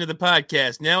half into the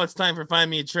podcast. Now it's time for Find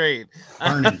Me a Trade.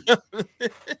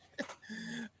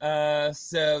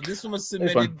 So this one was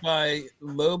submitted by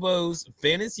Lobos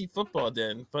Fantasy Football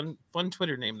Den. Fun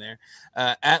Twitter name there.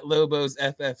 At Lobos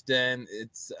FF Den.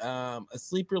 It's a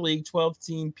sleeper league,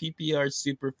 12-team PPR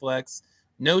Superflex.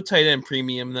 No tight end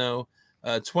premium though.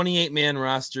 28-man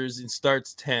rosters and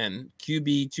starts 10.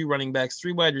 QB, 2 running backs,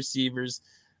 3 wide receivers.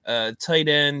 Tight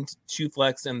end, 2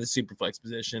 flex, and the super flex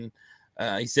position.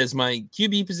 He says my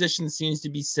QB position seems to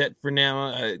be set for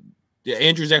now.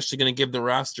 Andrew's actually going to give the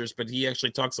rosters, but he actually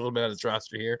talks a little bit about his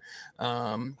roster here.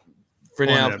 For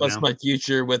now, plus my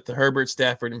future with the Herbert,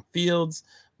 Stafford, and Fields.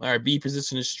 My RB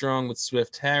position is strong with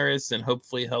Swift, Harris, and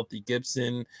hopefully a healthy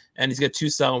Gibson. And he's got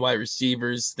 2 solid wide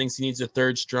receivers. Thinks he needs a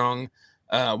third strong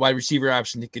wide receiver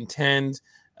option to contend.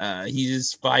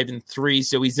 He's 5-3,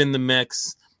 so he's in the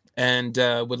mix. And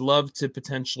would love to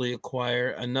potentially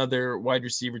acquire another wide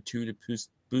receiver 2 to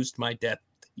boost my depth,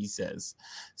 he says.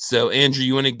 So, Andrew,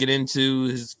 you want to get into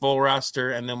his full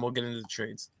roster, and then we'll get into the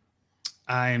trades?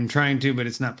 I'm trying to, but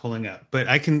it's not pulling up. But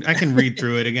I can read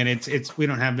through it again. It's we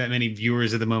don't have that many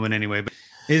viewers at the moment anyway. But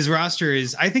his roster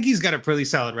is, I think he's got a pretty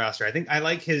solid roster. I think I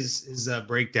like his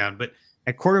breakdown. But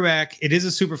at quarterback, it is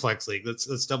a super flex league.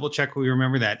 Let's double check. We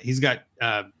remember that he's got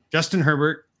Justin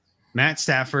Herbert, Matt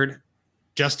Stafford,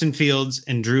 Justin Fields,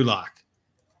 and Drew Lock.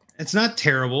 It's not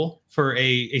terrible for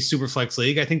a super flex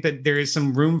league. I think that there is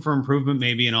some room for improvement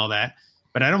maybe and all that,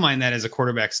 but I don't mind that as a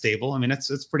quarterback stable. I mean,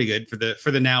 that's pretty good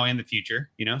for the now and the future,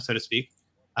 so to speak.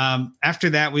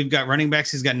 After that, we've got running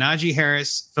backs. He's got Najee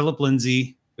Harris, Phillip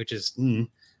Lindsay, which is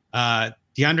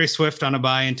DeAndre Swift on a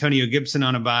bye, Antonio Gibson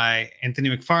on a bye,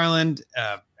 Anthony McFarland,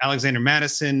 Alexander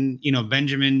Madison,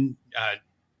 Benjamin,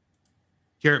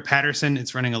 Garrett Patterson.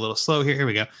 It's running a little slow here. Here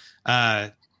we go.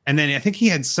 And then I think he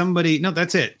had somebody. No,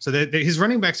 that's it. So his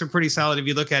running backs are pretty solid if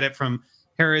you look at it from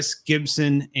Harris,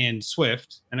 Gibson, and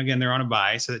Swift. And again, they're on a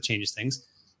bye, so that changes things.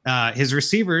 His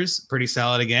receivers, pretty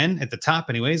solid again at the top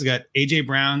anyway. He's got A.J.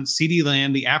 Brown, CeeDee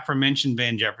Lamb, the aforementioned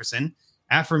Van Jefferson,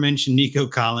 aforementioned Nico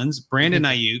Collins, Brandon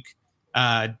Ayuk,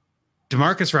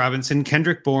 Demarcus Robinson,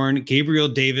 Kendrick Bourne, Gabriel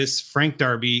Davis, Frank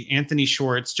Darby, Anthony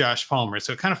Schwartz, Josh Palmer.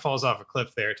 So it kind of falls off a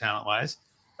cliff there talent-wise.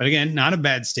 But again, not a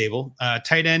bad stable.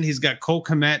 Tight end, he's got Cole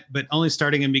Kmet, but only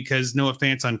starting him because Noah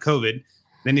Fant's on COVID.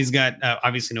 Then he's got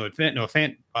obviously Noah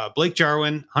Fant, Blake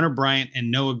Jarwin, Hunter Bryant, and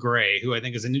Noah Gray, who I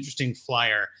think is an interesting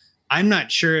flyer. I'm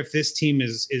not sure if this team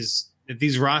is if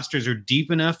these rosters are deep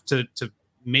enough to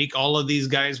make all of these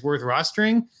guys worth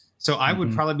rostering. So I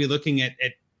would probably be looking at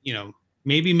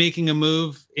maybe making a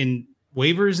move in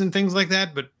waivers and things like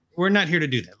that. But we're not here to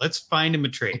do that. Let's find him a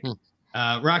trade.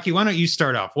 Rocky, why don't you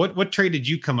start off? What trade did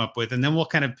you come up with? And then we'll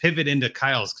kind of pivot into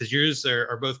Kyle's because yours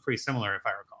are both pretty similar, if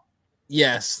I recall.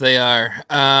 Yes, they are.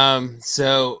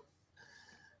 So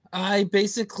I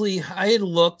had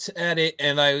looked at it,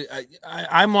 and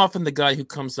I'm often the guy who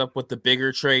comes up with the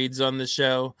bigger trades on the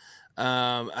show.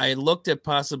 I looked at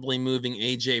possibly moving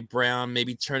A.J. Brown,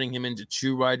 maybe turning him into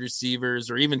 2 wide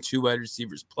receivers or even 2 wide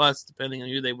receivers plus, depending on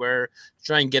who they were,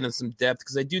 try and get him some depth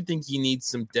because I do think he needs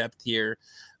some depth here.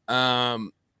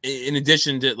 In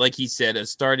addition to, like he said, a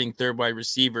starting 3rd wide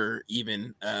receiver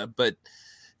even, but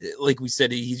like we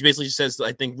said, he basically says,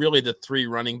 I think really the 3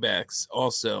 running backs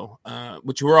also,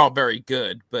 which were all very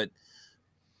good, but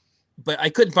I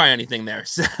couldn't find anything there.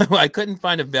 So I couldn't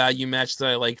find a value match that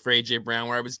I liked for A.J. Brown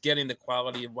where I was getting the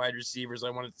quality of wide receivers I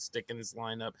wanted to stick in his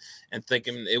lineup and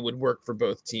thinking it would work for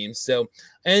both teams. So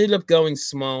I ended up going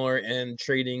smaller and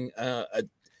trading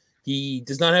he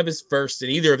does not have his first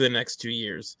in either of the next 2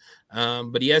 years,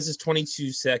 but he has his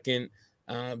 22 second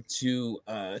to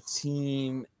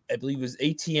team, I believe it was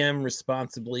ATM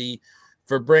responsibly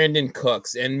for Brandon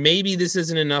Cooks. And maybe this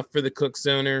isn't enough for the Cooks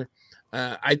owner.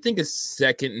 I think a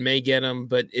second may get him,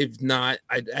 but if not,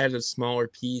 I'd add a smaller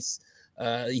piece.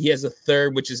 He has a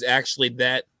 3rd, which is actually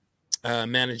that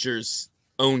manager's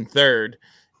own 3rd.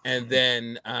 And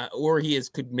then, or he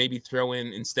could maybe throw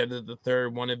in, instead of the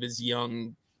 3rd, one of his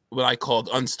young, what I called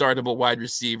unstartable wide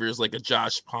receivers, like a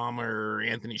Josh Palmer or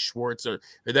Anthony Schwartz or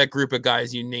that group of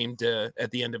guys you named at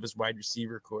the end of his wide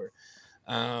receiver core.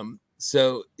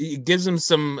 So it gives him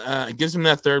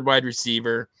that 3rd wide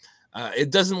receiver.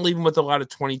 It doesn't leave him with a lot of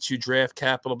 22 draft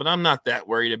capital, but I'm not that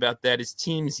worried about that. His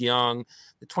team's young.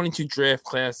 The 22 draft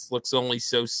class looks only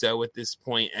so-so at this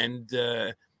point. And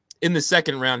in the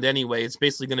 2nd round anyway, it's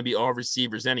basically going to be all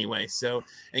receivers anyway. So,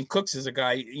 and Cooks is a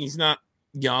guy, he's not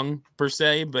young per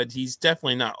se, but he's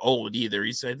definitely not old either.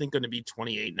 He's, I think, going to be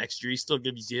 28 next year. He still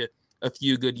gives you a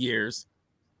few good years.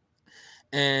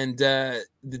 And the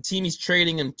team he's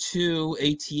trading him to,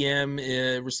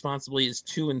 ATM, responsibly, is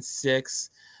 2-6.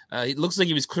 It looks like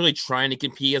he was clearly trying to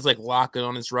compete. He has like Lockett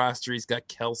on his roster. He's got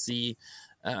Kelsey.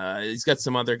 He's got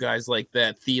some other guys like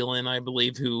that. Thielen, I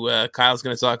believe, who Kyle's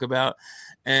going to talk about.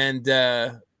 And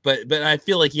but I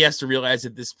feel like he has to realize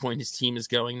at this point his team is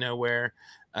going nowhere.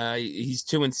 He's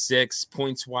 2-6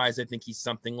 points wise. I think he's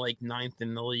something like 9th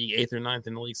in the league, 8th or 9th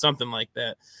in the league, something like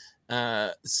that.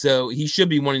 So he should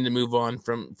be wanting to move on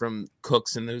from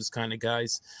Cooks and those kind of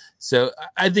guys. So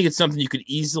I think it's something you could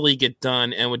easily get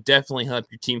done and would definitely help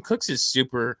your team. Cooks is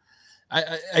super.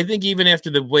 I think even after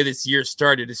the way this year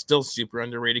started, is still super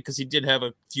underrated because he did have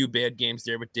a few bad games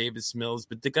there with Davis Mills,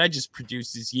 but the guy just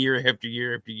produces year after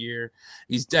year after year.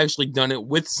 He's actually done it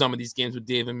with some of these games with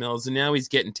David Mills, and now he's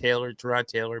getting Tyrod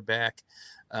Taylor back.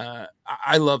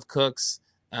 I love Cooks.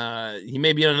 He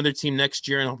may be on another team next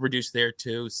year and he'll produce there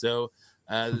too. So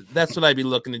that's what I'd be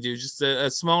looking to do. Just a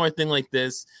smaller thing like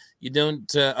this. You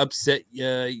don't upset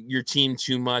your team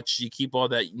too much. You keep all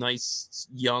that nice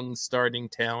young starting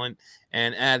talent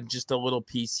and add just a little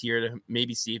piece here to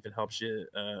maybe see if it helps you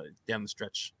down the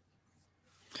stretch.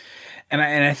 And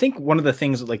I think one of the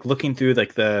things, like looking through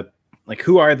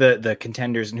who are the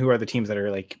contenders and who are the teams that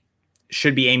are like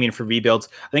should be aiming for rebuilds.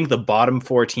 I think the bottom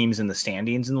 4 teams in the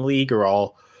standings in the league are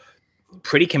all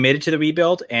pretty committed to the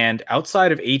rebuild. And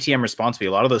outside of ATM Responsibly,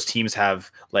 a lot of those teams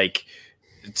have like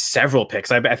several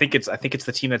picks. I think it's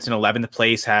the team that's in 11th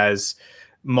place has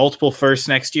multiple firsts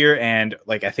next year, and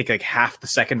like I think like half the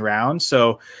second round.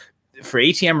 So for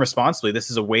ATM Responsibly,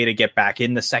 this is a way to get back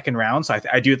in the second round. So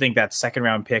I do think that second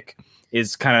round pick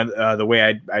is kind of the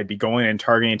way I'd be going and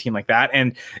targeting a team like that.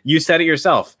 And you said it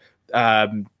yourself.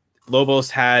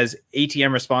 Lobos has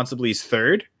ATM Responsibly's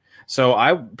third. So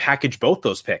I package both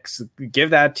those picks, give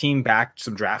that team back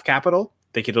some draft capital.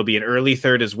 I think it'll be an early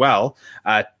third as well.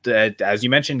 As you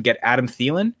mentioned, get Adam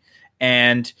Thielen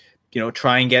and,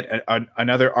 try and get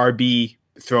another RB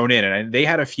thrown in. And they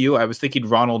had a few. I was thinking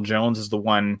Ronald Jones is the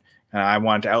one I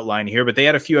wanted to outline here, but they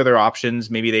had a few other options.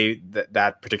 Maybe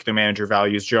that particular manager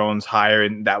values Jones higher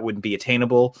and that wouldn't be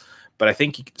attainable. But I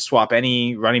think you could swap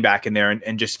any running back in there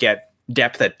and just get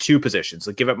depth at 2 positions.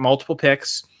 Like give up multiple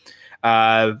picks.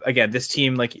 Again, this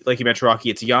team, like you mentioned, Rocky,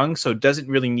 it's young, so it doesn't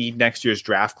really need next year's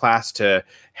draft class to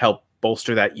help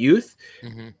bolster that youth.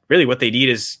 Mm-hmm. Really, what they need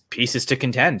is pieces to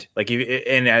contend. Like,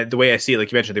 the way I see it,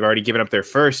 like you mentioned, they've already given up their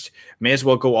first. May as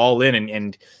well go all in,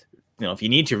 and if you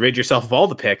need to, rid yourself of all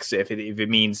the picks if it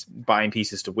means buying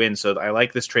pieces to win. So I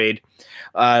like this trade.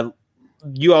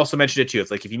 You also mentioned it too.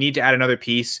 If you need to add another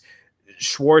piece,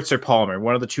 Schwartz or Palmer,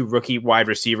 one of the 2 rookie wide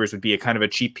receivers would be a kind of a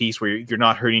cheap piece where you're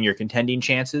not hurting your contending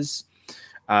chances.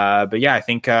 But yeah, I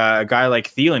think a guy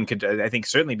like Thielen could, I think,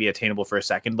 certainly be attainable for a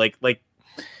second. Like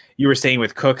you were saying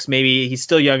with Cooks, maybe he's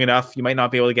still young enough. You might not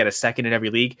be able to get a second in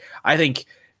every league. I think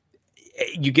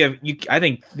I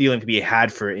think Thielen could be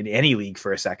had for in any league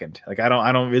for a second. Like I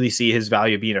don't really see his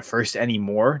value being a first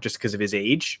anymore just because of his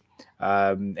age.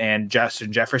 And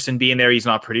Justin Jefferson being there, he's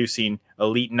not producing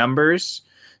elite numbers.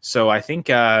 So I think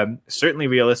certainly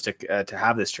realistic to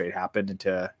have this trade happen and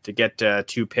to get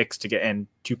 2 picks and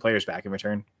 2 players back in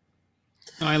return.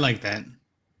 Oh, I like that.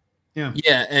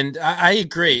 Yeah, and I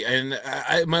agree. And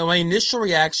my initial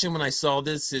reaction when I saw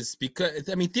this is because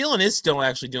Thielen is still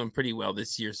actually doing pretty well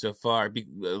this year so far.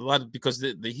 A lot because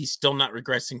he's still not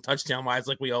regressing touchdown wise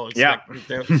like we all expect him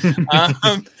to,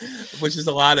 which is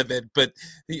a lot of it. But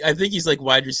I think he's like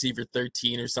wide receiver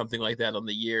 13 or something like that on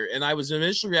the year. And my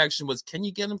initial reaction was, can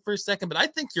you get him for a second? But I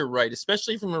think you're right,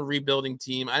 especially from a rebuilding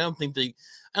team. I don't think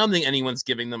anyone's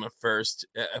giving them a first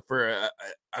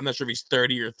I'm not sure if he's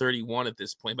 30 or 31 at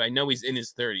this point, but I know he's in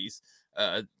his 30s,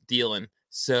 Thielen.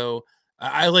 So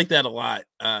I like that a lot.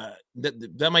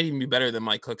 That might even be better than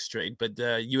my Cooks trade, but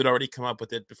you had already come up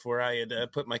with it before I had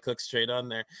put my Cooks trade on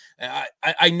there.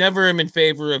 I never am in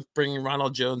favor of bringing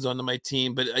Ronald Jones onto my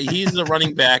team, but he's a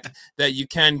running back that you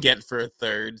can get for a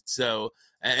third. So.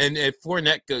 And if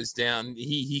Fournette goes down,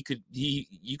 you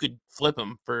could flip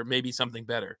him for maybe something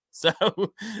better. So,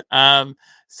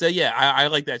 yeah, I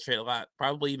like that trade a lot.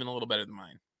 Probably even a little better than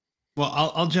mine. Well,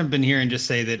 I'll jump in here and just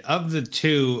say that of the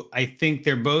 2, I think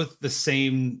they're both the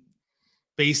same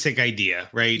basic idea,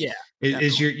 right? Yeah,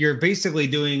 is you're basically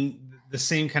doing the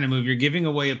same kind of move. You're giving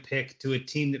away a pick to a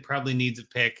team that probably needs a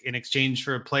pick in exchange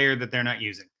for a player that they're not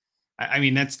using. I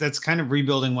mean, that's kind of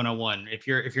rebuilding 101. If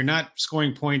you're not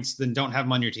scoring points, then don't have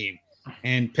them on your team.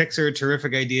 And picks are a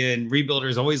terrific idea, and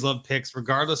rebuilders always love picks,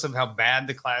 regardless of how bad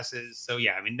the class is. So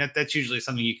yeah, I mean that's usually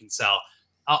something you can sell.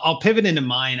 I'll pivot into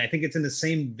mine. I think it's in the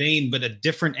same vein, but a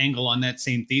different angle on that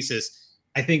same thesis.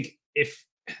 I think if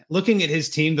looking at his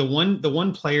team, the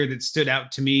one player that stood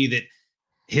out to me that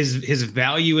his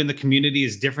value in the community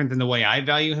is different than the way I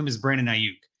value him is Brandon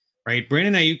Ayuk. Right.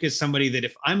 Brandon Ayuk is somebody that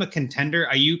if I'm a contender,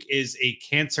 Ayuk is a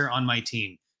cancer on my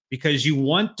team because you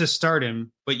want to start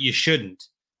him, but you shouldn't.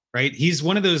 Right. He's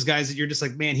one of those guys that you're just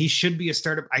like, man, he should be a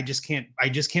starter. I just can't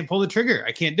pull the trigger.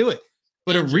 I can't do it.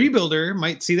 But a rebuilder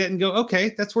might see that and go,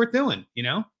 OK, that's worth doing,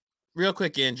 Real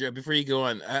quick, Andrew, before you go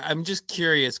on, I'm just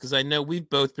curious because I know we've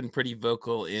both been pretty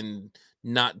vocal in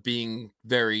not being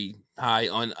very high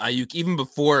on Ayuk, even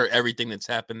before everything that's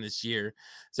happened this year.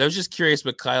 So I was just curious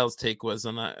what Kyle's take was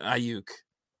on Ayuk.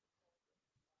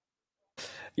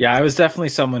 Yeah, I was definitely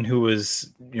someone who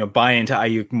was, buying into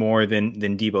Ayuk more than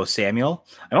Deebo Samuel.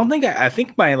 I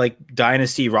think my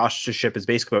dynasty rostership is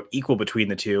basically about equal between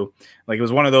the 2. Like it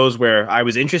was one of those where I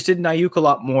was interested in Ayuk a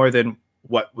lot more than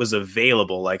what was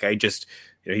available. Like I just,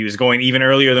 he was going even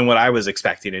earlier than what I was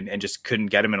expecting and just couldn't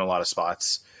get him in a lot of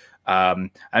spots. I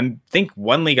think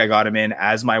one league I got him in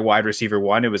as my wide receiver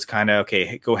 1. It was kind of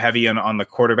okay, go heavy on the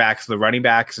quarterbacks, the running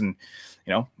backs, and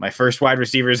my first wide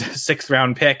receiver is a 6th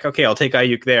round pick. Okay, I'll take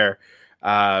Ayuk there.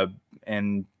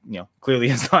 and clearly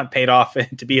has not paid off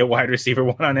to be a wide receiver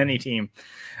one on any team.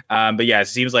 But yeah, it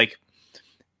seems like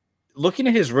looking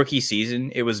at his rookie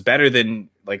season, it was better than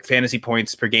like fantasy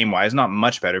points per game wise, not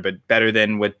much better, but better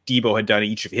than what Debo had done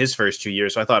each of his first 2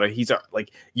 years. So I thought he's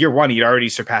like year one, he'd already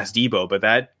surpassed Debo, but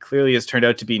that clearly has turned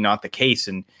out to be not the case.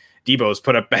 And Debo's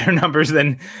put up better numbers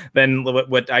than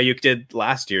what Ayuk did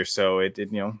last year. So it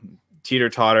did, teeter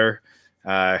totter,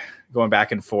 going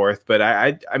back and forth. But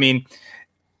I mean,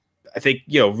 I think,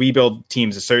 rebuild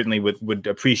teams certainly would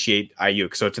appreciate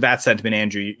Ayuk. So to that sentiment,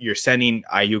 Andrew, you're sending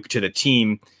Ayuk to the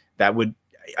team that would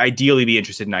ideally be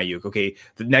interested in Ayuk. Okay,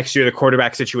 the next year the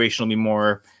quarterback situation will be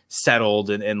more settled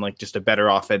and like just a better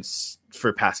offense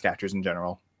for pass catchers in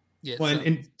general. Yeah, well,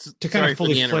 and to kind of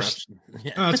fully flesh,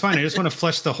 oh, it's fine. I just want to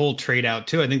flesh the whole trade out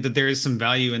too. I think that there is some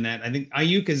value in that. I think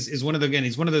Ayuk is one of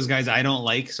he's one of those guys I don't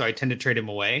like, so I tend to trade him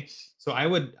away. So I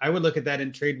would look at that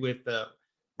and trade with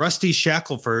Rusty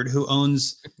Shackelford, who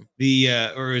owns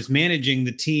or is managing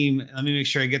the team. Let me make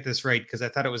sure I get this right because I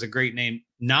thought it was a great name.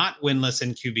 Not winless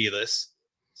and QB-less.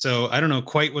 So I don't know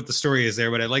quite what the story is there,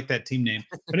 but I like that team name.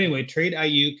 But anyway, trade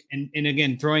Ayuk and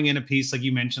again, throwing in a piece like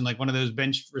you mentioned, like one of those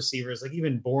bench receivers, like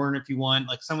even Bourne if you want,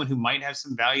 like someone who might have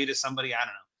some value to somebody. I don't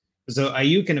know. So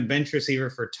Ayuk and a bench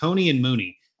receiver for Toney and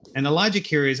Mooney. And the logic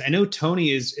here is I know Toney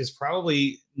is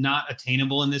probably not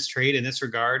attainable in this trade in this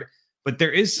regard, but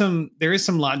there is some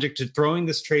logic to throwing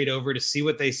this trade over to see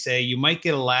what they say. You might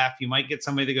get a laugh. You might get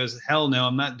somebody that goes, hell no,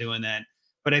 I'm not doing that.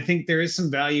 But I think there is some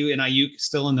value in Ayuk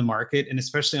still in the market, and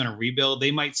especially on a rebuild.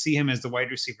 They might see him as the wide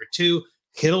receiver too.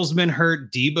 Kittle's been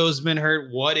hurt. Debo's been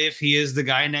hurt. What if he is the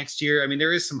guy next year? I mean,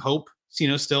 there is some hope,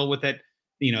 still with that,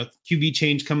 QB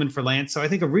change coming for Lance. So I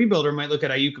think a rebuilder might look at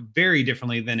Ayuk very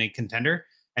differently than a contender.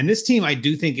 And this team, I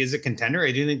do think, is a contender.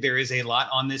 I do think there is a lot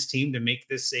on this team to make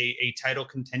this a title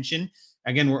contention.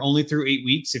 Again, we're only through 8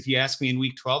 weeks. If you ask me in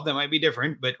week 12, that might be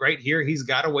different. But right here, he's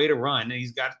got a way to run. And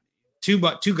he's got two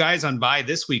guys on bye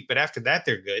this week. But after that,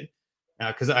 they're good.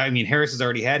 Because, Harris has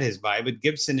already had his bye. But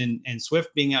Gibson and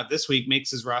Swift being out this week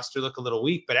makes his roster look a little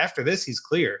weak. But after this, he's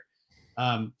clear.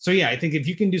 So, yeah, I think if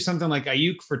you can do something like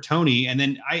Ayuk for Toney, and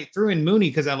then I threw in Mooney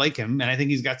because I like him, and I think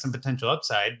he's got some potential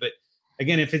upside. But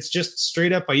again, if it's just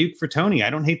straight up Ayuk for Toney, I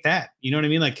don't hate that. You know what I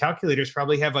mean? Like calculators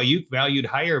probably have Ayuk valued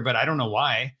higher, but I don't know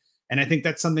why. And I think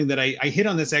that's something that I hit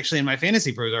on this actually in my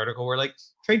Fantasy Pros article where like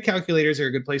trade calculators are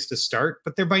a good place to start,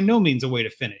 but they're by no means a way to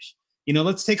finish.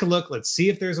 Let's take a look. Let's see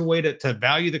if there's a way to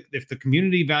value if the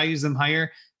community values them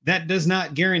higher. That does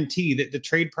not guarantee that the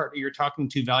trade partner you're talking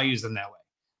to values them that way.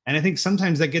 And I think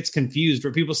sometimes that gets confused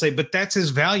where people say, but that's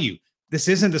his value. This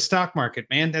isn't the stock market,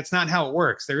 man. That's not how it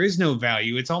works. There is no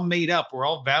value. It's all made up. We're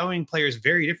all valuing players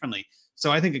very differently.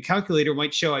 So I think a calculator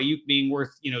might show Ayuk being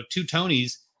worth, 2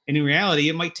 Toneys. And in reality,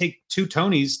 it might take 2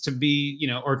 Toneys to be,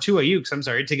 or 2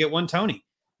 Ayuks, to get 1 Toney.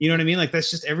 You know what I mean? Like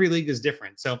that's just every league is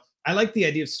different. So I like the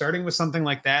idea of starting with something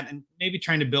like that and maybe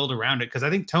trying to build around it because I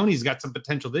think Toney's got some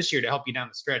potential this year to help you down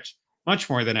the stretch much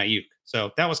more than Ayuk.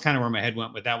 So that was kind of where my head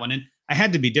went with that one. And I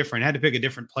had to be different. I had to pick a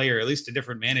different player, at least a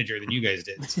different manager than you guys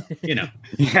did. So,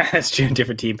 Yeah, that's true.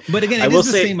 Different team. But again, it is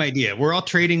the same idea. We're all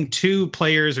trading 2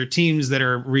 players or teams that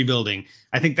are rebuilding.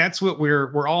 I think that's what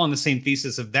we're all on the same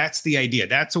thesis of. That's the idea.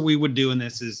 That's what we would do in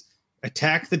this is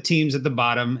attack the teams at the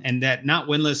bottom. And that not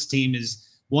winless team is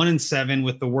 1-7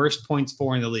 with the worst points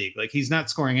for in the league. Like he's not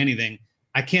scoring anything.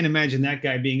 I can't imagine that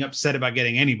guy being upset about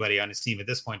getting anybody on his team at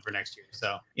this point for next year.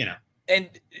 So, And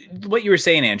what you were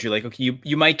saying, Andrew, like, okay,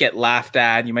 you might get laughed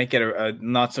at, you might get a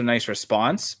not so nice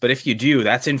response, but if you do,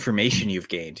 that's information you've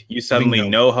gained. You suddenly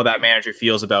know how that manager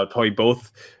feels about probably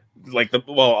both, like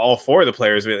all 4 of the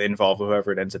players involved,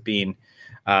 whoever it ends up being.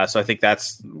 So I think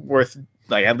that's worth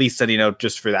like at least sending out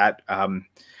just for that.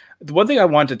 The one thing I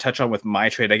wanted to touch on with my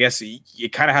trade, I guess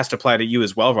it kind of has to apply to you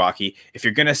as well, Rocky. If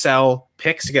you're going to sell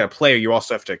picks to get a player, you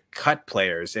also have to cut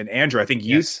players. And Andrew, I think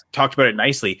you talked about it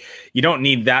nicely. You don't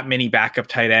need that many backup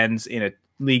tight ends in a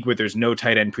league where there's no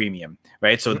tight end premium,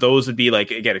 right? So those would be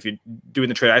like, again, if you're doing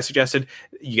the trade I suggested,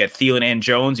 you get Thielen and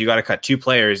Jones, you got to cut 2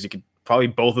 players. You could probably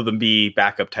both of them be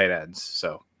backup tight ends.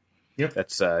 So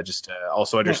that's just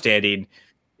also understanding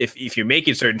if you're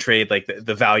making a certain trade, like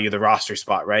the value of the roster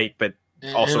spot, right? But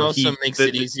it also makes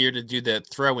it easier to do that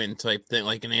throw-in type thing,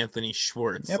 like an Anthony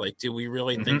Schwartz. Like, do we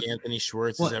really think Anthony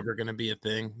Schwartz is ever going to be a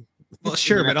thing? Well,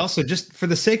 sure, but also just for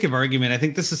the sake of argument, I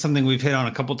think this is something we've hit on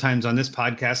a couple times on this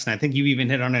podcast, and I think you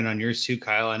even hit on it on yours too,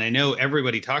 Kyle. And I know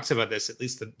everybody talks about this, at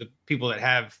least the people that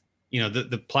have,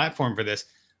 the platform for this.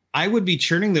 I would be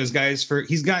churning those guys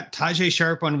he's got Tajay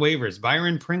Sharp on waivers,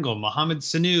 Byron Pringle, Mohamed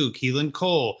Sanu, Keelan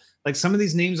Cole. Like some of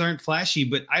these names aren't flashy,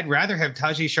 but I'd rather have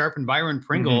Tajay Sharp and Byron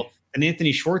Pringle than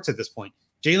Anthony Schwartz at this point.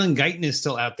 Jalen Guyton is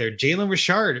still out there. Jalen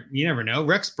Richard, you never know.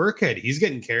 Rex Burkhead, he's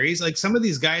getting carries. Like some of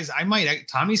these guys,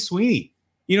 Tommy Sweeney.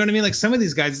 You know what I mean? Like some of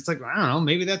these guys, it's like, I don't know,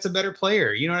 maybe that's a better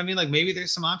player. You know what I mean? Like maybe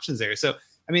there's some options there. So,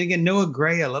 I mean, again, Noah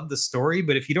Gray, I love the story,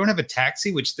 but if you don't have a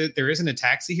taxi, which there isn't a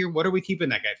taxi here, what are we keeping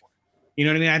that guy for? You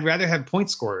know what I mean? I'd rather have point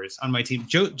scorers on my team.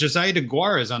 Josiah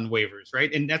DeGuara is on waivers,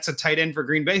 right? And that's a tight end for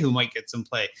Green Bay who might get some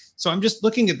play. So I'm just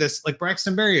looking at this, like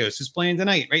Braxton Berrios, who's playing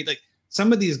tonight, right? Like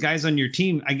some of these guys on your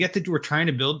team, I get that we're trying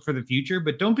to build for the future,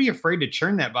 but don't be afraid to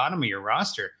churn that bottom of your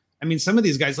roster. I mean, some of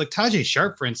these guys, like Tajay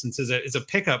Sharp, for instance, is a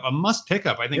pickup, a must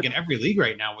pickup, I think, in every league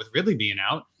right now with Ridley being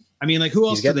out. I mean, like, who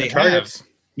else do they have?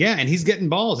 Yeah, and he's getting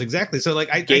balls, exactly. So,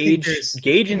 like,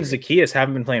 Gage and Zacchaeus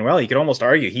haven't been playing well. You could almost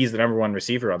argue he's the number one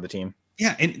receiver on the team.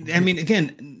 Yeah, and I mean,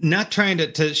 again, not trying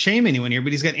to shame anyone here,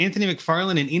 but he's got Anthony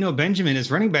McFarland and Eno Benjamin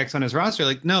as running backs on his roster.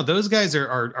 Like, no, those guys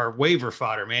are waiver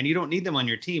fodder, man. You don't need them on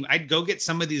your team. I'd go get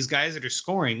some of these guys that are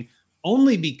scoring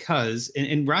only because,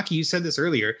 and Rocky, you said this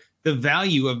earlier, the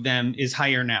value of them is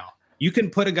higher now. You can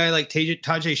put a guy like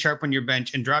Tajay Sharp on your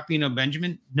bench and drop Eno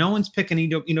Benjamin. No one's picking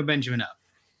Eno Benjamin up,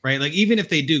 right? Like, even if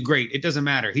they do great, it doesn't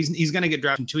matter. He's going to get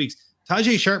dropped in 2 weeks.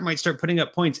 Tajay Sharp might start putting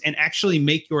up points and actually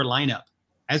make your lineup.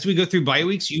 As we go through bye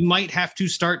weeks, you might have to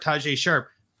start Tajay Sharp.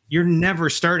 You're never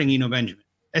starting Eno Benjamin.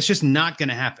 That's just not going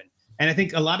to happen. And I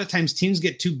think a lot of times teams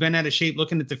get too bent out of shape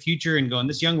looking at the future and going,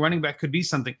 this young running back could be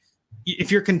something.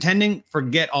 If you're contending,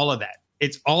 forget all of that.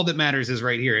 It's all that matters is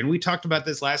right here. And we talked about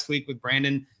this last week with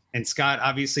Brandon and Scott,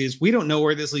 obviously, is we don't know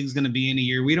where this league is going to be in a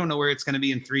year. We don't know where it's going to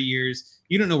be in 3 years.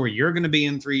 You don't know where you're going to be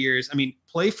in 3 years. I mean,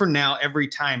 play for now every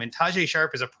time. And Tajay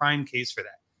Sharp is a prime case for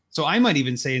that. So I might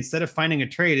even say, instead of finding a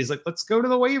trade, is like, let's go to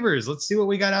the waivers. Let's see what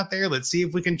we got out there. Let's see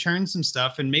if we can churn some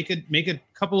stuff and make a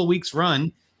couple of weeks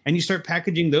run. And you start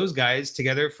packaging those guys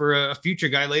together for a future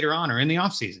guy later on or in the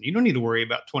offseason. You don't need to worry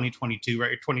about 2022,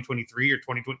 right? Or 2023 or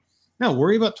 2020. No,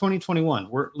 worry about 2021.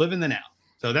 We're living the now.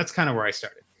 So that's kind of where I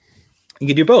started. You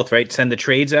can do both, right? Send the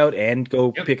trades out and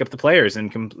go pick up the players and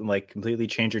completely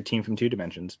change your team from 2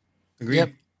 dimensions. Agree?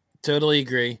 Yep, totally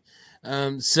agree.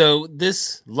 So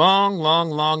this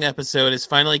long episode is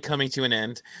finally coming to an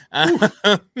end.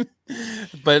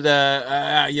 But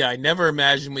yeah, I never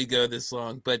imagined we go this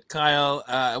long. But Kyle,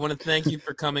 I want to thank you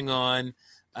for coming on.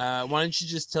 Why don't you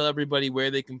just tell everybody where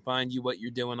they can find you, what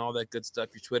you're doing, all that good stuff,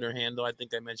 your Twitter handle. I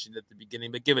think I mentioned it at the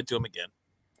beginning, but give it to them again.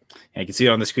 Yeah, you can see it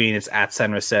on the screen. It's at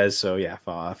Senra Says. So yeah,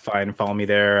 follow me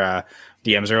there.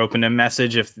 DMs are open to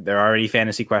message if there are any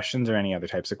fantasy questions or any other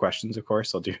types of questions. Of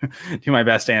course, I'll do my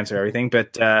best to answer everything.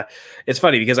 But it's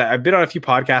funny because I've been on a few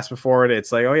podcasts before, and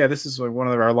it's like, oh yeah, this is one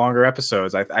of our longer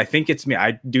episodes. I think it's me.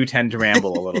 I do tend to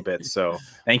ramble a little bit. So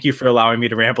thank you for allowing me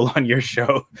to ramble on your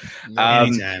show.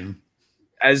 Anytime.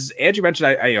 As Andrew mentioned,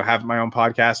 I have my own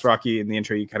podcast, Rocky, in the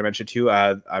intro you kind of mentioned too.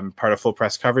 I'm part of Full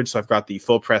Press Coverage, so I've got the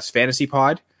Full Press Fantasy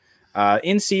Pod.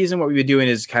 In season, what we've been doing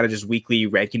is kind of just weekly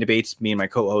ranking debates. Me and my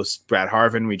co-host, Brad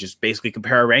Harvin, we just basically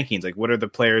compare our rankings. Like, what are the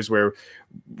players where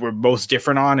we're most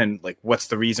different on, and like, what's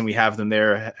the reason we have them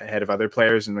there ahead of other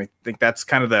players? And I think that's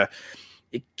kind of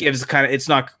it's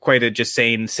not quite just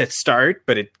saying sit start,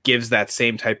 but it gives that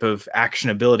same type of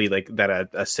actionability like that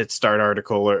a sit start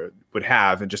article would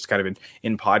have, and just kind of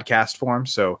in podcast form.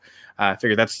 So I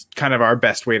figure that's kind of our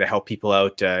best way to help people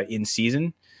out in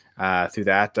season. Through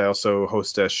that, I also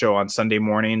host a show on Sunday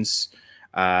mornings.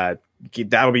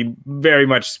 That'll be very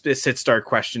much sit start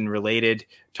question related.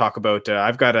 Talk about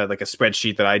I've got a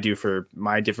spreadsheet that I do for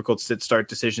my difficult sit start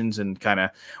decisions, and kind of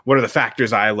what are the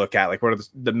factors I look at, like what are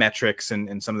the metrics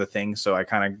and some of the things. So I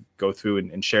kind of go through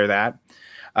and share that.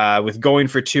 With Going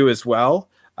for Two as well,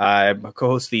 I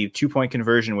co-host the 2-Point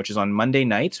Conversion, which is on Monday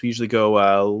nights. We usually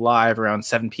go live around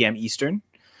 7 p.m. Eastern.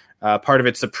 Part of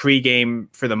it's a pregame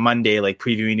for the Monday, like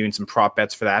previewing, doing some prop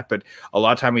bets for that. But a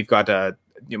lot of time we've got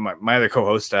my other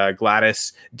co-host,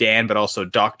 Gladys, Dan, but also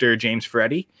Dr. James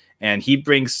Ferretti. And he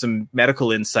brings some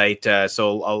medical insight.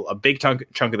 So a big chunk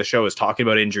of the show is talking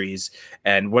about injuries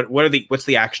and what's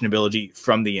the actionability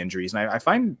from the injuries. And I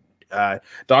find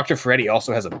Dr. Ferretti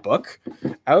also has a book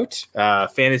out.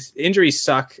 Fantasy injuries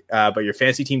suck, but your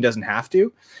fantasy team doesn't have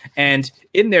to. And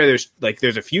in there,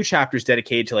 there's a few chapters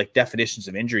dedicated to like definitions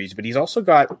of injuries, but he's also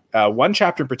got one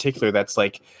chapter in particular that's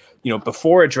like,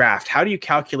 before a draft, how do you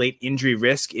calculate injury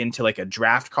risk into like a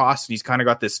draft cost? And he's kind of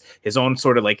got his own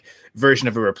sort of like version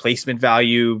of a replacement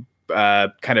value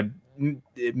kind of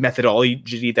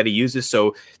methodology that he uses.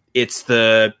 So it's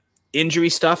the injury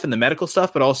stuff and the medical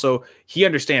stuff, but also he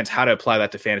understands how to apply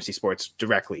that to fantasy sports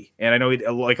directly. And I know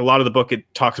like a lot of the book, it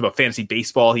talks about fantasy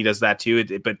baseball. He does that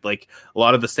too. But like a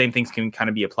lot of the same things can kind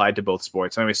of be applied to both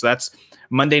sports. Anyway, so that's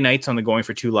Monday nights on the Going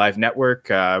for Two Live network.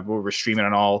 We're streaming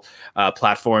on all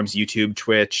platforms, YouTube,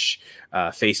 Twitch,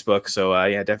 Facebook. So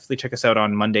yeah, definitely check us out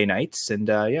on Monday nights. And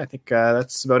yeah, I think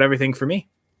that's about everything for me.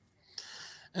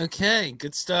 Okay,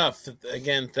 good stuff.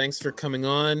 Again, thanks for coming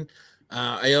on.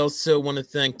 I also want to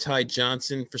thank Ty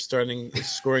Johnson for scoring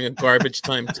a garbage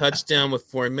time touchdown with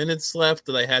 4 minutes left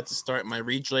that I had to start my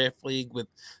redraft league with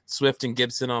Swift and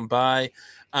Gibson on bye.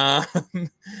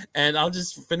 And I'll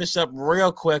just finish up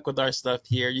real quick with our stuff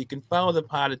here. You can follow the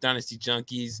pod at Dynasty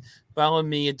Junkies. Follow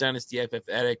me at Dynasty FF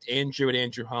Addict, Andrew at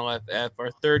Andrew Hall FF.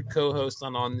 Our third co-host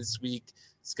on this week,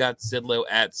 Scott Sidlow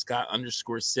at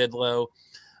Scott_Sidlow.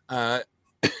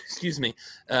 Excuse me.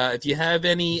 If you have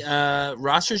any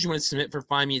rosters you want to submit for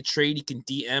Find Me a Trade, you can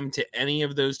DM to any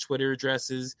of those Twitter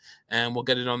addresses, and we'll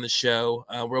get it on the show.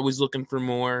 We're always looking for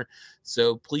more,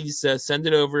 so please send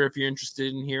it over if you're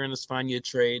interested in hearing us find you a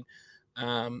trade.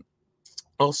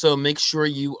 Also, make sure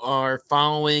you are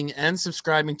following and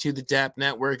subscribing to the DAP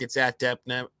Network. It's at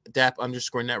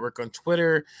DAP_network on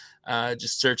Twitter.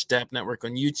 Just search DAP Network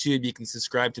on YouTube. You can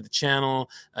subscribe to the channel.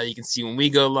 You can see when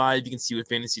we go live. You can see when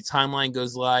Fantasy Timeline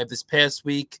goes live. This past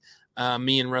week,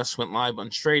 me and Russ went live on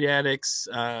Trade Addicts.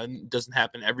 Doesn't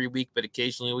happen every week, but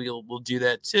occasionally we'll do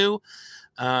that too.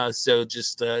 So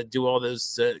just do all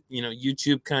those,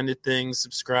 YouTube kind of things,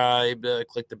 subscribe,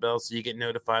 click the bell so you get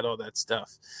notified, all that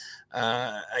stuff.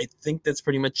 I think that's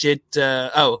pretty much it.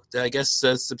 I guess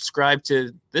subscribe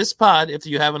to this pod if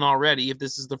you haven't already, if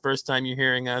this is the first time you're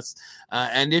hearing us.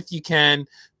 And if you can,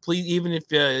 please, even if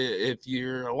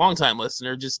you're a longtime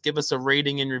listener, just give us a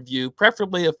rating and review,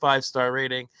 preferably a 5-star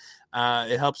rating.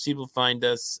 It helps people find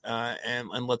us and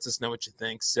lets us know what you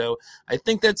think. So I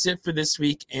think that's it for this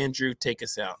week. Andrew, take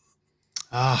us out.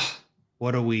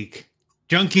 What a week.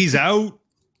 Junkies out.